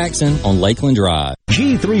Northeast Jackson on Lakeland Drive.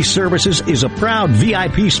 G3 Services is a proud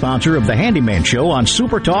VIP sponsor of the Handyman Show on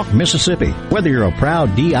Super Talk, Mississippi. Whether you're a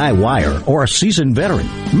proud DIYer or a seasoned veteran,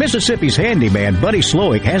 Mississippi's handyman Buddy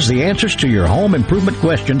Slowick has the answers to your home improvement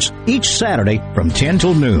questions each Saturday from 10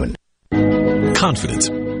 till noon. Confidence,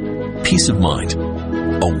 peace of mind,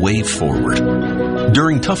 a way forward.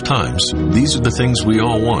 During tough times, these are the things we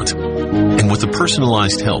all want. And with the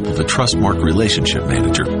personalized help of a Trustmark relationship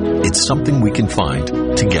manager, it's something we can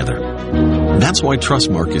find together. That's why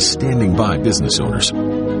Trustmark is standing by business owners.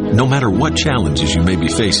 No matter what challenges you may be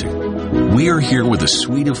facing, we are here with a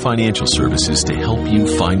suite of financial services to help you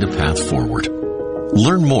find a path forward.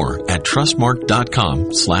 Learn more at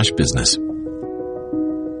trustmark.com/business.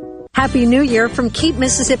 Happy New Year from Keep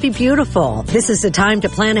Mississippi Beautiful. This is the time to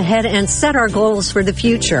plan ahead and set our goals for the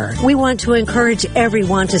future. We want to encourage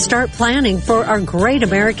everyone to start planning for our Great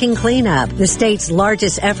American Cleanup, the state's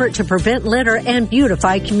largest effort to prevent litter and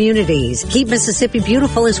beautify communities. Keep Mississippi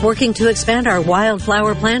Beautiful is working to expand our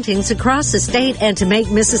wildflower plantings across the state and to make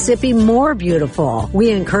Mississippi more beautiful.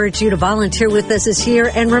 We encourage you to volunteer with us this year,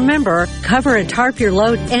 and remember, cover and tarp your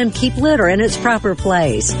load and keep litter in its proper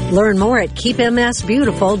place. Learn more at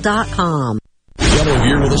keepmsbeautiful.com. Gallo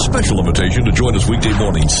here with a special invitation to join us weekday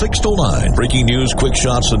morning, 6 to 9. Breaking news, quick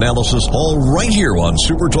shots, analysis, all right here on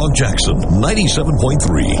Super Talk Jackson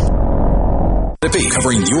 97.3.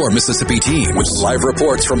 Covering your Mississippi team with live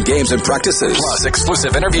reports from games and practices, plus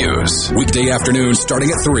exclusive interviews. Weekday afternoons starting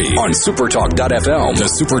at 3 on supertalk.fm, the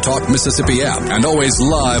Supertalk Mississippi app, and always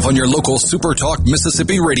live on your local Supertalk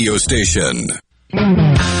Mississippi radio station.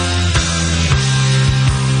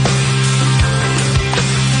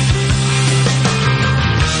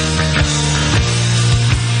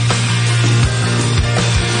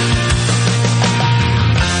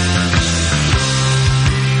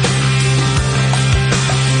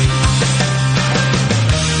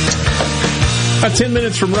 About 10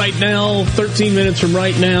 minutes from right now, 13 minutes from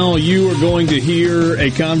right now, you are going to hear a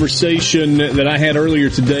conversation that I had earlier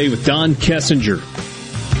today with Don Kessinger.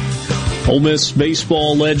 Ole Miss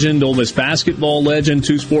baseball legend, Ole Miss basketball legend,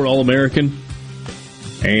 two-sport All-American.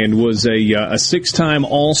 and was a six-time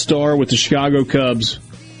All-Star with the Chicago Cubs.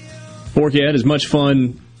 Forky had as much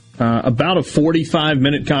fun about a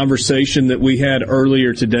 45-minute conversation that we had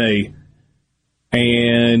earlier today,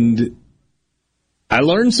 and I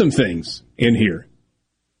learned some things in here.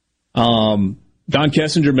 Don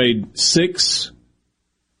Kessinger made 6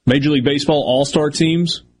 Major League Baseball All-Star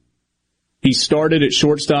teams. He started at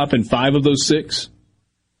shortstop in 5 of those 6.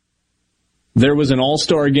 There was an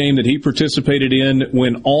All-Star game that he participated in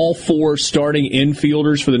when all 4 starting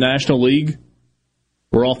infielders for the National League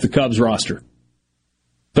were off the Cubs roster.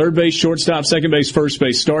 Third base, shortstop, second base, first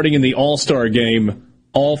base, starting in the All-Star game,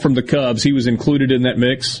 all from the Cubs. He was included in that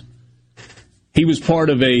mix. He was part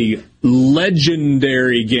of a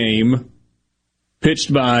legendary game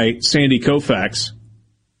pitched by Sandy Koufax.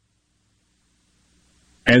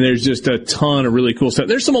 And there's just a ton of really cool stuff.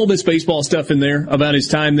 There's some Ole Miss baseball stuff in there about his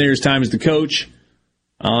time there, his time as the coach.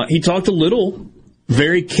 He talked a little,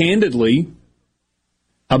 very candidly,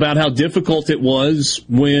 about how difficult it was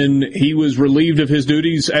when he was relieved of his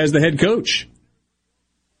duties as the head coach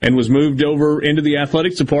and was moved over into the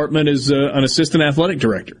athletics department as an assistant athletic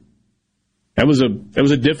director. That was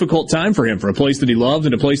a difficult time for him, for a place that he loved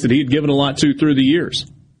and a place that he had given a lot to through the years.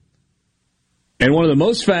 And one of the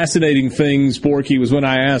most fascinating things, Borky, was when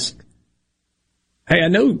I asked, hey, I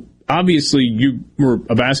know obviously you were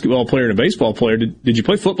a basketball player and a baseball player. Did you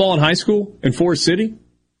play football in high school in Forest City?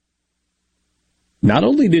 Not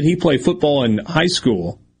only did he play football in high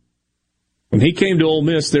school, when he came to Ole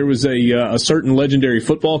Miss, there was a certain legendary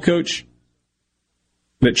football coach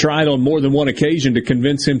that tried on more than one occasion to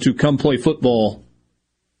convince him to come play football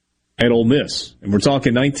at Ole Miss. And we're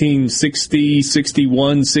talking 1960,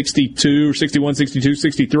 61, 62, or 61, 62,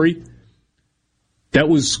 63. That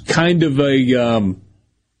was kind of a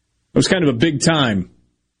big time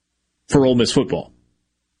for Ole Miss football.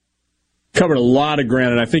 Covered a lot of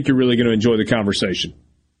ground, and I think you're really going to enjoy the conversation.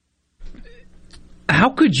 How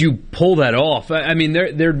could you pull that off? I mean,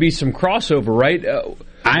 there'd be some crossover, right?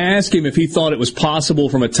 I asked him if he thought it was possible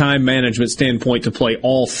from a time management standpoint to play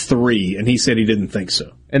all 3, and he said he didn't think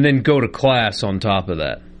so. And then go to class on top of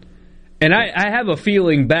that. And I have a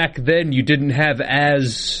feeling back then you didn't have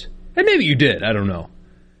as, and maybe you did, I don't know,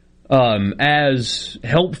 as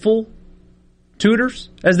helpful tutors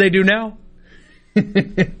as they do now.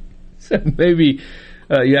 So maybe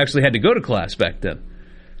you actually had to go to class back then.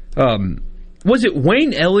 Was it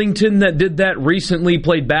Wayne Ellington that did that recently,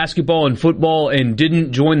 played basketball and football and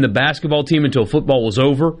didn't join the basketball team until football was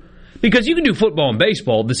over? Because you can do football and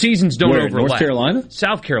baseball. The seasons don't overlap. North Carolina?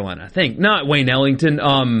 South Carolina, I think. Not Wayne Ellington.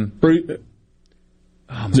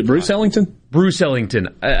 Is it Bruce Ellington? Bruce Ellington,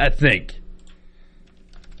 I think.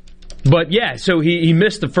 But yeah, so he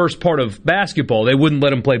missed the first part of basketball. They wouldn't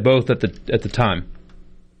let him play both at the time.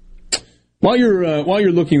 While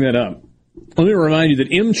you're looking that up, let me remind you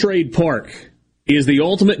that M-Trade Park is the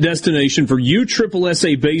ultimate destination for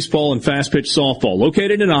USSSA baseball and fast-pitch softball.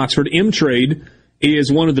 Located in Oxford, M-Trade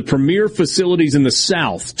is one of the premier facilities in the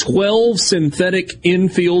South. 12 synthetic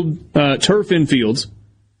turf infields,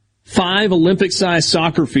 5 Olympic-sized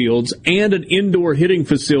soccer fields, and an indoor hitting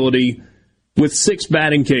facility with 6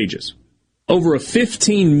 batting cages. Over a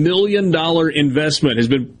 $15 million investment has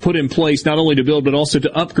been put in place not only to build but also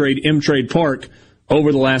to upgrade M-Trade Park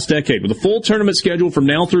over the last decade. With a full tournament schedule from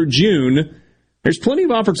now through June, there's plenty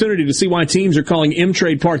of opportunity to see why teams are calling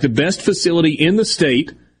M-Trade Park the best facility in the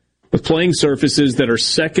state, with playing surfaces that are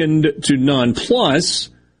second to none. Plus,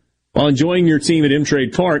 while enjoying your team at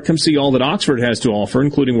M-Trade Park, come see all that Oxford has to offer,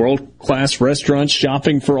 including world-class restaurants,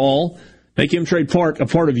 shopping for all. Make M-Trade Park a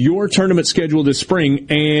part of your tournament schedule this spring,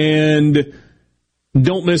 and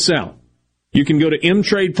don't miss out. You can go to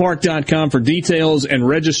mtradepark.com for details and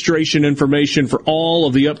registration information for all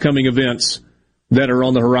of the upcoming events that are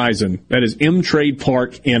on the horizon. That is M-Trade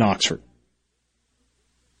Park in Oxford.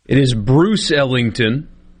 It is Bruce Ellington.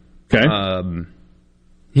 Okay.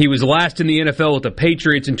 He was last in the NFL with the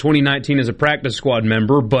Patriots in 2019 as a practice squad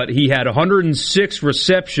member, but he had 106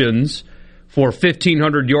 receptions for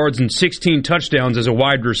 1,500 yards and 16 touchdowns as a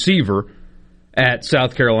wide receiver at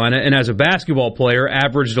South Carolina, and as a basketball player,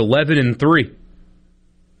 averaged 11-3.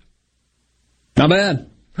 Not bad.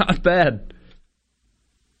 Not bad.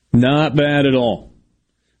 Not bad at all.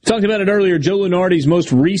 Talked about it earlier, Joe Lunardi's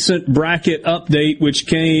most recent bracket update, which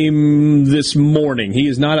came this morning. He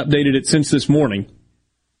has not updated it since this morning.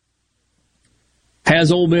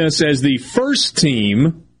 Has Ole Miss as the first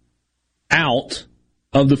team out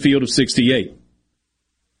of the field of 68.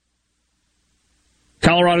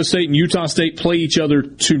 Colorado State and Utah State play each other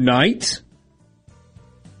tonight.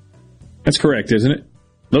 That's correct, isn't it?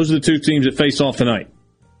 Those are the two teams that face off tonight.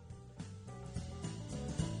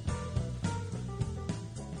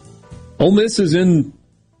 Ole Miss is in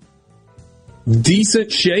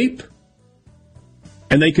decent shape,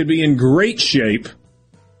 and they could be in great shape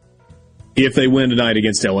if they win tonight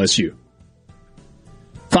against LSU.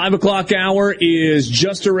 5 o'clock hour is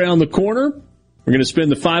just around the corner. We're going to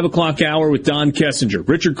spend the 5 o'clock hour with Don Kessinger.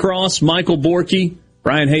 Richard Cross, Michael Borky,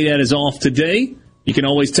 Brian Haydad is off today. You can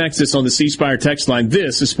always text us on the C Spire text line.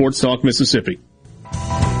 This is Sports Talk Mississippi.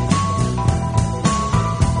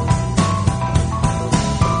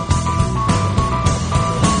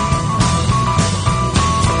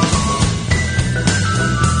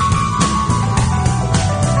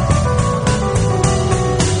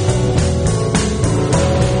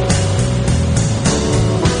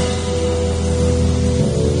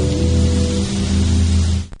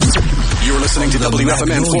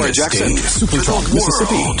 WFMN Florida Jackson, Super Talk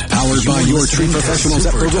Mississippi, powered by your tree professionals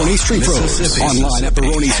at Barone's Tree Pros. Online at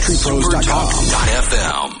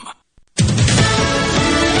baronestreepros.com.fm.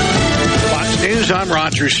 News, I'm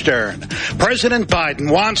Roger Stern. President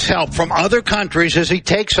Biden wants help from other countries as he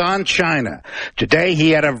takes on China. Today,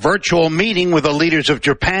 he had a virtual meeting with the leaders of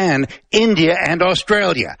Japan, India, and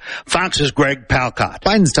Australia. Fox's Greg Palcott.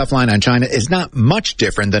 Biden's tough line on China is not much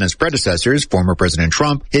different than his predecessors, former President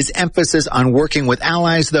Trump. His emphasis on working with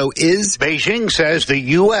allies, though, is Beijing says the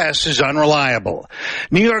U.S. is unreliable.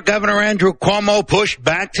 New York Governor Andrew Cuomo pushed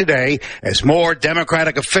back today as more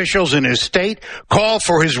Democratic officials in his state call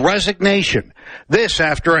for his resignation. This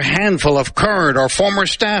after a handful of current or former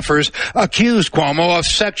staffers accused Cuomo of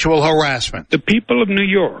sexual harassment. The people of New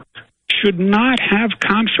York should not have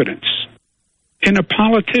confidence in a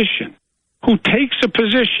politician who takes a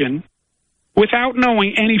position without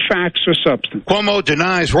knowing any facts or substance. Cuomo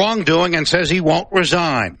denies wrongdoing and says he won't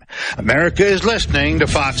resign. America is listening to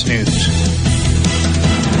Fox News.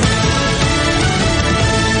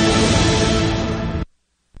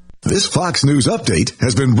 This Fox News update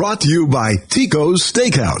has been brought to you by Tico's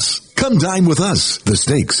Steakhouse. Come dine with us. The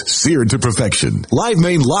steaks seared to perfection. Live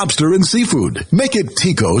Maine lobster and seafood. Make it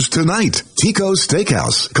Tico's tonight. Tico's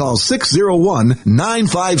Steakhouse. Call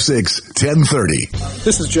 601-956-1030.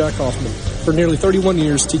 This is Jack Hoffman. For nearly 31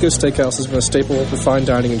 years, Tico's Steakhouse has been a staple for fine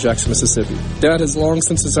dining in Jackson, Mississippi. Dad has long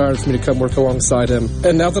since desired for me to come work alongside him.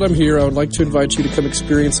 And now that I'm here, I would like to invite you to come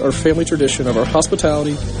experience our family tradition of our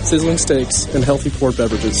hospitality, sizzling steaks, and healthy poured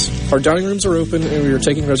beverages. Our dining rooms are open and we are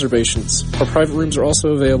taking reservations. Our private rooms are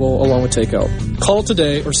also available along with takeout. Call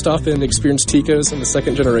today or stop in and experience Tico's in the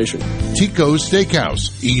second generation. Tico's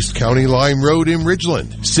Steakhouse, East County Line Road in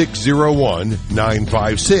Ridgeland,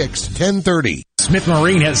 601-956-1030. Smith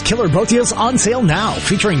Marine has killer boat deals on sale now,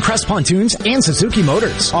 featuring Crest Pontoons and Suzuki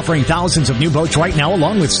Motors, offering thousands of new boats right now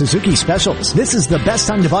along with Suzuki specials. This is the best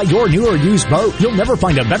time to buy your new or used boat. You'll never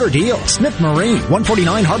find a better deal. Smith Marine,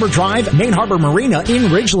 149 Harbor Drive, Main Harbor Marina in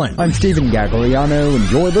Ridgeland. I'm Stephen Gagliano,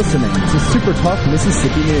 and you're listening to Super Talk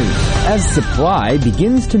Mississippi News. As supply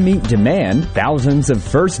begins to meet demand, thousands of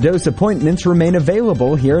first dose appointments remain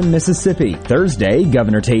available here in Mississippi. Thursday,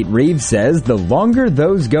 Governor Tate Reeves says the longer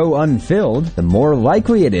those go unfilled, the more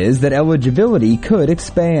likely it is that eligibility could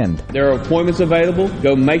expand. There are appointments available.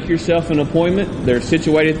 Go make yourself an appointment. They're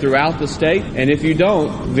situated throughout the state. And if you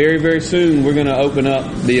don't, very, very soon we're going to open up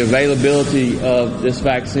the availability of this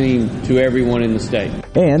vaccine to everyone in the state.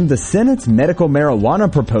 And the Senate's medical marijuana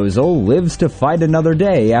proposal lives to fight another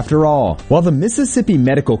day after all. While the Mississippi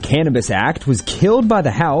Medical Cannabis Act was killed by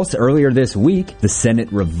the House earlier this week, the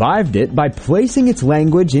Senate revived it by placing its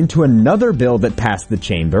language into another bill that passed the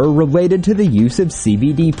chamber related to the use of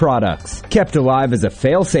CBD products. Kept alive as a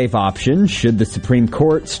fail-safe option, should the Supreme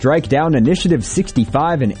Court strike down Initiative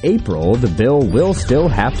 65 in April, the bill will still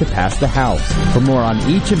have to pass the House. For more on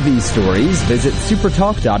each of these stories, visit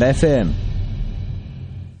supertalk.fm.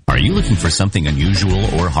 Are you looking for something unusual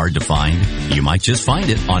or hard to find? You might just find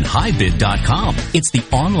it on HighBid.com. It's the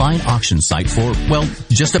online auction site for, well,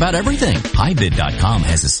 just about everything. HighBid.com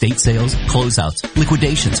has estate sales, closeouts,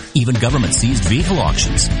 liquidations, even government-seized vehicle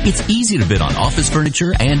auctions. It's easy to bid on office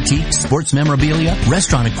furniture, antiques, sports memorabilia,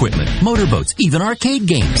 restaurant equipment, motorboats, even arcade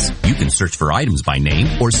games. You can search for items by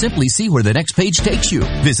name or simply see where the next page takes you.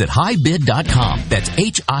 Visit HighBid.com. That's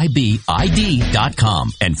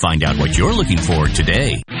HIBID.com and find out what you're looking for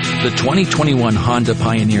today. The 2021 Honda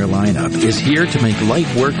Pioneer lineup is here to make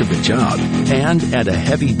light work of the job and add a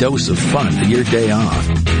heavy dose of fun to your day off.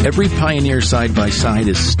 Every Pioneer side-by-side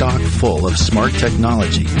is stock full of smart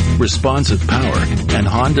technology, responsive power, and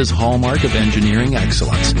Honda's hallmark of engineering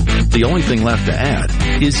excellence. The only thing left to add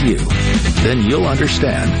is you. Then you'll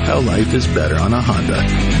understand how life is better on a Honda.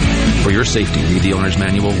 For your safety, read the owner's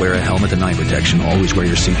manual, wear a helmet and eye protection, always wear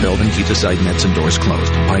your seatbelt, and keep the side nets and doors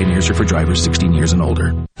closed. Pioneers are for drivers 16 years and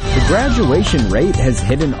older. The graduation rate has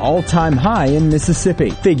hit an all-time high in Mississippi.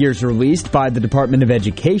 Figures released by the Department of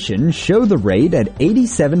Education show the rate at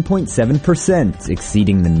 87.7%,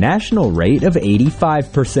 exceeding the national rate of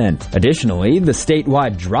 85%. Additionally, the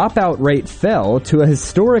statewide dropout rate fell to a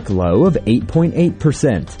historic low of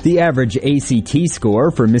 8.8%. The average ACT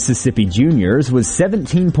score for Mississippi juniors was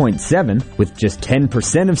 17.7, with just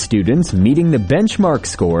 10% of students meeting the benchmark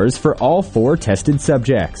scores for all 4 tested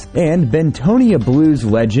subjects. And Bentonia Blues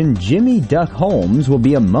legend Jimmy Duck Holmes will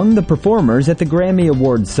be among the performers at the Grammy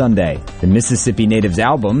Awards Sunday. The Mississippi Natives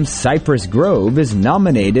album, Cypress Grove, is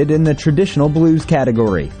nominated in the traditional blues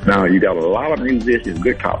category. Now, you got a lot of musicians,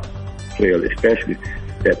 guitar players especially,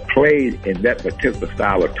 that played in that particular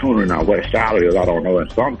style of tuner. Now, what style it is, I don't know.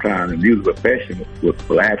 And sometimes the music professional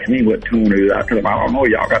will ask me what tune it is. I tell them, I don't know.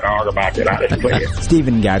 Y'all got to argue about that. I just play it.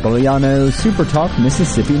 Stephen Gagliano, Super Talk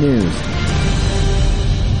Mississippi News.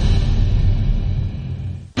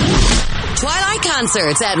 Twilight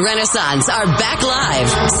concerts at Renaissance are back live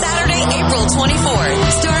Saturday, April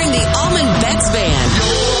 24th, starring the Almond Betts Band.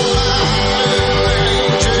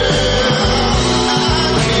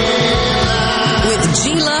 With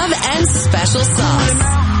G-Love and Special Sauce.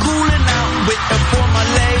 Cooling out with her for my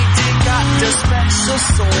lady. Got the special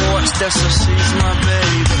sauce, that's so she's my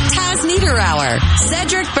baby. Taz Niederauer,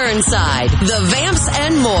 Cedric Burnside, The Vamps,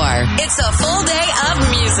 and more. It's a full day of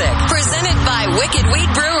music presented by Wicked Wheat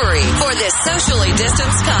Brewery for this socially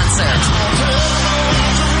distanced concert.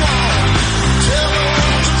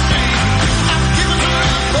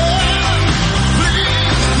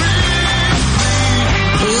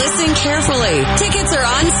 Listen carefully. Tickets are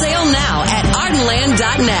on sale now at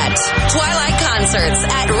ardenland.net. Twilight concerts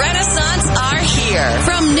at Renaissance are here.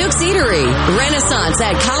 From Nuke's Eatery, Renaissance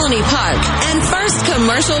at Colony Park, and First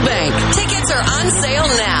Commercial Bank. Tickets are on sale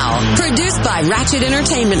now. Produced by Ratchet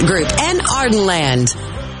Entertainment Group and Ardenland.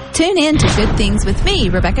 Tune in to Good Things with me,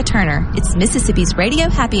 Rebecca Turner. It's Mississippi's Radio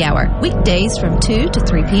Happy Hour, weekdays from 2 to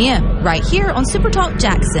 3 p.m. right here on Super Talk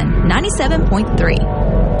Jackson 97.3.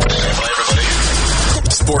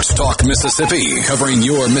 Sports Talk Mississippi, covering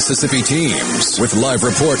your Mississippi teams with live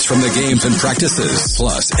reports from the games and practices,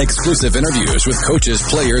 plus exclusive interviews with coaches,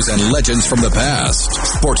 players, and legends from the past.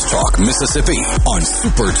 Sports Talk Mississippi on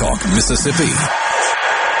Super Talk Mississippi.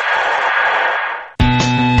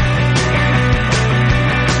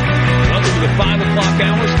 Welcome to the 5 o'clock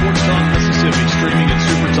hour, Sports Talk Mississippi, streaming at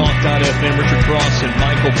supertalk.fm. Richard Cross and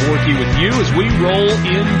Michael Borky with you as we roll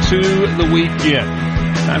into the weekend.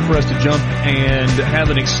 Time for us to jump and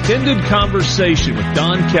have an extended conversation with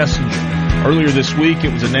Don Kessinger. Earlier this week,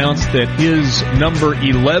 it was announced that his number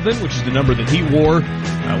 11, which is the number that he wore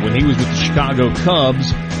when he was with the Chicago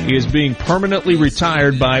Cubs, is being permanently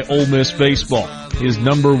retired by Ole Miss baseball. His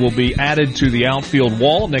number will be added to the outfield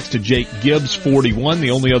wall next to Jake Gibbs' 41,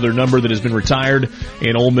 the only other number that has been retired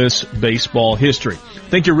in Ole Miss baseball history. I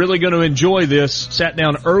think you're really going to enjoy this. Sat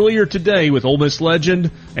down earlier today with Ole Miss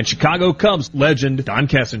legend and Chicago Cubs legend Don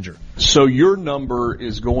Kessinger. So your number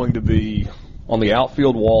is going to be on the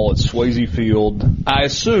outfield wall at Swayze Field, I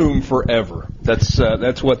assume forever.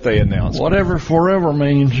 That's what they announced. Whatever forever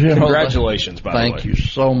means. Congratulations, by the way. Thank you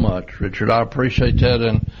so much, Richard. I appreciate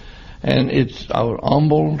that. And I was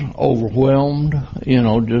humbled, overwhelmed,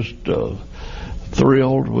 just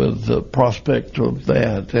thrilled with the prospect of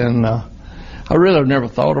that. And I really have never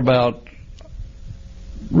thought about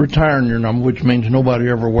retiring your number, which means nobody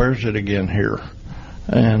ever wears it again here.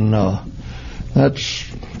 And that's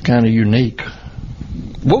kind of unique.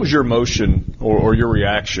 What was your emotion or your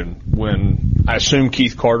reaction when I assume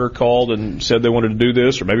Keith Carter called and said they wanted to do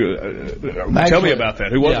this? Or maybe tell me about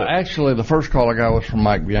that. Who was it? Actually, the first call I got was from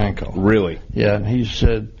Mike Bianco. Really? Yeah, and he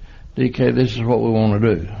said, DK, this is what we want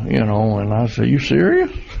to do, and I said, you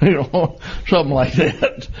serious? Something like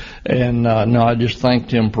that. And, no, I just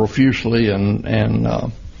thanked him profusely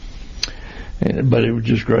but it was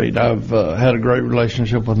just great. I've, had a great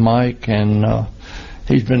relationship with Mike, and,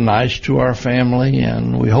 he's been nice to our family,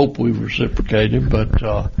 and we hope we've reciprocated, but,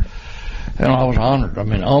 and I was honored.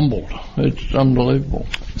 Humbled. It's unbelievable.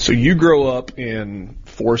 So you grow up in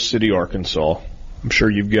Forest City, Arkansas. I'm sure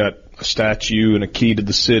you've got a statue and a key to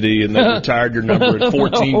the city, and they retired your number at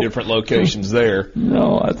 14 different locations there.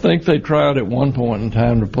 No, I think they tried at one point in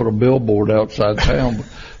time to put a billboard outside town, but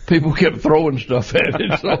people kept throwing stuff at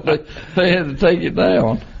it, so they had to take it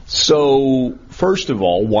down. So, first of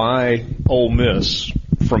all, why Ole Miss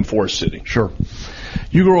from Forest City? Sure.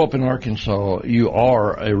 You grow up in Arkansas, you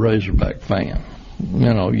are a Razorback fan.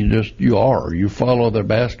 You are. You follow their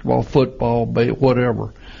basketball, football,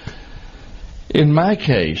 whatever. In my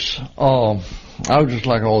case, I was just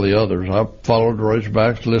like all the others. I followed the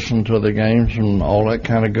Razorbacks, listened to the games and all that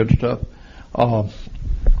kind of good stuff.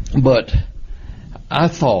 But I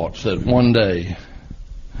thought that one day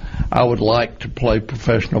I would like to play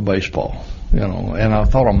professional baseball, and I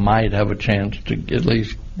thought I might have a chance to at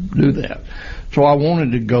least do that. So I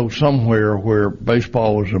wanted to go somewhere where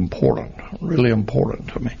baseball was important, really important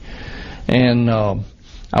to me. And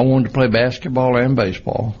I wanted to play basketball and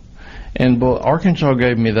baseball. And Arkansas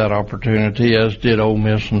gave me that opportunity, as did Ole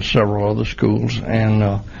Miss and several other schools.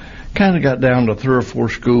 And kind of got down to 3 or 4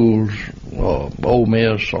 schools, Ole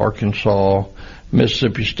Miss, Arkansas,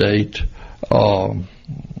 Mississippi State.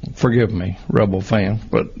 Forgive me, Rebel fan,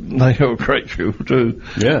 but they have a great school too.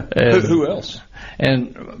 Yeah. And, who else?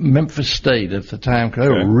 And Memphis State at the time, because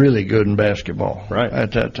they were really good in basketball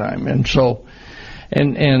at that time. And so, but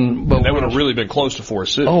they would have really been close to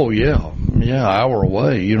Forest City. Oh yeah, hour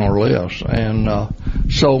away, or less. And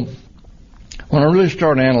so when I really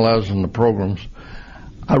started analyzing the programs,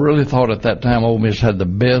 I really thought at that time Ole Miss had the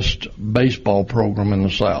best baseball program in the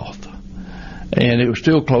South. And it was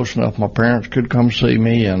still close enough my parents could come see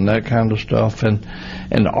me and that kind of stuff. And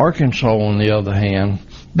Arkansas, on the other hand,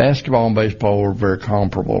 basketball and baseball were very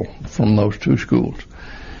comparable from those 2 schools.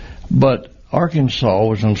 But Arkansas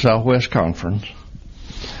was in the Southwest Conference,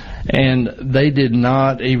 and they did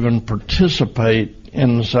not even participate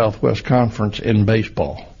in the Southwest Conference in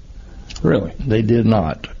baseball. Really? They did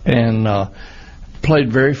not. And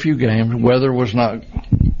played very few games. Weather was not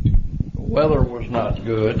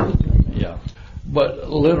good. Yeah. But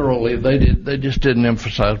literally, they just didn't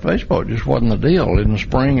emphasize baseball. It just wasn't the deal. In the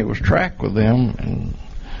spring, it was track with them, and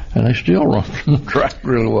they still run track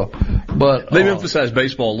really well. But they've emphasized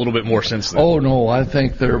baseball a little bit more since then. Oh no, I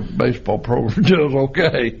think their baseball program does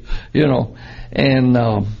okay, And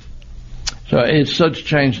so it's such a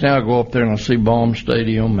change now. I go up there and I see Baum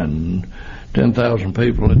Stadium and 10,000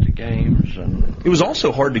 people at the games, and it was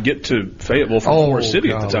also hard to get to Fayetteville from Forest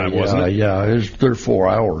City at the time, wasn't it? Yeah, it was 3 or 4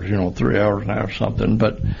 hours, 3 hours now or something.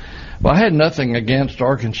 But I had nothing against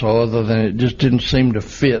Arkansas other than it just didn't seem to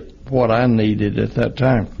fit what I needed at that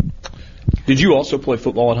time. Did you also play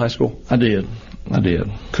football in high school? I did.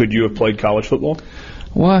 Could you have played college football?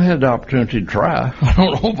 Well, I had the opportunity to try. I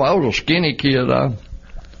don't know if I was a skinny kid.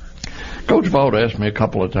 Coach Vaught asked me a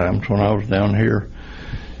couple of times when I was down here,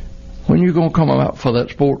 when you going to come out for that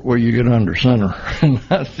sport where you get under center? And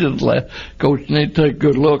I just laughed. Coach, you need to take a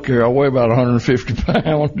good look here. I weigh about 150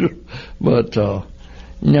 pounds. But,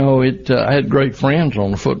 I had great friends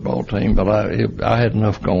on the football team, but I had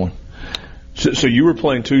enough going. So you were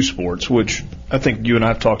playing 2 sports, which I think you and I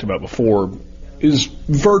have talked about before, is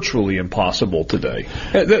virtually impossible today.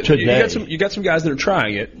 You got some guys that are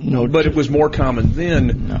trying it, but it was more common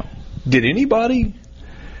then. No. Did anybody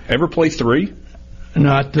ever play 3?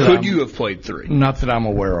 Not that Could you have played 3? Not that I'm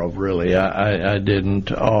aware of, really. I didn't.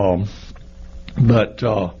 But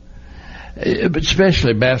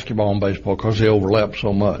especially basketball and baseball, because they overlap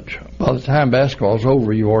so much. By the time basketball's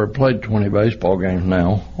over, you've already played 20 baseball games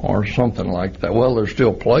now, or something like that. Well, they're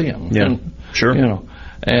still playing. Yeah, sure.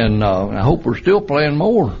 And I hope we're still playing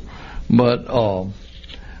more. But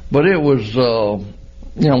it was,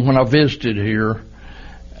 when I visited here,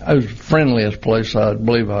 it was the friendliest place I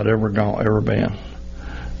believe I'd ever been.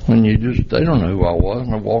 When they don't know who I was.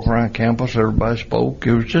 And I walk around campus, everybody spoke.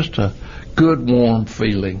 It was just a good, warm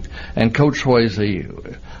feeling. And Coach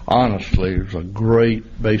Swayze, honestly, was a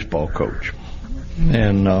great baseball coach.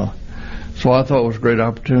 And so I thought it was a great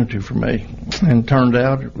opportunity for me. And it turned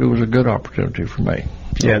out it was a good opportunity for me.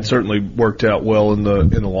 Yeah, it certainly worked out well in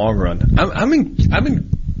the long run. I'm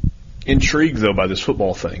intrigued, though, by this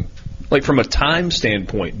football thing. Like, from a time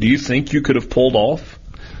standpoint, do you think you could have pulled off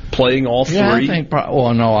playing all 3? Yeah, I think.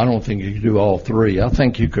 No, I don't think you could do all 3. I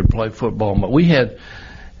think you could play football. But we had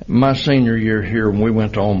my senior year here when we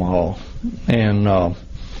went to Omaha, and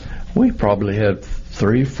we probably had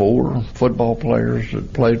 3, 4 football players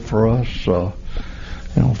that played for us.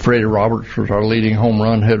 Freddie Roberts was our leading home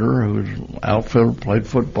run hitter, who was outfielder, played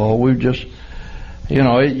football. We just.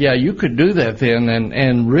 You could do that then,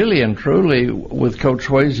 and really and truly, with Coach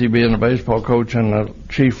Swayze being a baseball coach and a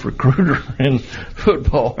chief recruiter in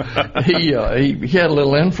football, he had a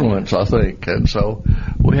little influence, I think, and so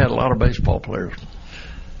we had a lot of baseball players.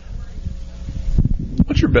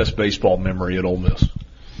 What's your best baseball memory at Ole Miss?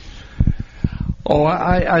 Oh,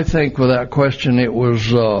 I think without question it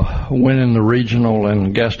was winning the regional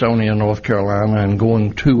in Gastonia, North Carolina, and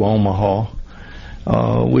going to Omaha.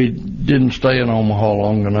 We didn't stay in Omaha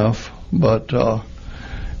long enough, but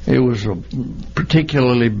it was a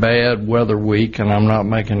particularly bad weather week, and I'm not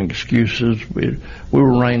making excuses. We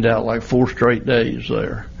were rained out like 4 straight days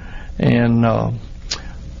there, And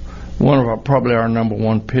probably our number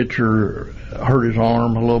one pitcher hurt his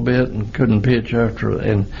arm a little bit and couldn't pitch after.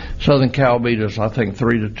 And Southern Cal beat us, I think,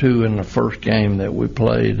 3-2 in the first game that we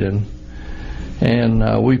played. And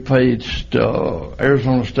we faced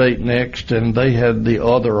Arizona State next, and they had the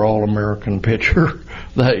other All-American pitcher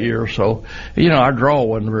that year. So, our draw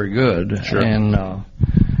wasn't very good. Sure. And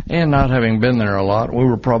not having been there a lot, we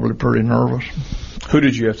were probably pretty nervous. Who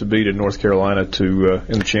did you have to beat in North Carolina in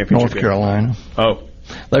the championship North game? Carolina. Oh.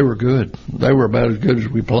 They were good. They were about as good as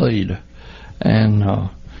we played. And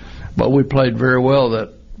but we played very well that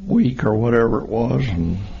week or whatever it was.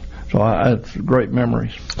 And so I had great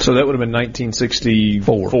memories. So that would have been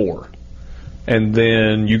 1964. And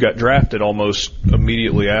then you got drafted almost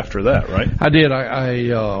immediately after that, right? I did.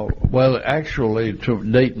 Well, actually, to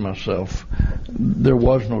date myself, there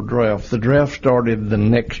was no draft. The draft started the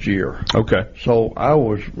next year. Okay. So I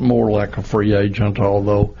was more like a free agent,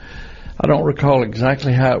 although I don't recall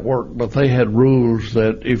exactly how it worked, but they had rules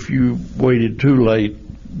that if you waited too late,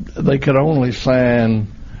 they could only sign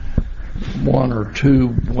one or two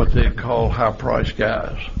what they call high-priced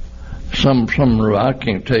guys. Some rule. I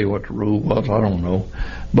can't tell you what the rule was. I don't know.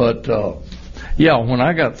 But, when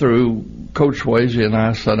I got through, Coach Swayze and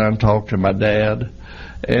I sat down and talked to my dad,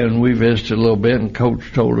 and we visited a little bit, and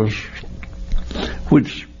Coach told us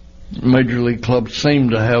which Major League clubs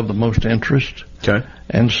seemed to have the most interest. Okay.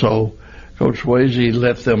 And so Coach Swayze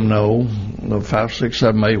let them know, the 5, 6,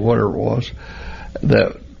 7, 8, whatever it was,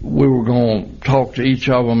 that we were going to talk to each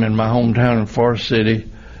of them in my hometown in Forest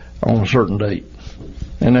City on a certain date.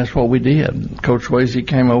 And that's what we did. Coach Swayze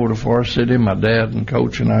came over to Forest City. My dad and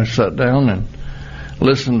Coach and I sat down and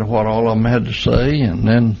listened to what all of them had to say, and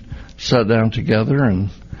then sat down together.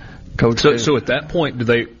 And Coach. So at that point,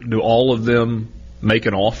 do all of them make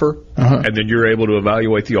an offer, and then you're able to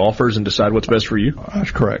evaluate the offers and decide what's best for you?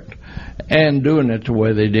 That's correct. And doing it the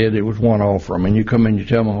way they did, it was one offer. I mean, you come in, you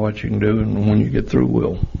tell me what you can do, and when you get through,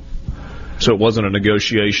 we'll. So it wasn't a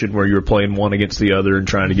negotiation where you were playing one against the other and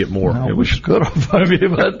trying to get more. No, it was good.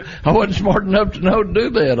 But I wasn't smart enough to know to do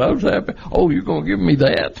that. I was happy. Oh, you're going to give me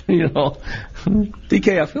that?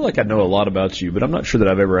 DK, I feel like I know a lot about you, but I'm not sure that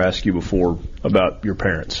I've ever asked you before about your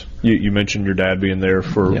parents. You mentioned your dad being there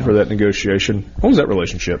for that negotiation. What was that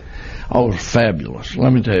relationship? Oh, it was fabulous.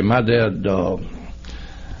 Let me tell you, my dad,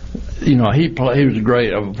 he was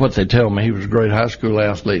great. What they tell me, he was a great high school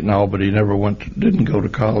athlete and all, but he never didn't go to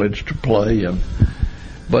college to play.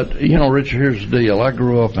 But Richard, here's the deal. I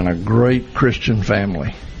grew up in a great Christian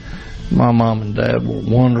family. My mom and dad were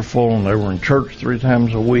wonderful, and they were in church 3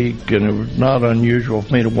 times a week. And it was not unusual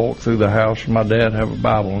for me to walk through the house and my dad have a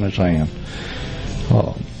Bible in his hand.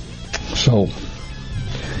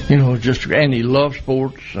 And he loved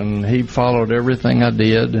sports, and he followed everything I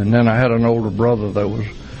did. And then I had an older brother that was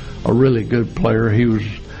a really good player. He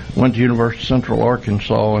went to University of Central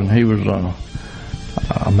Arkansas, and he was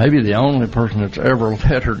maybe the only person that's ever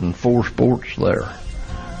lettered in 4 sports there.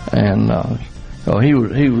 And he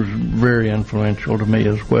was very influential to me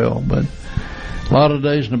as well. But a lot of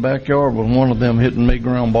days in the backyard with one of them hitting me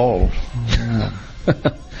ground balls.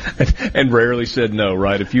 And rarely said no,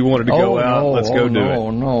 right? If you wanted to go out, let's go do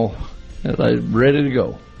it. No. They're ready to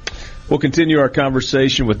go. We'll continue our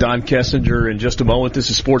conversation with Don Kessinger in just a moment. This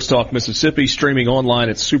is Sports Talk Mississippi, streaming online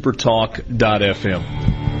at supertalk.fm.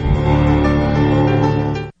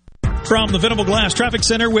 From the Venable Glass Traffic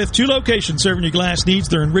Center with 2 locations serving your glass needs.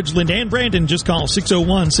 They're in Ridgeland and Brandon. Just call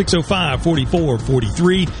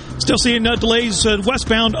 601-605-4443. Still seeing delays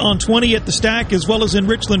westbound on 20 at the Stack, as well as in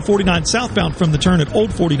Richland 49 southbound from the turn at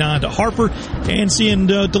Old 49 to Harper. And seeing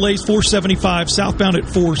delays 475 southbound at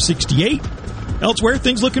 468. Elsewhere,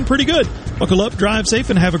 things looking pretty good. Buckle up, drive safe,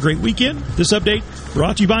 and have a great weekend. This update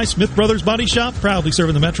brought to you by Smith Brothers Body Shop, proudly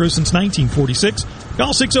serving the Metro since 1946.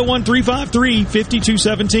 Call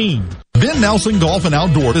 601-353-5217. Ben Nelson Golf and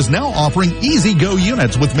Outdoor is now offering Easy Go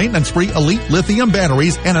units with maintenance-free elite lithium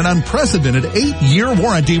batteries and an unprecedented 8-year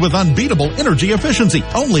warranty with unbeatable energy efficiency.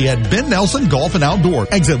 Only at Ben Nelson Golf and Outdoor,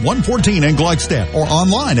 exit 114 in Gluckstadt, or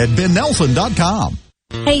online at bennelson.com.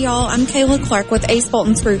 Hey y'all, I'm Kayla Clark with Ace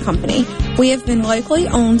Bolton Screw Company. We have been locally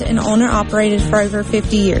owned and owner-operated for over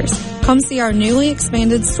 50 years. Come see our newly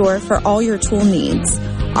expanded store for all your tool needs.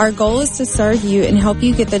 Our goal is to serve you and help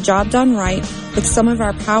you get the job done right with some of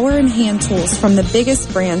our power and hand tools from the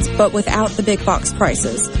biggest brands, but without the big box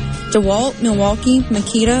prices. DeWalt, Milwaukee,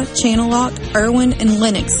 Makita, Channellock, Irwin, and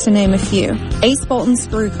Lennox, to name a few. Ace Bolton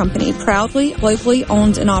Screw Company, proudly locally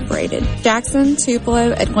owned and operated. Jackson,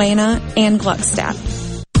 Tupelo, Atlanta, and Gluckstadt.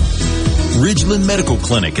 Ridgeland Medical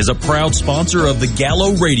Clinic is a proud sponsor of the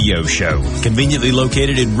Gallo Radio Show, conveniently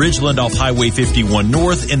located in Ridgeland off Highway 51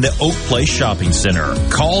 North in the Oak Place Shopping Center.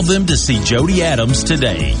 Call them to see Jody Adams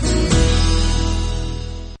today.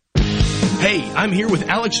 Hey, I'm here with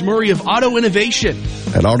Alex Murray of Auto Innovation.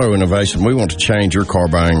 At Auto Innovation, we want to change your car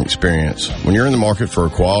buying experience. When you're in the market for a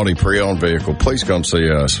quality pre-owned vehicle, please come see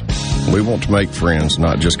us. We want to make friends,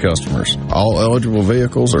 not just customers. All eligible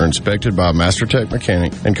vehicles are inspected by a MasterTech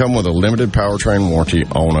mechanic and come with a limited powertrain warranty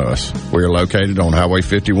on us. We are located on Highway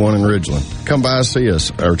 51 in Ridgeland. Come by and see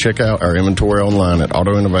us or check out our inventory online at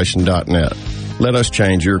autoinnovation.net. Let us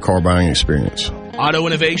change your car buying experience. Auto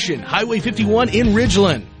Innovation, Highway 51 in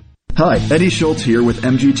Ridgeland. Hi, Eddie Schultz here with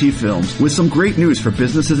MGT Films with some great news for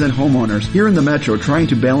businesses and homeowners here in the Metro trying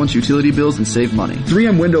to balance utility bills and save money.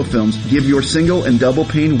 3M window films give your single and double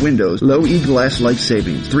pane windows low E-glass life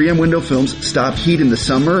savings. 3M window films stop heat in the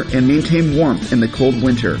summer and maintain warmth in the cold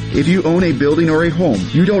winter. If you own a building or a home,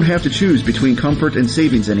 you don't have to choose between comfort and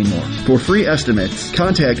savings anymore. For free estimates,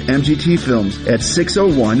 contact MGT Films at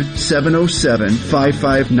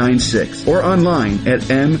 601-707-5596 or online at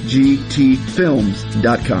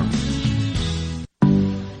mgtfilms.com.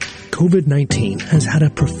 COVID-19 has had a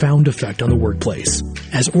profound effect on the workplace.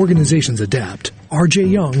 As organizations adapt,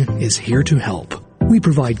 RJ Young is here to help. We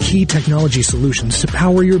provide key technology solutions to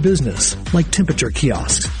power your business, like temperature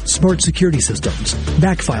kiosks, smart security systems,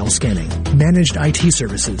 backfile scanning, managed IT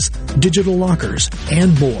services, digital lockers,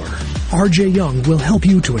 and more. RJ Young will help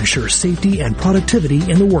you to ensure safety and productivity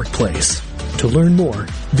in the workplace. To learn more,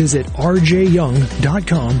 visit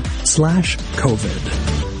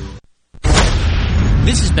rjyoung.com/COVID.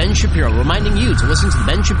 This is Ben Shapiro reminding you to listen to The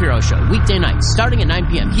Ben Shapiro Show weekday nights starting at 9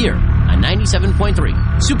 p.m. here on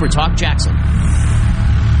 97.3 Super Talk Jackson.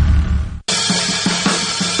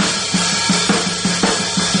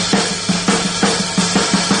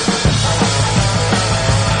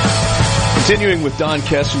 Continuing with Don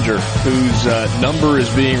Kessinger, whose number is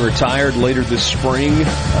being retired later this spring.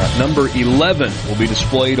 Number 11 will be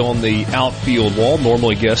displayed on the outfield wall.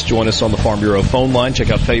 Normally guests join us on the Farm Bureau phone line. Check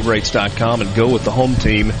out favorites.com and go with the home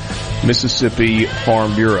team, Mississippi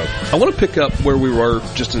Farm Bureau. I want to pick up where we were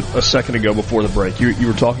just a second ago before the break. You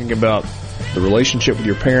were talking about the relationship with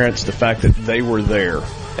your parents, the fact that they were there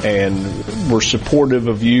and were supportive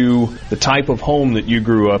of you, the type of home that you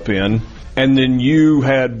grew up in. And then you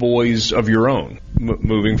had boys of your own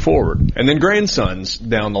moving forward. And then grandsons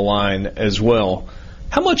down the line as well.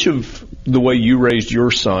 How much of the way you raised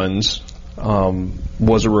your sons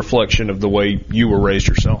was a reflection of the way you were raised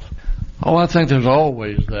yourself? Oh, I think there's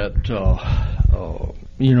always that,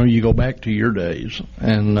 you go back to your days.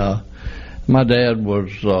 And my dad was,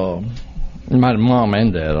 my mom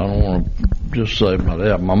and dad, I don't want to just say my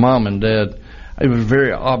dad, my mom and dad, it was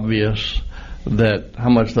very obvious that how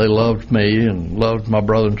much they loved me and loved my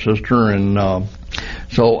brother and sister, and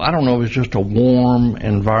so I don't know, it was just a warm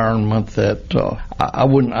environment that I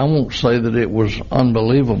won't say that it was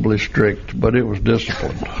unbelievably strict, but it was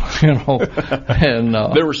disciplined, and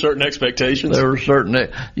there were certain expectations. There were certain,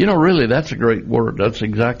 really, that's a great word. That's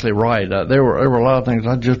exactly right. There were a lot of things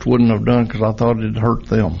I just wouldn't have done because I thought it'd hurt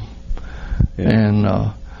them. Yeah. And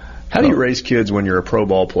how do you raise kids when you're a pro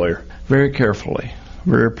ball player? Very carefully.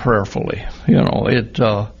 Very prayerfully. It's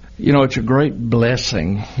a great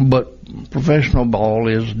blessing, but professional ball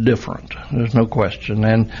is different. There's no question.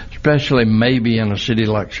 And especially maybe in a city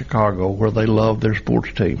like Chicago where they love their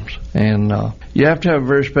sports teams. And you have to have a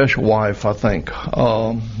very special wife, I think,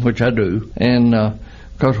 which I do. And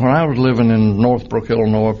because when I was living in Northbrook,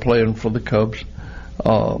 Illinois, playing for the Cubs,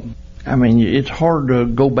 it's hard to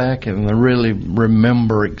go back and really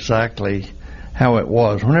remember exactly how it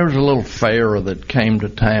was. When there was a little fair that came to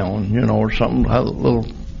town, or something, a little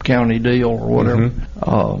county deal or whatever,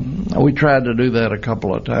 we tried to do that a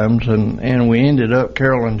couple of times, and we ended up,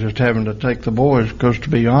 Carolyn, just having to take the boys, because to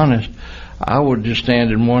be honest, I would just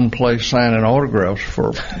stand in one place signing autographs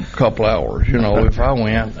for a couple hours, if I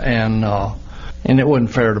went, and it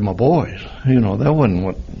wasn't fair to my boys. That wasn't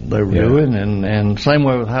what they were doing, and same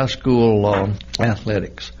way with high school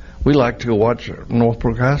athletics. We like to go watch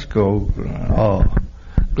Northbrook High School,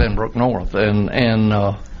 Glenbrook North,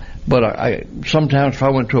 but I sometimes if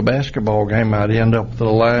I went to a basketball game, I'd end up with a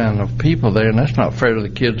line of people there, and that's not fair to the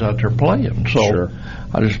kids out there playing. So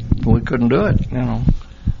we couldn't do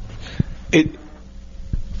it.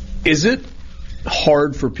 Is it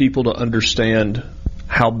hard for people to understand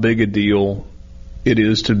how big a deal it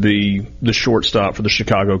is to be the shortstop for the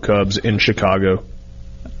Chicago Cubs in Chicago?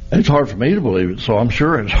 It's hard for me to believe it, so I'm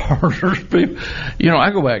sure it's harder for people.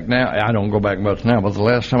 I go back now. I don't go back much now, but the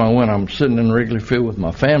last time I went, I'm sitting in Wrigley Field with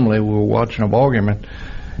my family. We were watching a ball game,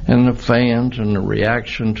 and the fans and the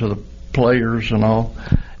reaction to the players and all.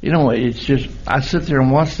 You know, it's just, I sit there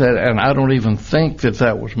and watch that, and I don't even think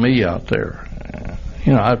that was me out there.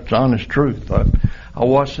 You know, that's the honest truth. I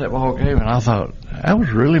watched that ball game, and I thought, that was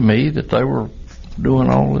really me, that they were doing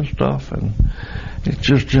all this stuff. And it's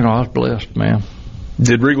just, you know, I was blessed, man.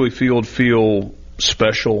 Did Wrigley Field feel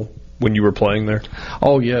special when you were playing there?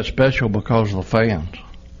 Oh, yeah, special because of the fans.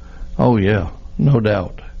 Oh, yeah, no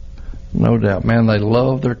doubt. No doubt. Man, they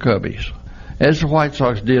love their Cubbies, as the White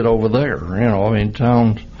Sox did over there. You know, I mean,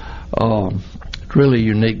 Towns, really a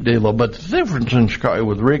unique deal. But the difference in Chicago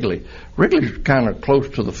with Wrigley's kind of close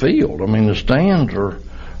to the field. I mean, the stands are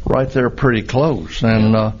right there pretty close.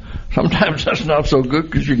 And sometimes that's not so good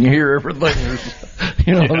because you can hear everything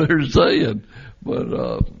they're saying.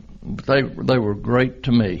 But they were great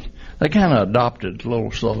to me. They kind of adopted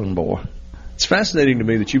little Southern boy. It's fascinating to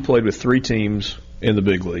me that you played with 3 teams in the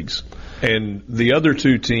big leagues. And the other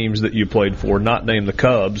 2 teams that you played for, not named the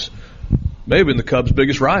Cubs, may have been the Cubs'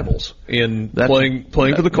 biggest rivals in playing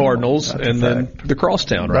for the Cardinals and then the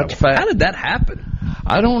crosstown rivals. How did that happen?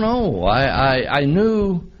 I don't know. I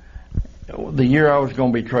knew the year I was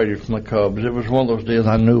going to be traded from the Cubs, it was one of those deals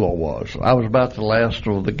I knew I was. I was about the last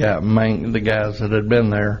of the guys that had been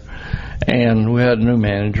there, and we had a new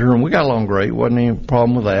manager, and we got along great. Wasn't any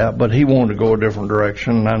problem with that, but he wanted to go a different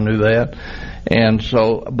direction, and I knew that. And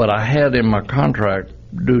so, but I had in my contract,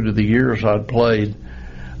 due to the years I'd played,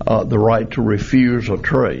 the right to refuse a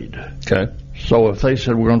trade. Okay. So if they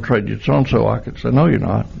said, we're going to trade you so-and-so, I could say, no, you're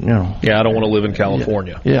not. You know. Yeah, I don't want to live in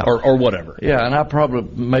California. Yeah. Or whatever. Yeah, and I probably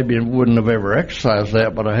maybe wouldn't have ever exercised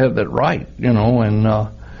that, but I had that right, you know.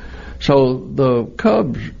 And so the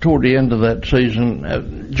Cubs, toward the end of that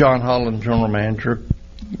season, John Holland, general manager,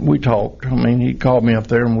 we talked. I mean, he called me up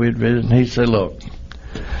there and we'd visit, and he said, look,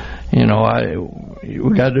 you know,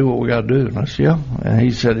 we got to do what we got to do. And I said, yeah. And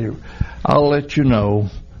he said, I'll let you know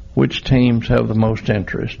which teams have the most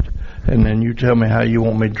interest, and then you tell me how you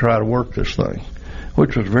want me to try to work this thing,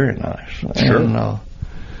 which was very nice. Sure. And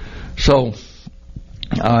so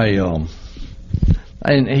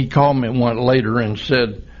and he called me later and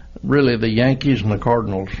said, really, the Yankees and the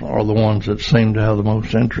Cardinals are the ones that seem to have the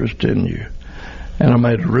most interest in you. And I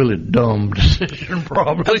made a really dumb decision,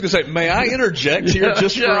 probably. I was going to say, may I interject here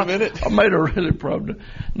for a minute? I made a really problem.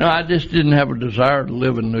 No, I just didn't have a desire to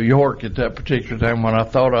live in New York at that particular time when I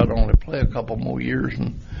thought I'd only play a couple more years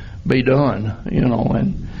and be done, you know.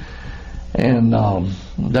 And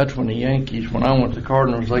that's when the Yankees, when I went to the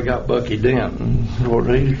Cardinals, they got Bucky Dent. And, well,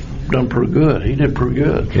 he's done pretty good. He did pretty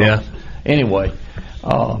good. So, yeah. Anyway,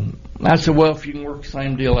 I said, well, if you can work the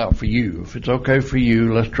same deal out for you, if it's okay for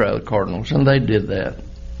you, let's try the Cardinals. And they did that.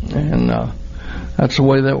 And that's the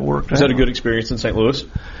way that worked out. Was that a good experience in St. Louis?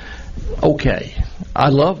 Okay. I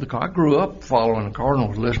grew up following the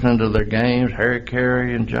Cardinals, listening to their games, Harry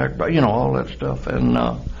Carey and Jack, you know, all that stuff. And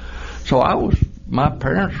so my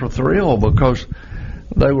parents were thrilled because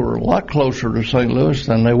they were a lot closer to St. Louis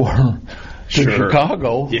than they were to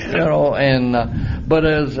Chicago, yeah. You know, and but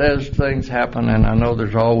as things happen, and I know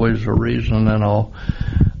there's always a reason and all.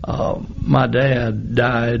 My dad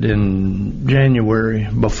died in January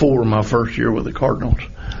before my first year with the Cardinals,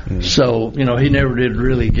 so you know he never did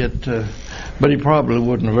really get to. But he probably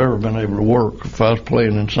wouldn't have ever been able to work if I was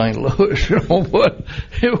playing in St. Louis, you know. But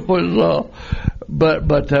it was,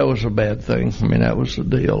 but that was a bad thing. I mean, that was the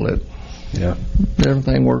deal. That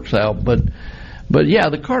everything works out, But yeah,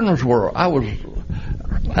 the Cardinals were. I was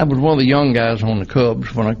one of the young guys on the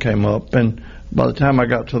Cubs when I came up, and by the time I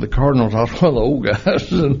got to the Cardinals, I was one of the old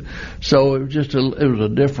guys, and so it was just it was a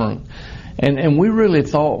different. And we really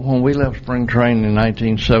thought when we left spring training in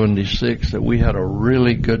 1976 that we had a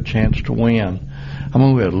really good chance to win. I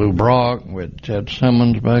mean, we had Lou Brock, we had Ted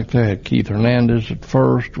Simmons back there, had Keith Hernandez at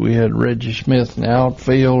first, we had Reggie Smith in the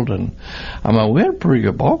outfield, and I mean, we had a pretty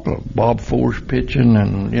good ball club. Bob Force pitching,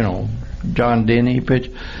 and you know, John Denny pitch,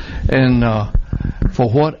 and for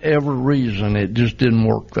whatever reason, it just didn't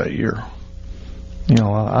work that year. You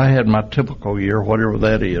know, I had my typical year, whatever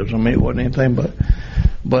that is. I mean, it wasn't anything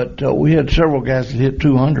but we had several guys that hit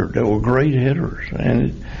 200 that were great hitters,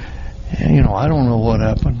 and you know, I don't know what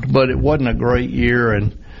happened, but it wasn't a great year,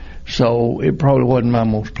 and so it probably wasn't my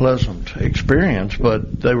most pleasant experience,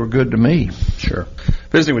 but they were good to me. Sure.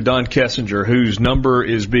 Visiting with Don Kessinger, whose number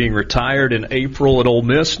is being retired in April at Ole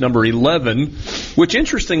Miss, number 11, which,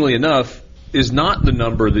 interestingly enough, is not the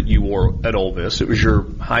number that you wore at Ole Miss. It was your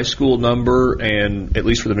high school number, and at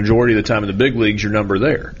least for the majority of the time in the big leagues, your number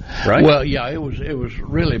there, right? Well, yeah, it was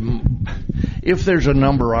really. If there's a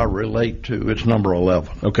number I relate to, it's number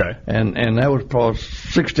 11. Okay, and that was probably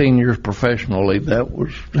 16 years professionally. That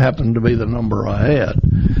happened to be the number I had.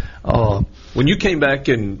 When you came back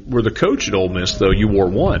and were the coach at Ole Miss, though, you wore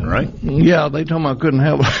 1, right? Yeah, they told me I couldn't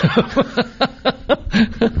have it.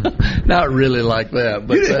 Not really like that,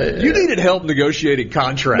 but you needed help negotiating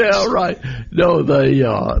contracts. Yeah, right. No,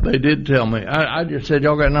 they did tell me. I just said,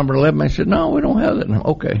 y'all got number 11. They said, no, we don't have that.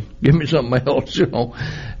 Okay, give me something else,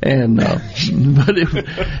 And but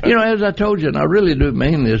as I told you, and I really do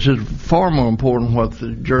mean this, it's far more important what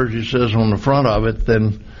the jersey says on the front of it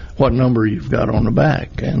than what number you've got on the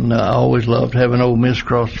back. And I always loved having Ole Miss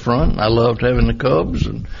across the front. I loved having the Cubs,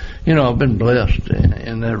 and I've been blessed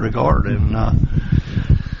in that regard. And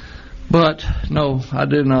but no, I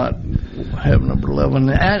did not have number 11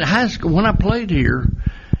 at high school. When I played here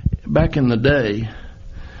back in the day,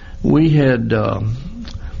 we had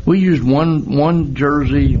we used one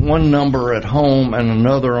jersey, one number at home, and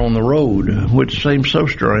another on the road, which seems so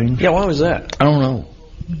strange. Yeah, why was that? I don't know.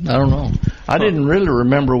 I didn't really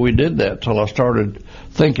remember we did that till I started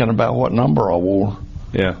thinking about what number I wore.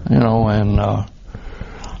 Yeah. And I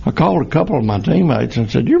called a couple of my teammates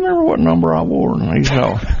and said, "Do you remember what number I wore?" And they said,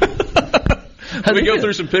 Let me go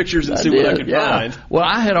through some pictures and see what I can find. Well,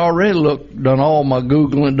 I had already done all my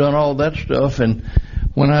Googling, done all that stuff, and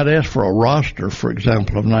when I'd ask for a roster, for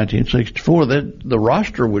example, of 1964, the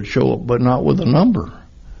roster would show up, but not with a number,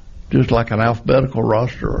 just like an alphabetical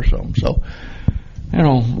roster or something. So,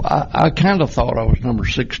 I kind of thought I was number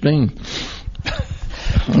 16.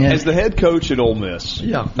 As the head coach at Ole Miss,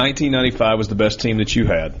 1995 was the best team that you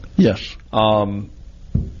had. Yes. A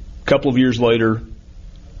couple of years later,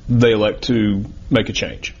 they elect to make a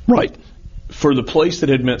change. Right. For the place that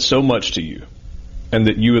had meant so much to you and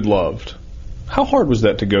that you had loved, how hard was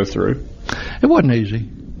that to go through? It wasn't easy.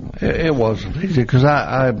 It wasn't easy because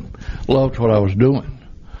I loved what I was doing.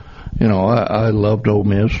 I loved Ole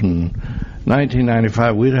Miss, and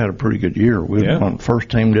 1995 we'd had a pretty good year. We won first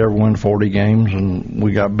team to ever win 40 games, and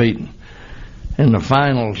we got beaten in the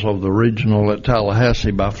finals of the regional at Tallahassee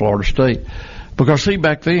by Florida State. Because see,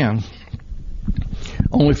 back then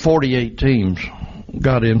only 48 teams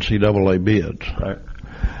got NCAA bids, right?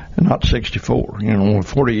 And not 64. Only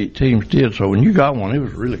 48 teams did. So when you got one, it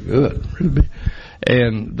was really good, really big.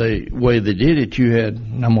 And the way they did it, you had,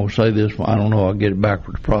 and I'm going to say this, I don't know, I'll get it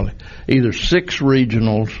backwards probably, either 6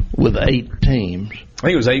 regionals with 8 teams. I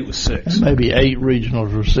think it was 8 with 6. And maybe 8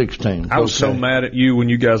 regionals with 6 teams. I was so mad at you when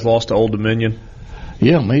you guys lost to Old Dominion.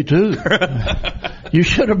 Yeah, me too. You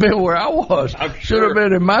should have been where I was. I should have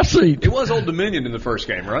been in my seat. It was Old Dominion in the first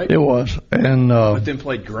game, right? It was. And but then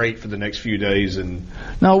played great for the next few days. And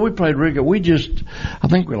no, we played really good. I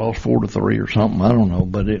think we lost 4-3 or something. I don't know,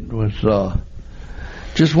 but it was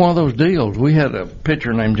just one of those deals. We had a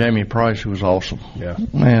pitcher named Jamie Price who was awesome. Yeah.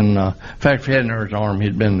 And in fact, if he hadn't hurt his arm,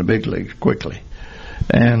 he'd been in the big leagues quickly.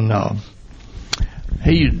 And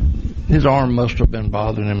his arm must have been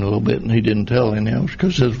bothering him a little bit, and he didn't tell any of us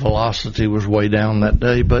because his velocity was way down that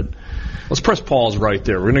day. But let's press pause right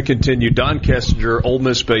there. We're going to continue. Don Kessinger, Ole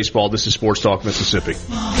Miss Baseball. This is Sports Talk Mississippi.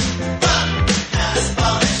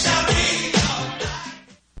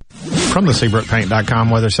 From the SeabrookPaint.com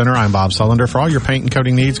Weather Center, I'm Bob Sullender. For all your paint and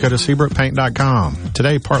coating needs, go to SeabrookPaint.com.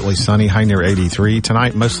 Today, partly sunny, high near 83.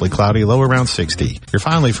 Tonight, mostly cloudy, low around 60. Your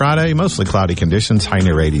finally Friday, mostly cloudy conditions, high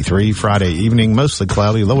near 83. Friday evening, mostly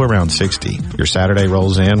cloudy, low around 60. Your Saturday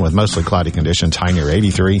rolls in with mostly cloudy conditions, high near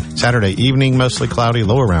 83. Saturday evening, mostly cloudy,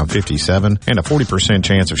 low around 57. And a 40%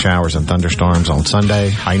 chance of showers and thunderstorms on Sunday,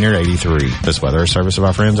 high near 83. This weather is service of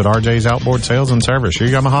our friends at RJ's Outboard Sales and Service, your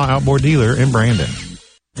Yamaha outboard dealer in Brandon.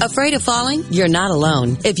 Afraid of falling? You're not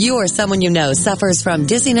alone. If you or someone you know suffers from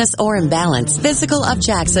dizziness or imbalance, Physical of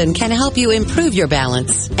Jackson can help you improve your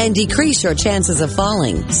balance and decrease your chances of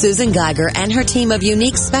falling. Susan Geiger and her team of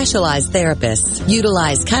unique specialized therapists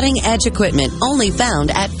utilize cutting-edge equipment only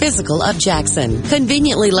found at Physical of Jackson,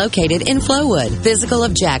 conveniently located in Flowood. Physical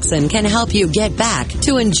of Jackson can help you get back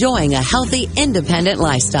to enjoying a healthy, independent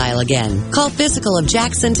lifestyle again. Call Physical of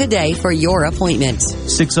Jackson today for your appointment.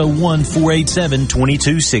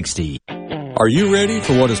 601-487-2260. Are you ready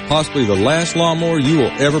for what is possibly the last lawnmower you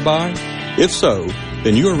will ever buy? If so,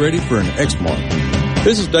 then you are ready for an Exmark.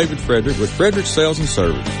 This is David Frederick with Frederick Sales and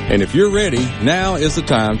Service. And if you're ready, now is the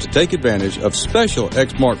time to take advantage of special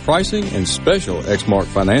Exmark pricing and special Exmark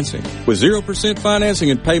financing. With 0%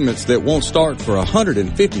 financing and payments that won't start for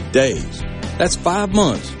 150 days. That's 5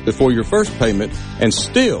 months before your first payment and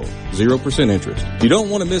still 0% interest. You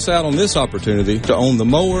don't want to miss out on this opportunity to own the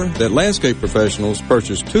mower that landscape professionals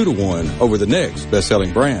purchase 2-to-1 over the next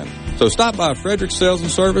best-selling brand. So stop by Frederick's Sales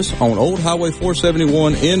and Service on Old Highway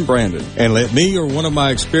 471 in Brandon and let me or one of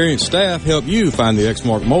my experienced staff help you find the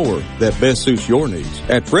Exmark mower that best suits your needs.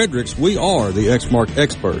 At Frederick's, we are the Exmark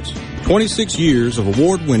experts. 26 years of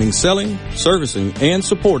award-winning selling, servicing, and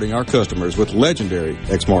supporting our customers with legendary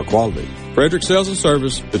Exmark quality. Frederick Sales and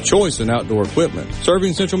Service, the choice in outdoor equipment,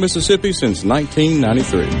 serving Central Mississippi since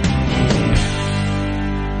 1993.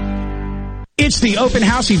 It's the open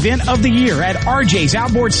house event of the year at RJ's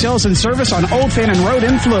Outboard Sales and Service on Old Fannin Road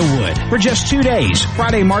in Flowood. For just 2 days,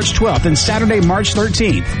 Friday, March 12th and Saturday, March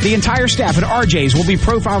 13th, the entire staff at RJ's will be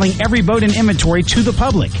profiling every boat in inventory to the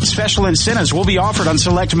public. Special incentives will be offered on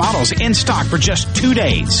select models in stock for just 2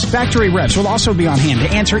 days. Factory reps will also be on hand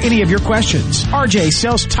to answer any of your questions. RJ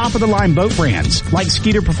sells top-of-the-line boat brands like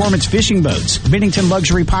Skeeter Performance Fishing Boats, Bennington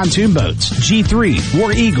Luxury Pontoon Boats, G3,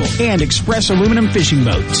 War Eagle, and Express Aluminum Fishing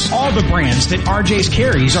Boats. All the brands that RJ's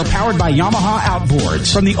carries are powered by Yamaha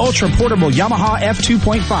outboards. From the ultra-portable Yamaha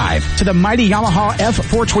F2.5 to the mighty Yamaha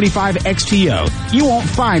F425 XTO, you won't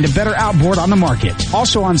find a better outboard on the market.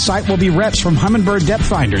 Also on site will be reps from Humminbird Depth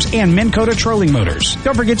Finders and Minn Kota Trolling Motors.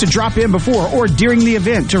 Don't forget to drop in before or during the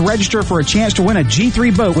event to register for a chance to win a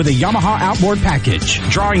G3 boat with a Yamaha outboard package.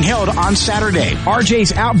 Drawing held on Saturday.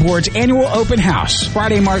 RJ's Outboards Annual Open House.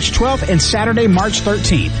 Friday, March 12th and Saturday, March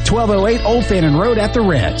 13th. 1208 Old Fannin Road at the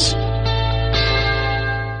Reds.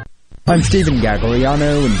 I'm Stephen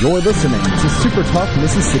Gagliano, and you're listening to Super Talk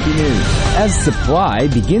Mississippi News. As supply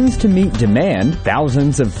begins to meet demand,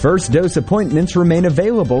 thousands of first dose appointments remain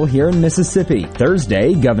available here in Mississippi.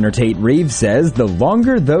 Thursday, Governor Tate Reeves says the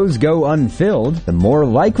longer those go unfilled, the more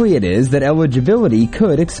likely it is that eligibility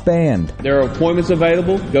could expand. There are appointments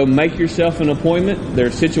available. Go make yourself an appointment.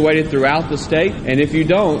 They're situated throughout the state. And if you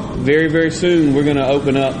don't, very, very soon we're going to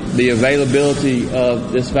open up the availability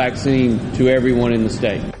of this vaccine to everyone in the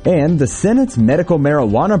state. And the Senate's medical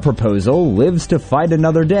marijuana proposal lives to fight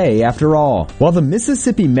another day after all. While the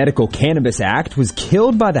Mississippi Medical Cannabis Act was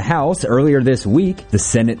killed by the House earlier this week, the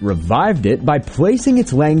Senate revived it by placing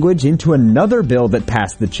its language into another bill that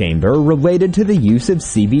passed the chamber related to the use of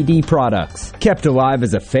CBD products. Kept alive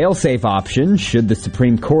as a fail-safe option, should the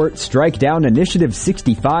Supreme Court strike down Initiative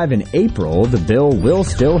 65 in April, the bill will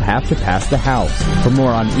still have to pass the House. For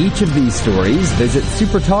more on each of these stories, visit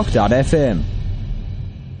supertalk.fm.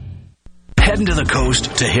 Heading to the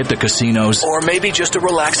coast to hit the casinos, or maybe just a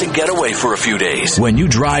relaxing getaway for a few days. When you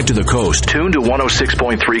drive to the coast, tune to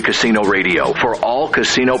 106.3 Casino Radio for all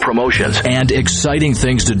casino promotions and exciting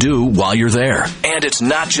things to do while you're there. And it's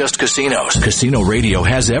not just casinos. Casino Radio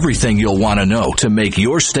has everything you'll want to know to make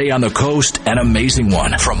your stay on the coast an amazing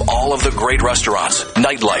one. From all of the great restaurants,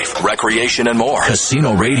 nightlife, recreation, and more,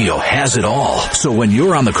 Casino Radio has it all. So when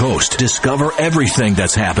you're on the coast, discover everything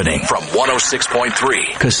that's happening from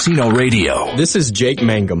 106.3 Casino Radio. This is Jake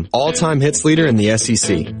Mangum, all-time hits leader in the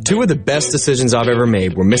SEC. Two of the best decisions I've ever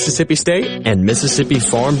made were Mississippi State and Mississippi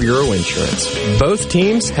Farm Bureau Insurance. Both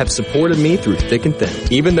teams have supported me through thick and thin.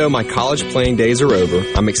 Even though my college playing days are over,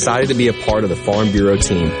 I'm excited to be a part of the Farm Bureau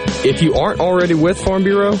team. If you aren't already with Farm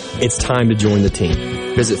Bureau, it's time to join the team.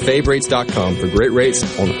 Visit favrates.com for great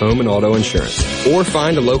rates on home and auto insurance. Or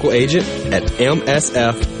find a local agent at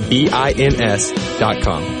msfbins.com.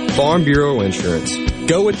 Farm Bureau Insurance.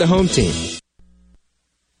 Go with the home team.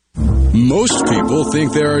 Most people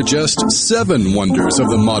think there are just 7 wonders of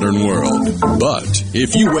the modern world. But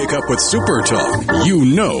if you wake up with Super Talk, you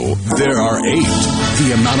know there are 8.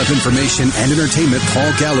 The amount of information and entertainment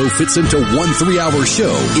Paul Gallo fits into one 3-hour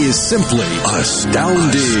show is simply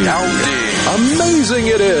astounding. Amazing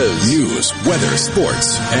it is. News, weather,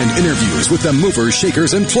 sports, and interviews with the movers,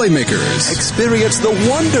 shakers, and playmakers. Experience the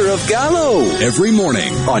wonder of Gallo every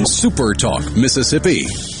morning on Super Talk Mississippi.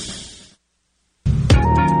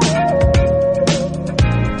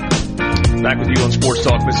 Back with you on Sports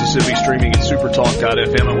Talk Mississippi, streaming at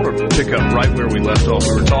supertalk.fm. I want to pick up right where we left off.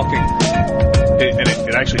 We were talking, and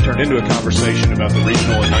it actually turned into a conversation about the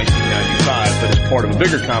regional in 1995, but it's part of a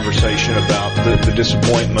bigger conversation about the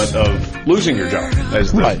disappointment of losing your job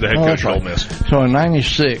as the head coach of Ole Miss. So in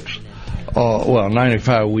 96,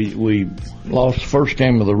 95, we lost the first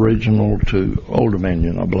game of the regional to Old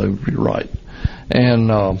Dominion, I believe you're right.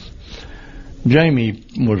 And Jamie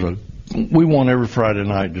we won every Friday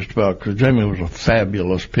night just about because Jamie was a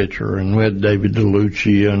fabulous pitcher, and we had David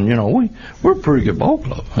DeLucci, and we're a pretty good ball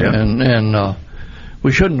club. Yeah. And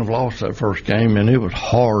we shouldn't have lost that first game, and it was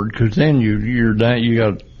hard because then you got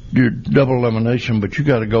your double elimination, but you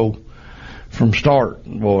got to go from start,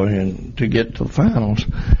 boy, and to get to the finals.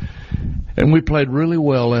 And we played really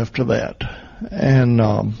well after that.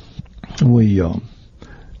 And we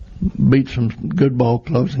beat some good ball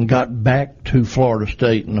clubs and got back to Florida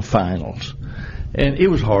State in the finals. And it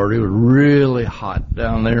was hard. It was really hot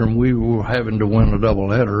down there, and we were having to win a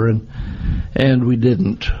doubleheader, and we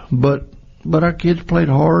didn't. But our kids played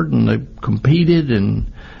hard, and they competed,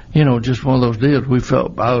 and, you know, just one of those deals.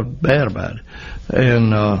 I was bad about it.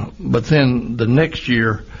 And but then the next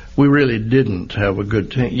year, we really didn't have a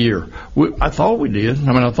good year. I thought we did.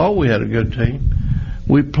 I mean, I thought we had a good team.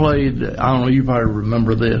 We played, I don't know, you probably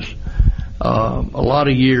remember this. A lot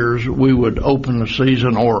of years we would open the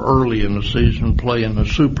season or early in the season play in the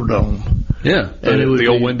Superdome. Yeah, and it was the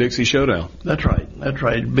old Winn-Dixie Showdown. That's right.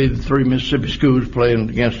 It'd be the 3 Mississippi schools playing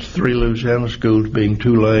against the 3 Louisiana schools, being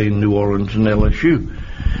Tulane, New Orleans, and LSU.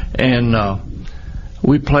 And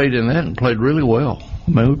we played in that and played really well.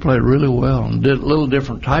 I mean, we played really well and did a little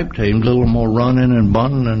different type teams, a little more running and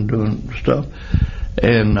bunting and doing stuff.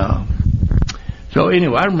 And so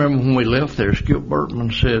anyway, I remember when we left there, Skip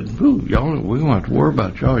Bertman said, "Ooh, y'all, we don't have to worry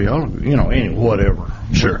about y'all. Y'all, you know, anyway, whatever."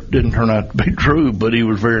 Sure. It didn't turn out to be true, but he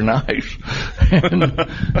was very nice.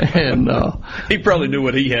 and he probably knew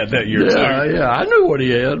what he had that year. Yeah, I knew what he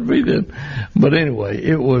had. We did. But anyway,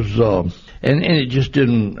 it was, and it just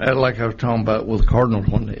didn't, like I was talking about with the Cardinals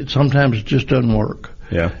one day, sometimes it just doesn't work.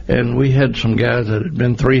 Yeah. And we had some guys that had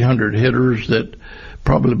been 300 hitters that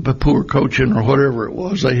probably poor coaching or whatever it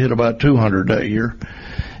was, they hit about 200 that year.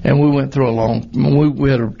 And we went through we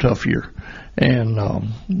had a tough year. And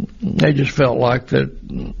they just felt like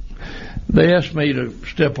that. They asked me to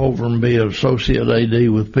step over and be an associate AD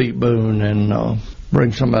with Pete Boone and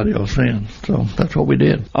bring somebody else in. So that's what we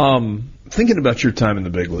did. Thinking about your time in the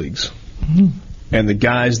big leagues and the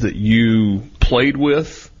guys that you played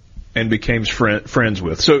with and became friends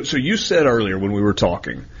with. So you said earlier when we were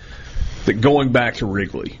talking that going back to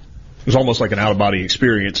Wrigley was almost like an out-of-body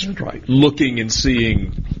experience. That's right. Looking and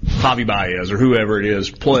seeing Javi Baez or whoever it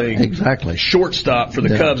is playing exactly shortstop for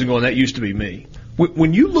the Cubs and going, that used to be me.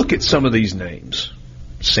 When you look at some of these names,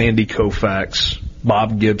 Sandy Koufax,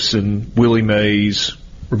 Bob Gibson, Willie Mays,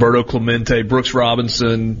 Roberto Clemente, Brooks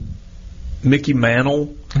Robinson, Mickey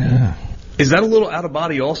Mantle, is that a little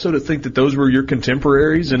out-of-body also to think that those were your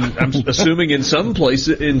contemporaries? And I'm assuming in some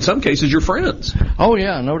cases, your friends. Oh,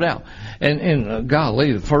 yeah, no doubt. And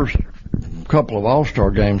golly, the first couple of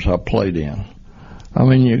All-Star games I played in, I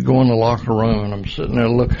mean, you go in the locker room, and I'm sitting there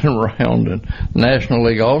looking around, and National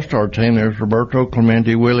League All-Star team, there's Roberto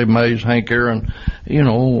Clemente, Willie Mays, Hank Aaron, you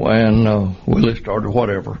know, and Willie started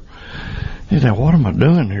whatever. You know, what am I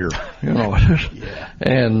doing here? You know,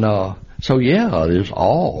 and so, yeah, it's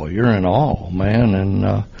awe. You're in awe, man. And,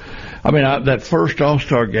 I mean, that first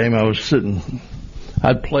All-Star game,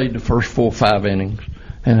 I'd played the first 4 or 5 innings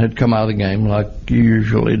and had come out of the game like you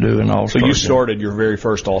usually do in All-Star. So you started your very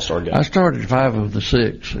first All-Star game? I started 5 of the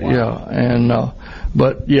 6, wow. Yeah. And,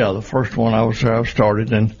 but, yeah, the first one I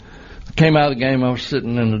started. And came out of the game, I was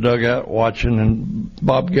sitting in the dugout watching, and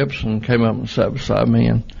Bob Gibson came up and sat beside me,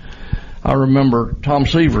 and I remember Tom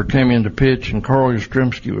Seaver came in to pitch, and Carl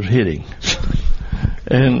Yastrzemski was hitting.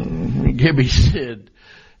 And Gibby said,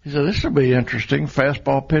 this will be interesting.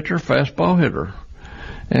 Fastball pitcher, fastball hitter.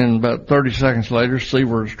 And about 30 seconds later,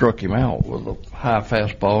 Seaver struck him out with a high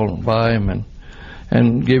fastball by him.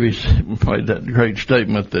 And Gibby made that great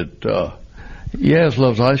statement that, Yaz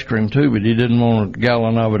loves ice cream too, but he didn't want a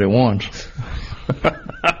gallon of it at once.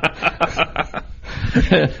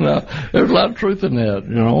 And, there's a lot of truth in that,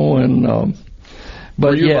 you know. And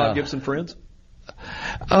but were you yeah, Bob Gibson friends?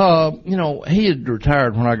 You know, he had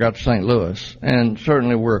retired when I got to St. Louis, and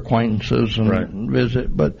certainly we're acquaintances and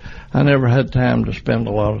visit. But I never had time to spend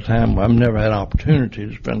a lot of time. I've never had opportunity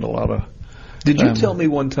to spend a lot of. Did you tell me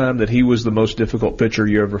one time that he was the most difficult pitcher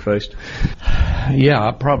you ever faced? Yeah,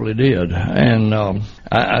 I probably did. And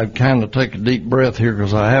I kind of take a deep breath here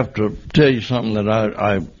because I have to tell you something that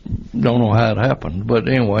I don't know how it happened. But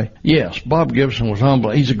anyway, yes, Bob Gibson was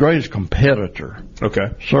humble. He's the greatest competitor.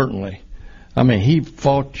 Okay. Certainly. I mean, he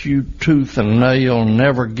fought you tooth and nail,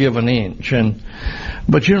 never give an inch.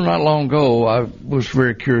 But you know, not long ago, I was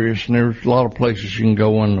very curious, and there's a lot of places you can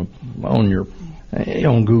go on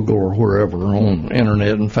Google or wherever, on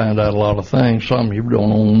internet, and find out a lot of things. Some you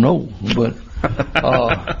don't know, but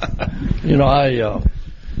you know,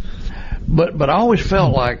 but I always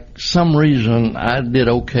felt like some reason I did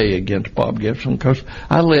okay against Bob Gibson because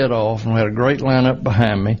I led off and had a great lineup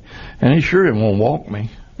behind me, and he sure didn't want to walk me.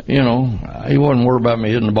 You know, he wasn't worried about me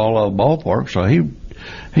hitting the ball out of the ballpark, so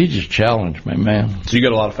he just challenged me, man. So you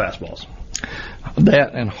got a lot of fastballs.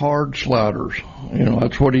 That and hard sliders. You know,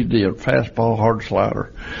 that's what he did. Fastball, hard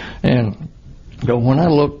slider. And so when I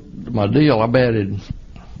looked at my deal, I batted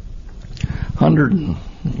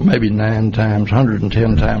 110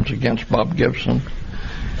 times against Bob Gibson.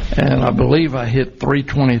 And I believe I hit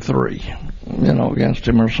 323, you know, against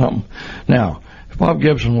him or something. Now, if Bob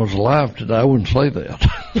Gibson was alive today, I wouldn't say that.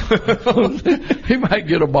 He might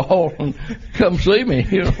get a ball and come see me,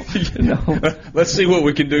 you know. Let's see what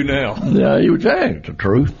we can do now. Yeah, he was saying the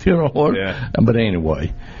truth, you know what? Yeah. But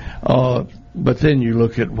anyway, but then you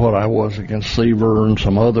look at what I was against Seaver and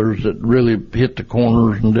some others that really hit the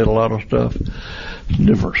corners and did a lot of stuff. It's a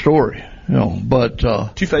different story, you know. But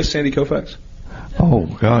did you face Sandy Koufax? Oh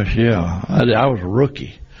gosh, yeah. I was a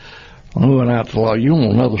rookie. We went out to you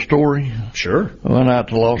want another story? Sure. I went out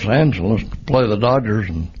to Los Angeles to play the Dodgers,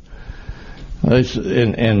 and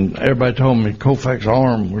everybody told me Koufax's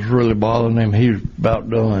arm was really bothering him. He was about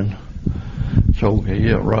done. So okay,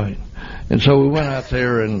 yeah, right. And so we went out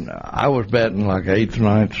there, and I was batting like 8th,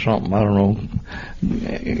 9th, something, I don't know.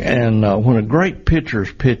 And when a great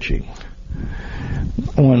pitcher's pitching,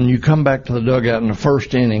 when you come back to the dugout in the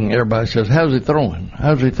first inning, everybody says, "How's he throwing?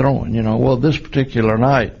 How's he throwing?" You know. Well, this particular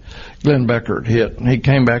night, Glenn Beckert hit, and he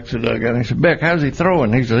came back to the dugout and he said, "Beck, how's he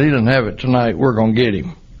throwing?" He said, "He doesn't have it tonight. We're going to get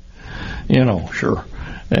him." You know, sure.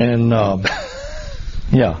 And,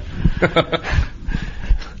 yeah.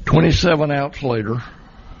 27 outs later,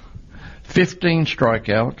 15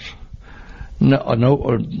 strikeouts,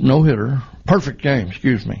 no hitter, perfect game,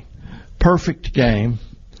 excuse me. Perfect game.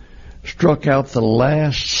 Struck out the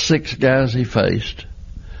last 6 guys he faced.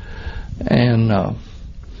 And, I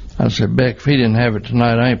said, "Beck, if he didn't have it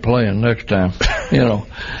tonight, I ain't playing next time." You know,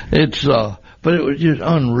 it's, but it was just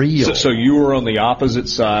unreal. So you were on the opposite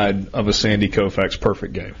side of a Sandy Koufax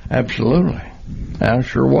perfect game. Absolutely. I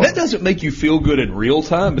sure was. That doesn't make you feel good in real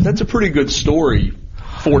time, but that's a pretty good story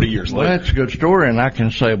 40 years later. That's a good story, and I can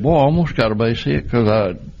say, boy, I almost got a base hit because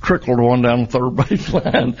I trickled one down the third base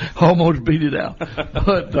line, almost beat it out.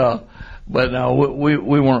 But no, we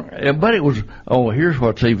weren't. But it was. Oh, here's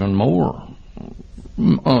what's even more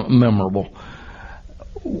memorable.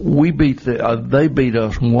 We beat they beat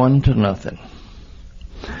us 1-0.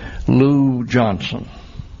 Lou Johnson.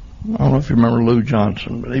 I don't know if you remember Lou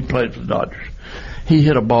Johnson, but he played for the Dodgers. He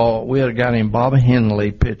hit a ball. We had a guy named Bob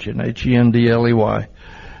Henley pitching, Hendley,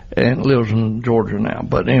 and lives in Georgia now.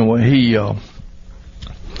 But anyway, he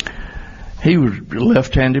was a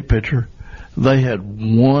left-handed pitcher. They had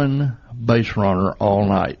one base runner all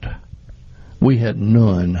night. We had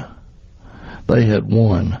none. They had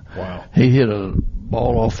one. Wow. He hit a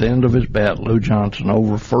ball off the end of his bat, Lou Johnson,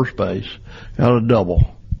 over first base, got a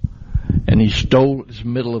double. And he stole, it's the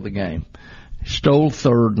middle of the game, he stole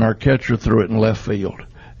third, and our catcher threw it in left field.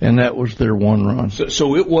 And that was their one run.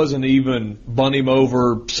 So it wasn't even bunt him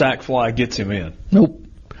over, sac fly, gets him in? Nope.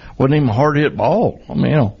 Wasn't even a hard hit ball. I mean,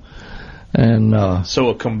 you know. And, so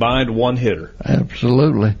a combined one hitter.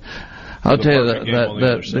 Absolutely. I'll tell you that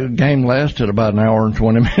the game lasted about an hour and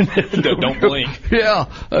 20 minutes. Don't blink. Yeah,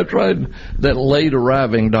 that's right. That late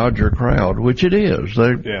arriving Dodger crowd, which it is,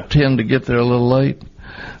 they tend to get there a little late.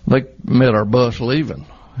 They met our bus leaving,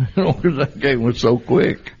 you know, because that game was so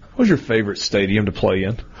quick. What was your favorite stadium to play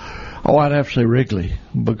in? Oh, I'd have to say Wrigley,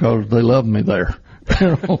 because they loved me there.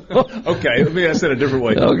 Okay, let me ask that a different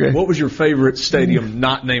way. Okay. What was your favorite stadium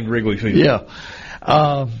not named Wrigley Field? Yeah.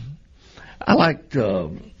 I liked,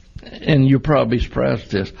 and you'll probably be surprised at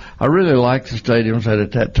this, I really liked the stadiums that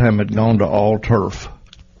at that time had gone to all turf.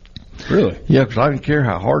 Really? Yeah, because I didn't care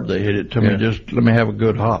how hard they hit it to me, just let me have a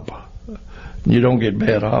good hop. You don't get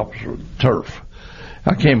bad hops with turf.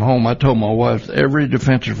 I came home, I told my wife, every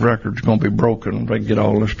defensive record's going to be broken if they get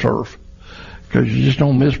all this turf. Because you just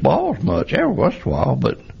don't miss balls much, every once in a while,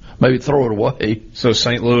 but maybe throw it away. So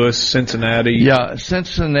St. Louis, Cincinnati? Yeah,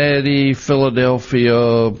 Cincinnati,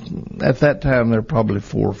 Philadelphia. At that time, there were probably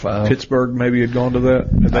 4 or 5. Pittsburgh maybe had gone to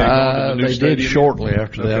that? They did shortly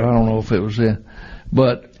after that. I don't know if it was in.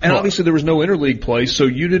 But obviously there was no interleague play, so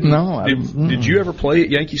you didn't. No, did you ever play at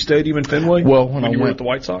Yankee Stadium in Fenway? Well, when you went were with the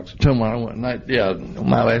White Sox. When I went,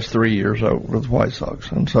 my last 3 years I was with the White Sox,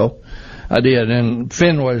 and so I did. And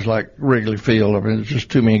Fenway's like Wrigley Field. I mean, it's just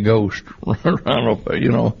too many ghosts around.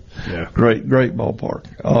 You know, great ballpark.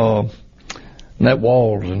 And that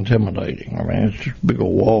wall's intimidating. I mean, it's just a big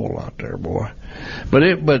old wall out there, boy. But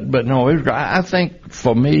no, it was. I think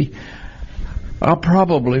for me, I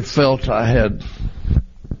probably felt I had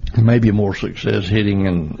maybe more success hitting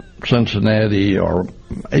in Cincinnati or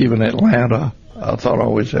even Atlanta. I thought I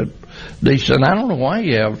always had decent. I don't know why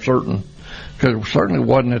you have certain, because it certainly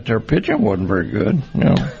wasn't that their pitching wasn't very good, you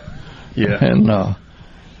know. Yeah. And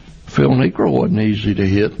Phil Niekro wasn't easy to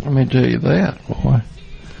hit. Let me tell you that, boy.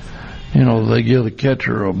 You know, they give the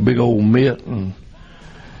catcher a big old mitt and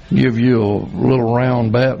give you a little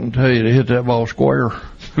round bat and tell you to hit that ball square.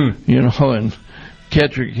 You know, and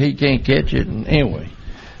catcher, he can't catch it. And anyway,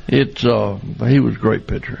 he was a great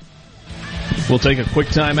pitcher. We'll take a quick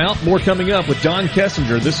time out. More coming up with Don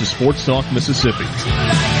Kessinger. This is Sports Talk Mississippi.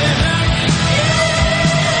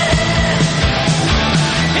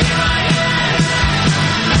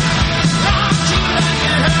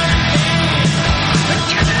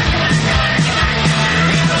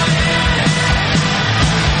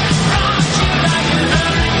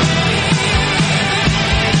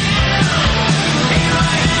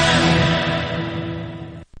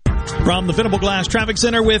 From the Venable Glass Traffic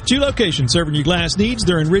Center with 2 locations serving your glass needs.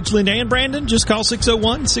 They're in Ridgeland and Brandon. Just call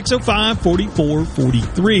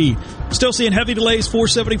 601-605-4443. Still seeing heavy delays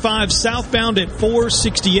 475 southbound at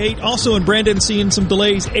 468. Also in Brandon, seeing some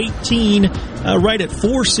delays 18 right at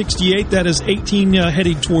 468. That is 18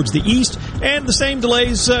 heading towards the east. And the same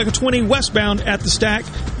delays 20 westbound at the Stack.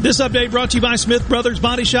 This update brought to you by Smith Brothers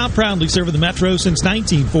Body Shop, proudly serving the Metro since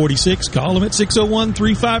 1946. Call them at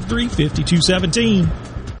 601-353-5217.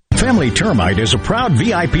 Family Termite is a proud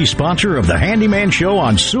VIP sponsor of the Handyman Show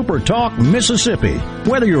on Super Talk Mississippi.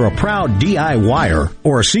 Whether you're a proud DIYer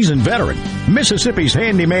or a seasoned veteran, Mississippi's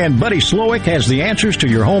handyman Buddy Slowick has the answers to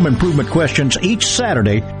your home improvement questions each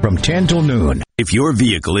Saturday from 10 till noon. If your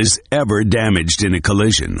vehicle is ever damaged in a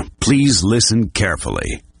collision, please listen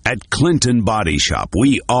carefully. At Clinton Body Shop,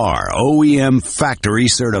 we are OEM factory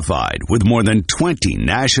certified with more than 20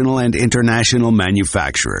 national and international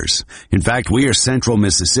manufacturers. In fact, we are Central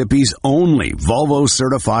Mississippi's only Volvo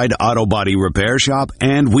certified auto body repair shop,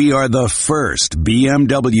 and we are the first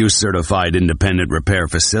BMW certified independent repair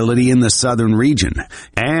facility in the southern region.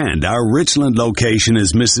 And our Richland location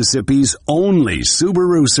is Mississippi's only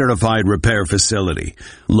Subaru certified repair facility.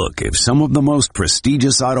 Look, if some of the most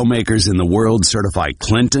prestigious automakers in the world certify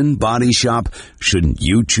Clinton Body Shop, shouldn't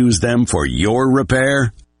you choose them for your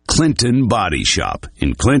repair? Clinton Body Shop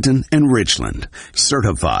in Clinton and Richland.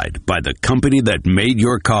 Certified by the company that made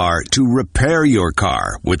your car to repair your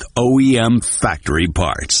car with OEM factory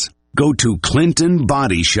parts. Go to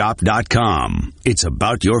ClintonBodyShop.com. It's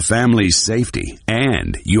about your family's safety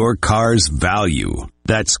and your car's value.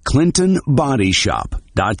 That's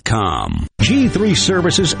ClintonBodyShop.com. G3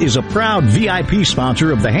 Services is a proud VIP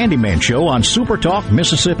sponsor of the Handyman Show on Super Talk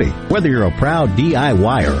Mississippi. Whether you're a proud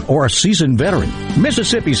DIYer or a seasoned veteran,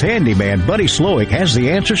 Mississippi's handyman Buddy Slowick has the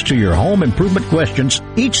answers to your home improvement questions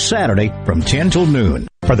each Saturday from 10 till noon.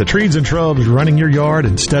 Are the trees and shrubs running your yard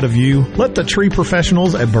instead of you? Let the tree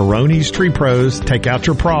professionals at Baroni's Tree Pros take out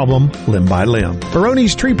your problem limb by limb.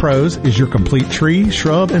 Baroni's Tree Pros is your complete tree,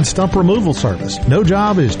 shrub, and stump removal service. No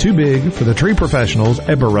job is too big for the tree professionals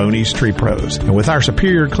at Baroni's Tree Pros. And with our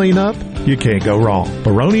superior cleanup, you can't go wrong.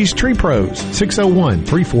 Baroni's Tree Pros,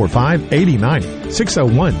 601-345-8090.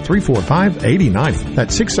 601-345-8090.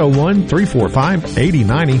 That's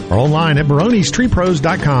 601-345-8090. Or online at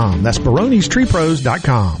baronestreepros.com. That's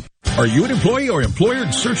baronestreepros.com. Are you an employee or employer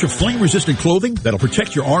in search of flame-resistant clothing that'll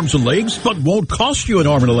protect your arms and legs but won't cost you an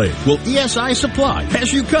arm and a leg? Well, ESI Supply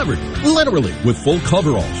has you covered, literally, with full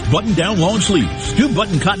coveralls, button-down long sleeves,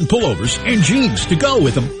 2-button cotton pullovers, and jeans to go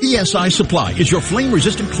with them. ESI Supply is your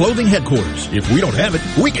flame-resistant clothing headquarters. If we don't have it,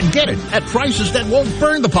 we can get it at prices that won't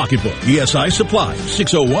burn the pocketbook. ESI Supply,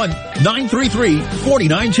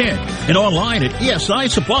 601-933-4910, and online at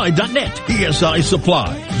esisupply.net. ESI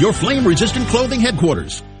Supply, your flame-resistant clothing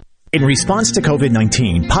headquarters. In response to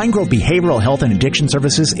COVID-19, Pine Grove Behavioral Health and Addiction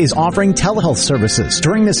Services is offering telehealth services.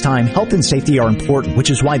 During this time, health and safety are important, which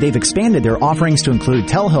is why they've expanded their offerings to include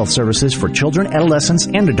telehealth services for children, adolescents,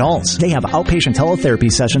 and adults. They have outpatient teletherapy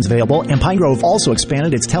sessions available, and Pine Grove also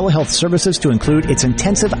expanded its telehealth services to include its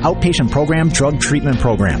intensive outpatient program drug treatment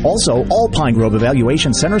program. Also, all Pine Grove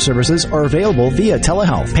Evaluation Center services are available via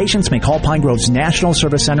telehealth. Patients may call Pine Grove's National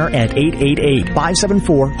Service Center at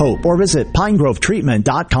 888-574-HOPE or visit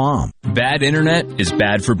pinegrovetreatment.com. Bad internet is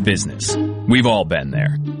bad for business. We've all been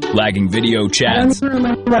there. Lagging video chats,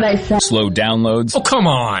 slow downloads. Oh, come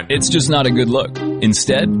on. It's just not a good look.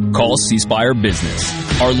 Instead, call C Spire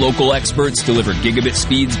Business. Our local experts deliver gigabit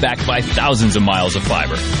speeds backed by thousands of miles of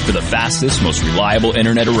fiber for the fastest, most reliable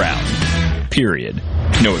internet around. Period.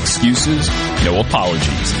 No excuses, no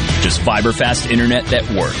apologies. Just fiber-fast internet that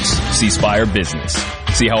works. C Spire Business.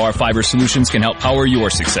 See how our fiber solutions can help power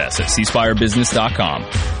your success at cspirebusiness.com.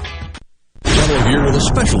 Gallo here with a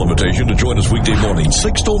special invitation to join us weekday morning,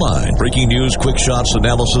 6 till 9. Breaking news, quick shots,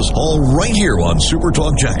 analysis, all right here on Super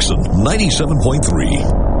Talk Jackson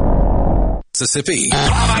 97.3. Mississippi.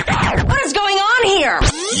 Oh my God! What is going on on here.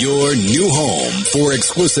 Your new home for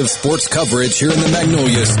exclusive sports coverage here in the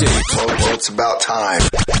Magnolia State. Well, it's about time.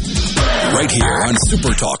 Right here on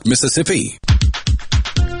Super Talk Mississippi.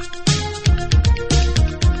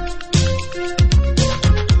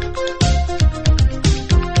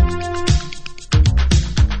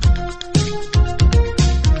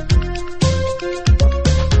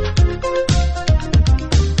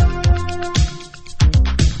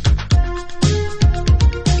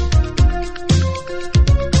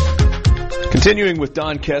 Continuing with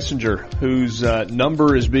Don Kessinger, whose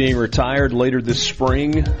number is being retired later this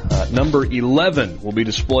spring. Number 11 will be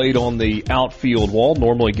displayed on the outfield wall.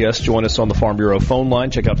 Normally guests join us on the Farm Bureau phone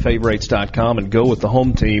line. Check out favorites.com and go with the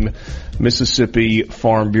home team, Mississippi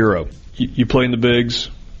Farm Bureau. You play in the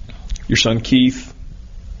bigs. Your son Keith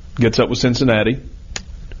gets up with Cincinnati.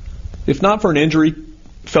 If not for an injury,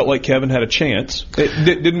 felt like Kevin had a chance. It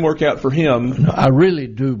didn't work out for him. I really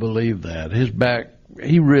do believe that. His back,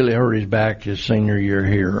 he really hurt his back his senior year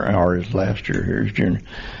here, or his last year here, his junior.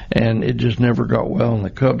 And it just never got well, and the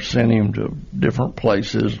Cubs sent him to different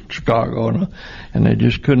places, Chicago, and they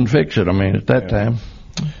just couldn't fix it, at that time.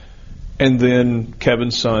 And then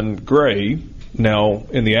Kevin's son, Gray, now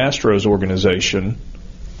in the Astros organization,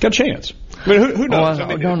 got a chance. Who knows? No.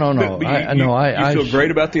 You feel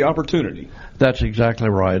great about the opportunity. That's exactly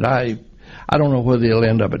right. I don't know whether he'll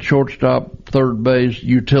end up at shortstop, third base,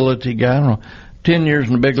 utility guy. I don't know. 10 years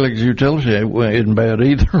in the big leagues utility isn't bad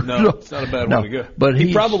either. No, it's not a bad way to go. But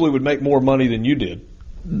he probably would make more money than you did.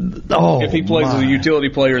 If he plays as a utility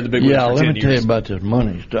player in the big leagues for 10 years. Yeah, let me tell you about this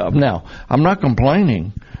money stuff. Now, I'm not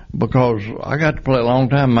complaining because I got to play a long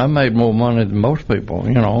time. I made more money than most people,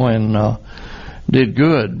 and did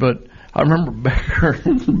good. But I remember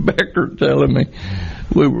Becker telling me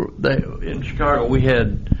in Chicago we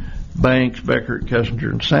had Banks, Becker,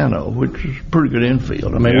 Kessinger, and Sano, which was a pretty good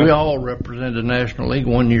infield. We all represented the National League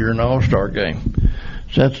one year in the All-Star game.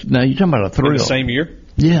 So now you're talking about a thrill. In the same year?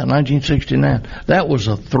 Yeah, 1969. That was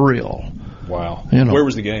a thrill. Wow. Where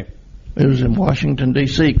was the game? It was in Washington,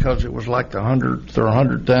 D.C., because it was like the 100th or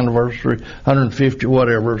 100th anniversary, 150,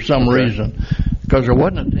 whatever, for some reason. Because there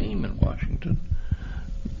wasn't a team in Washington.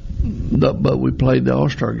 But we played the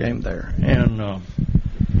All-Star game there.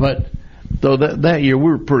 So that year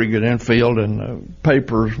we were pretty good infield, and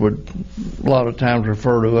papers would a lot of times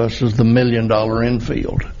refer to us as the $1 million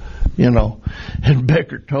infield, And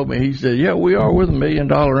Becker told me, he said, "Yeah, we are with $1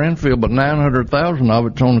 million infield, but 900,000 of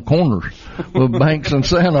it's on the corners with Banks and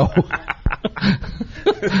Sano."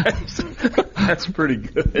 That's pretty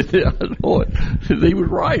good. Yeah, he was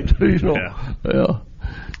right. Yeah.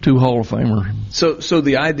 Two Hall of Famers. So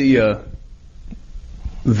the idea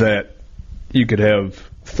that you could have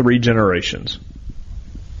 3 generations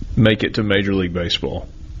make it to Major League Baseball,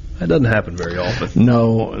 that doesn't happen very often.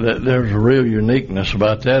 No, there's a real uniqueness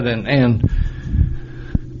about that. And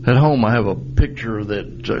at home I have a picture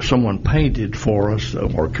that someone painted for us,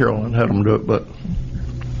 or Carolyn had them do it, but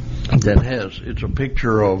it's a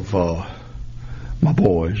picture of my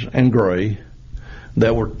boys and Gray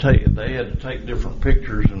that were they had to take different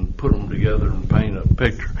pictures and put them together and paint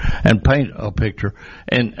a picture.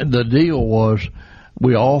 And the deal was,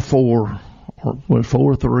 we all four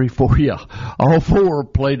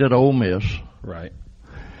played at Ole Miss. Right.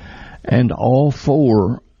 And all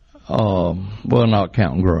four, not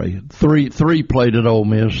counting Gray, three played at Ole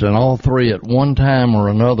Miss, and all 3 at one time or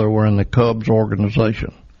another were in the Cubs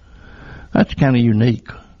organization. That's kind of unique,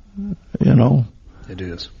 It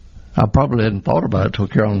is. I probably hadn't thought about it until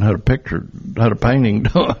Carolyn had a painting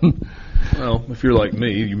done. Well, if you're like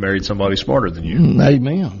me, you married somebody smarter than you.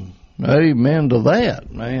 Amen to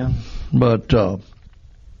that, man. But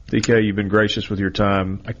DK, you've been gracious with your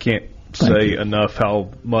time. I can't say enough how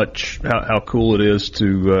cool it is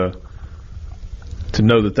to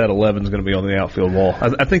know that 11 is going to be on the outfield wall.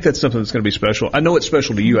 I think that's something that's going to be special. I know it's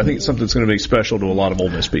special to you. I think it's something that's going to be special to a lot of Ole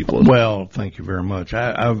Miss people. Well, thank you very much.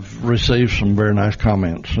 I've received some very nice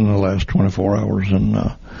comments in the last 24 hours, and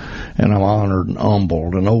I'm honored and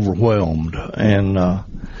humbled and overwhelmed.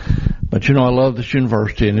 But I love this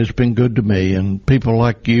university, and it's been good to me, and people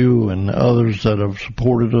like you and others that have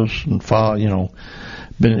supported us and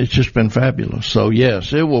it's just been fabulous. So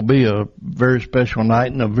yes, it will be a very special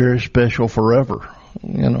night and a very special forever.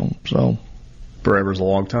 So forever's a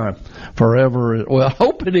long time. Forever. Well, I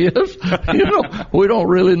hope it is. We don't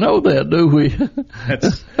really know that, do we?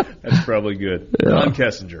 That's probably good. Yeah. Don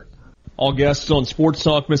Kessinger. All guests on Sports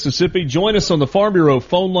Talk Mississippi, join us on the Farm Bureau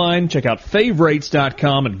phone line. Check out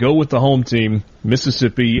favorites.com and go with the home team,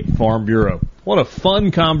 Mississippi Farm Bureau. What a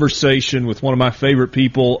fun conversation with one of my favorite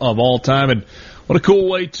people of all time, and what a cool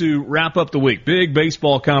way to wrap up the week. Big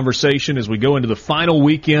baseball conversation as we go into the final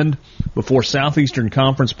weekend before Southeastern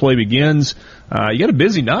Conference play begins. You got a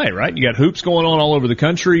busy night, right? You got hoops going on all over the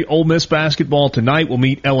country. Ole Miss basketball tonight will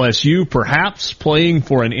meet LSU, perhaps playing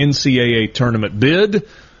for an NCAA tournament bid.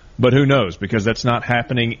 But who knows, because that's not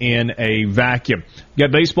happening in a vacuum. You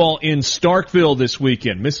got baseball in Starkville this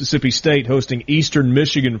weekend. Mississippi State hosting Eastern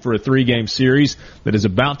Michigan for a 3-game series that is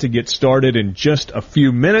about to get started in just a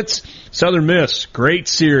few minutes. Southern Miss, great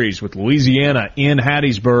series with Louisiana in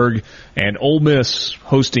Hattiesburg, and Ole Miss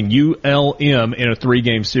hosting ULM in a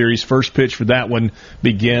 3-game series. First pitch for that one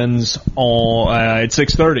begins at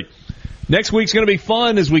 6:30. Next week's going to be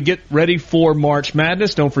fun as we get ready for March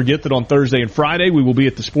Madness. Don't forget that on Thursday and Friday we will be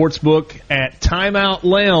at the Sportsbook at Timeout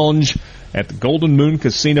Lounge at the Golden Moon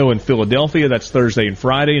Casino in Philadelphia. That's Thursday and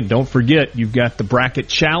Friday. And don't forget, you've got the Bracket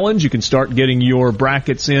Challenge. You can start getting your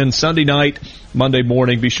brackets in Sunday night, Monday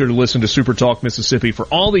morning. Be sure to listen to Super Talk Mississippi for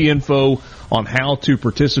all the info on how to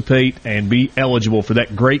participate and be eligible for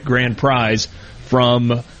that great grand prize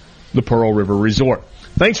from the Pearl River Resort.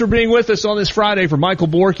 Thanks for being with us on this Friday. For Michael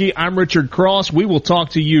Borky, I'm Richard Cross. We will talk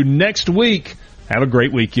to you next week. Have a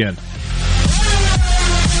great weekend.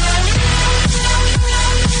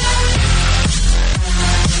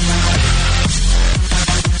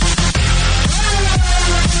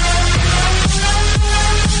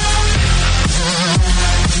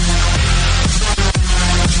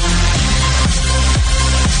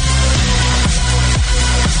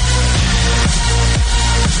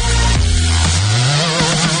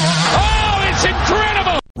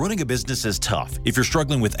 Running a business is tough. If you're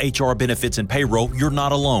struggling with HR, benefits, and payroll, you're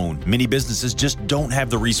not alone. Many businesses just don't have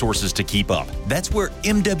the resources to keep up. That's where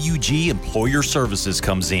MWG Employer Services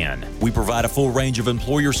comes in. We provide a full range of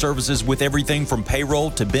employer services with everything from payroll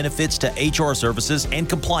to benefits to HR services and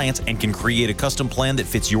compliance, and can create a custom plan that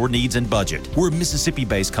fits your needs and budget. We're a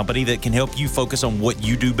Mississippi-based company that can help you focus on what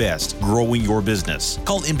you do best, growing your business.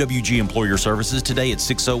 Call MWG Employer Services today at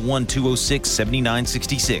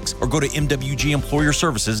 601-206-7966 or go to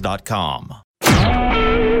MWGEmployerServices.com.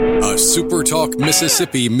 A Super Talk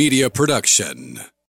Mississippi media production.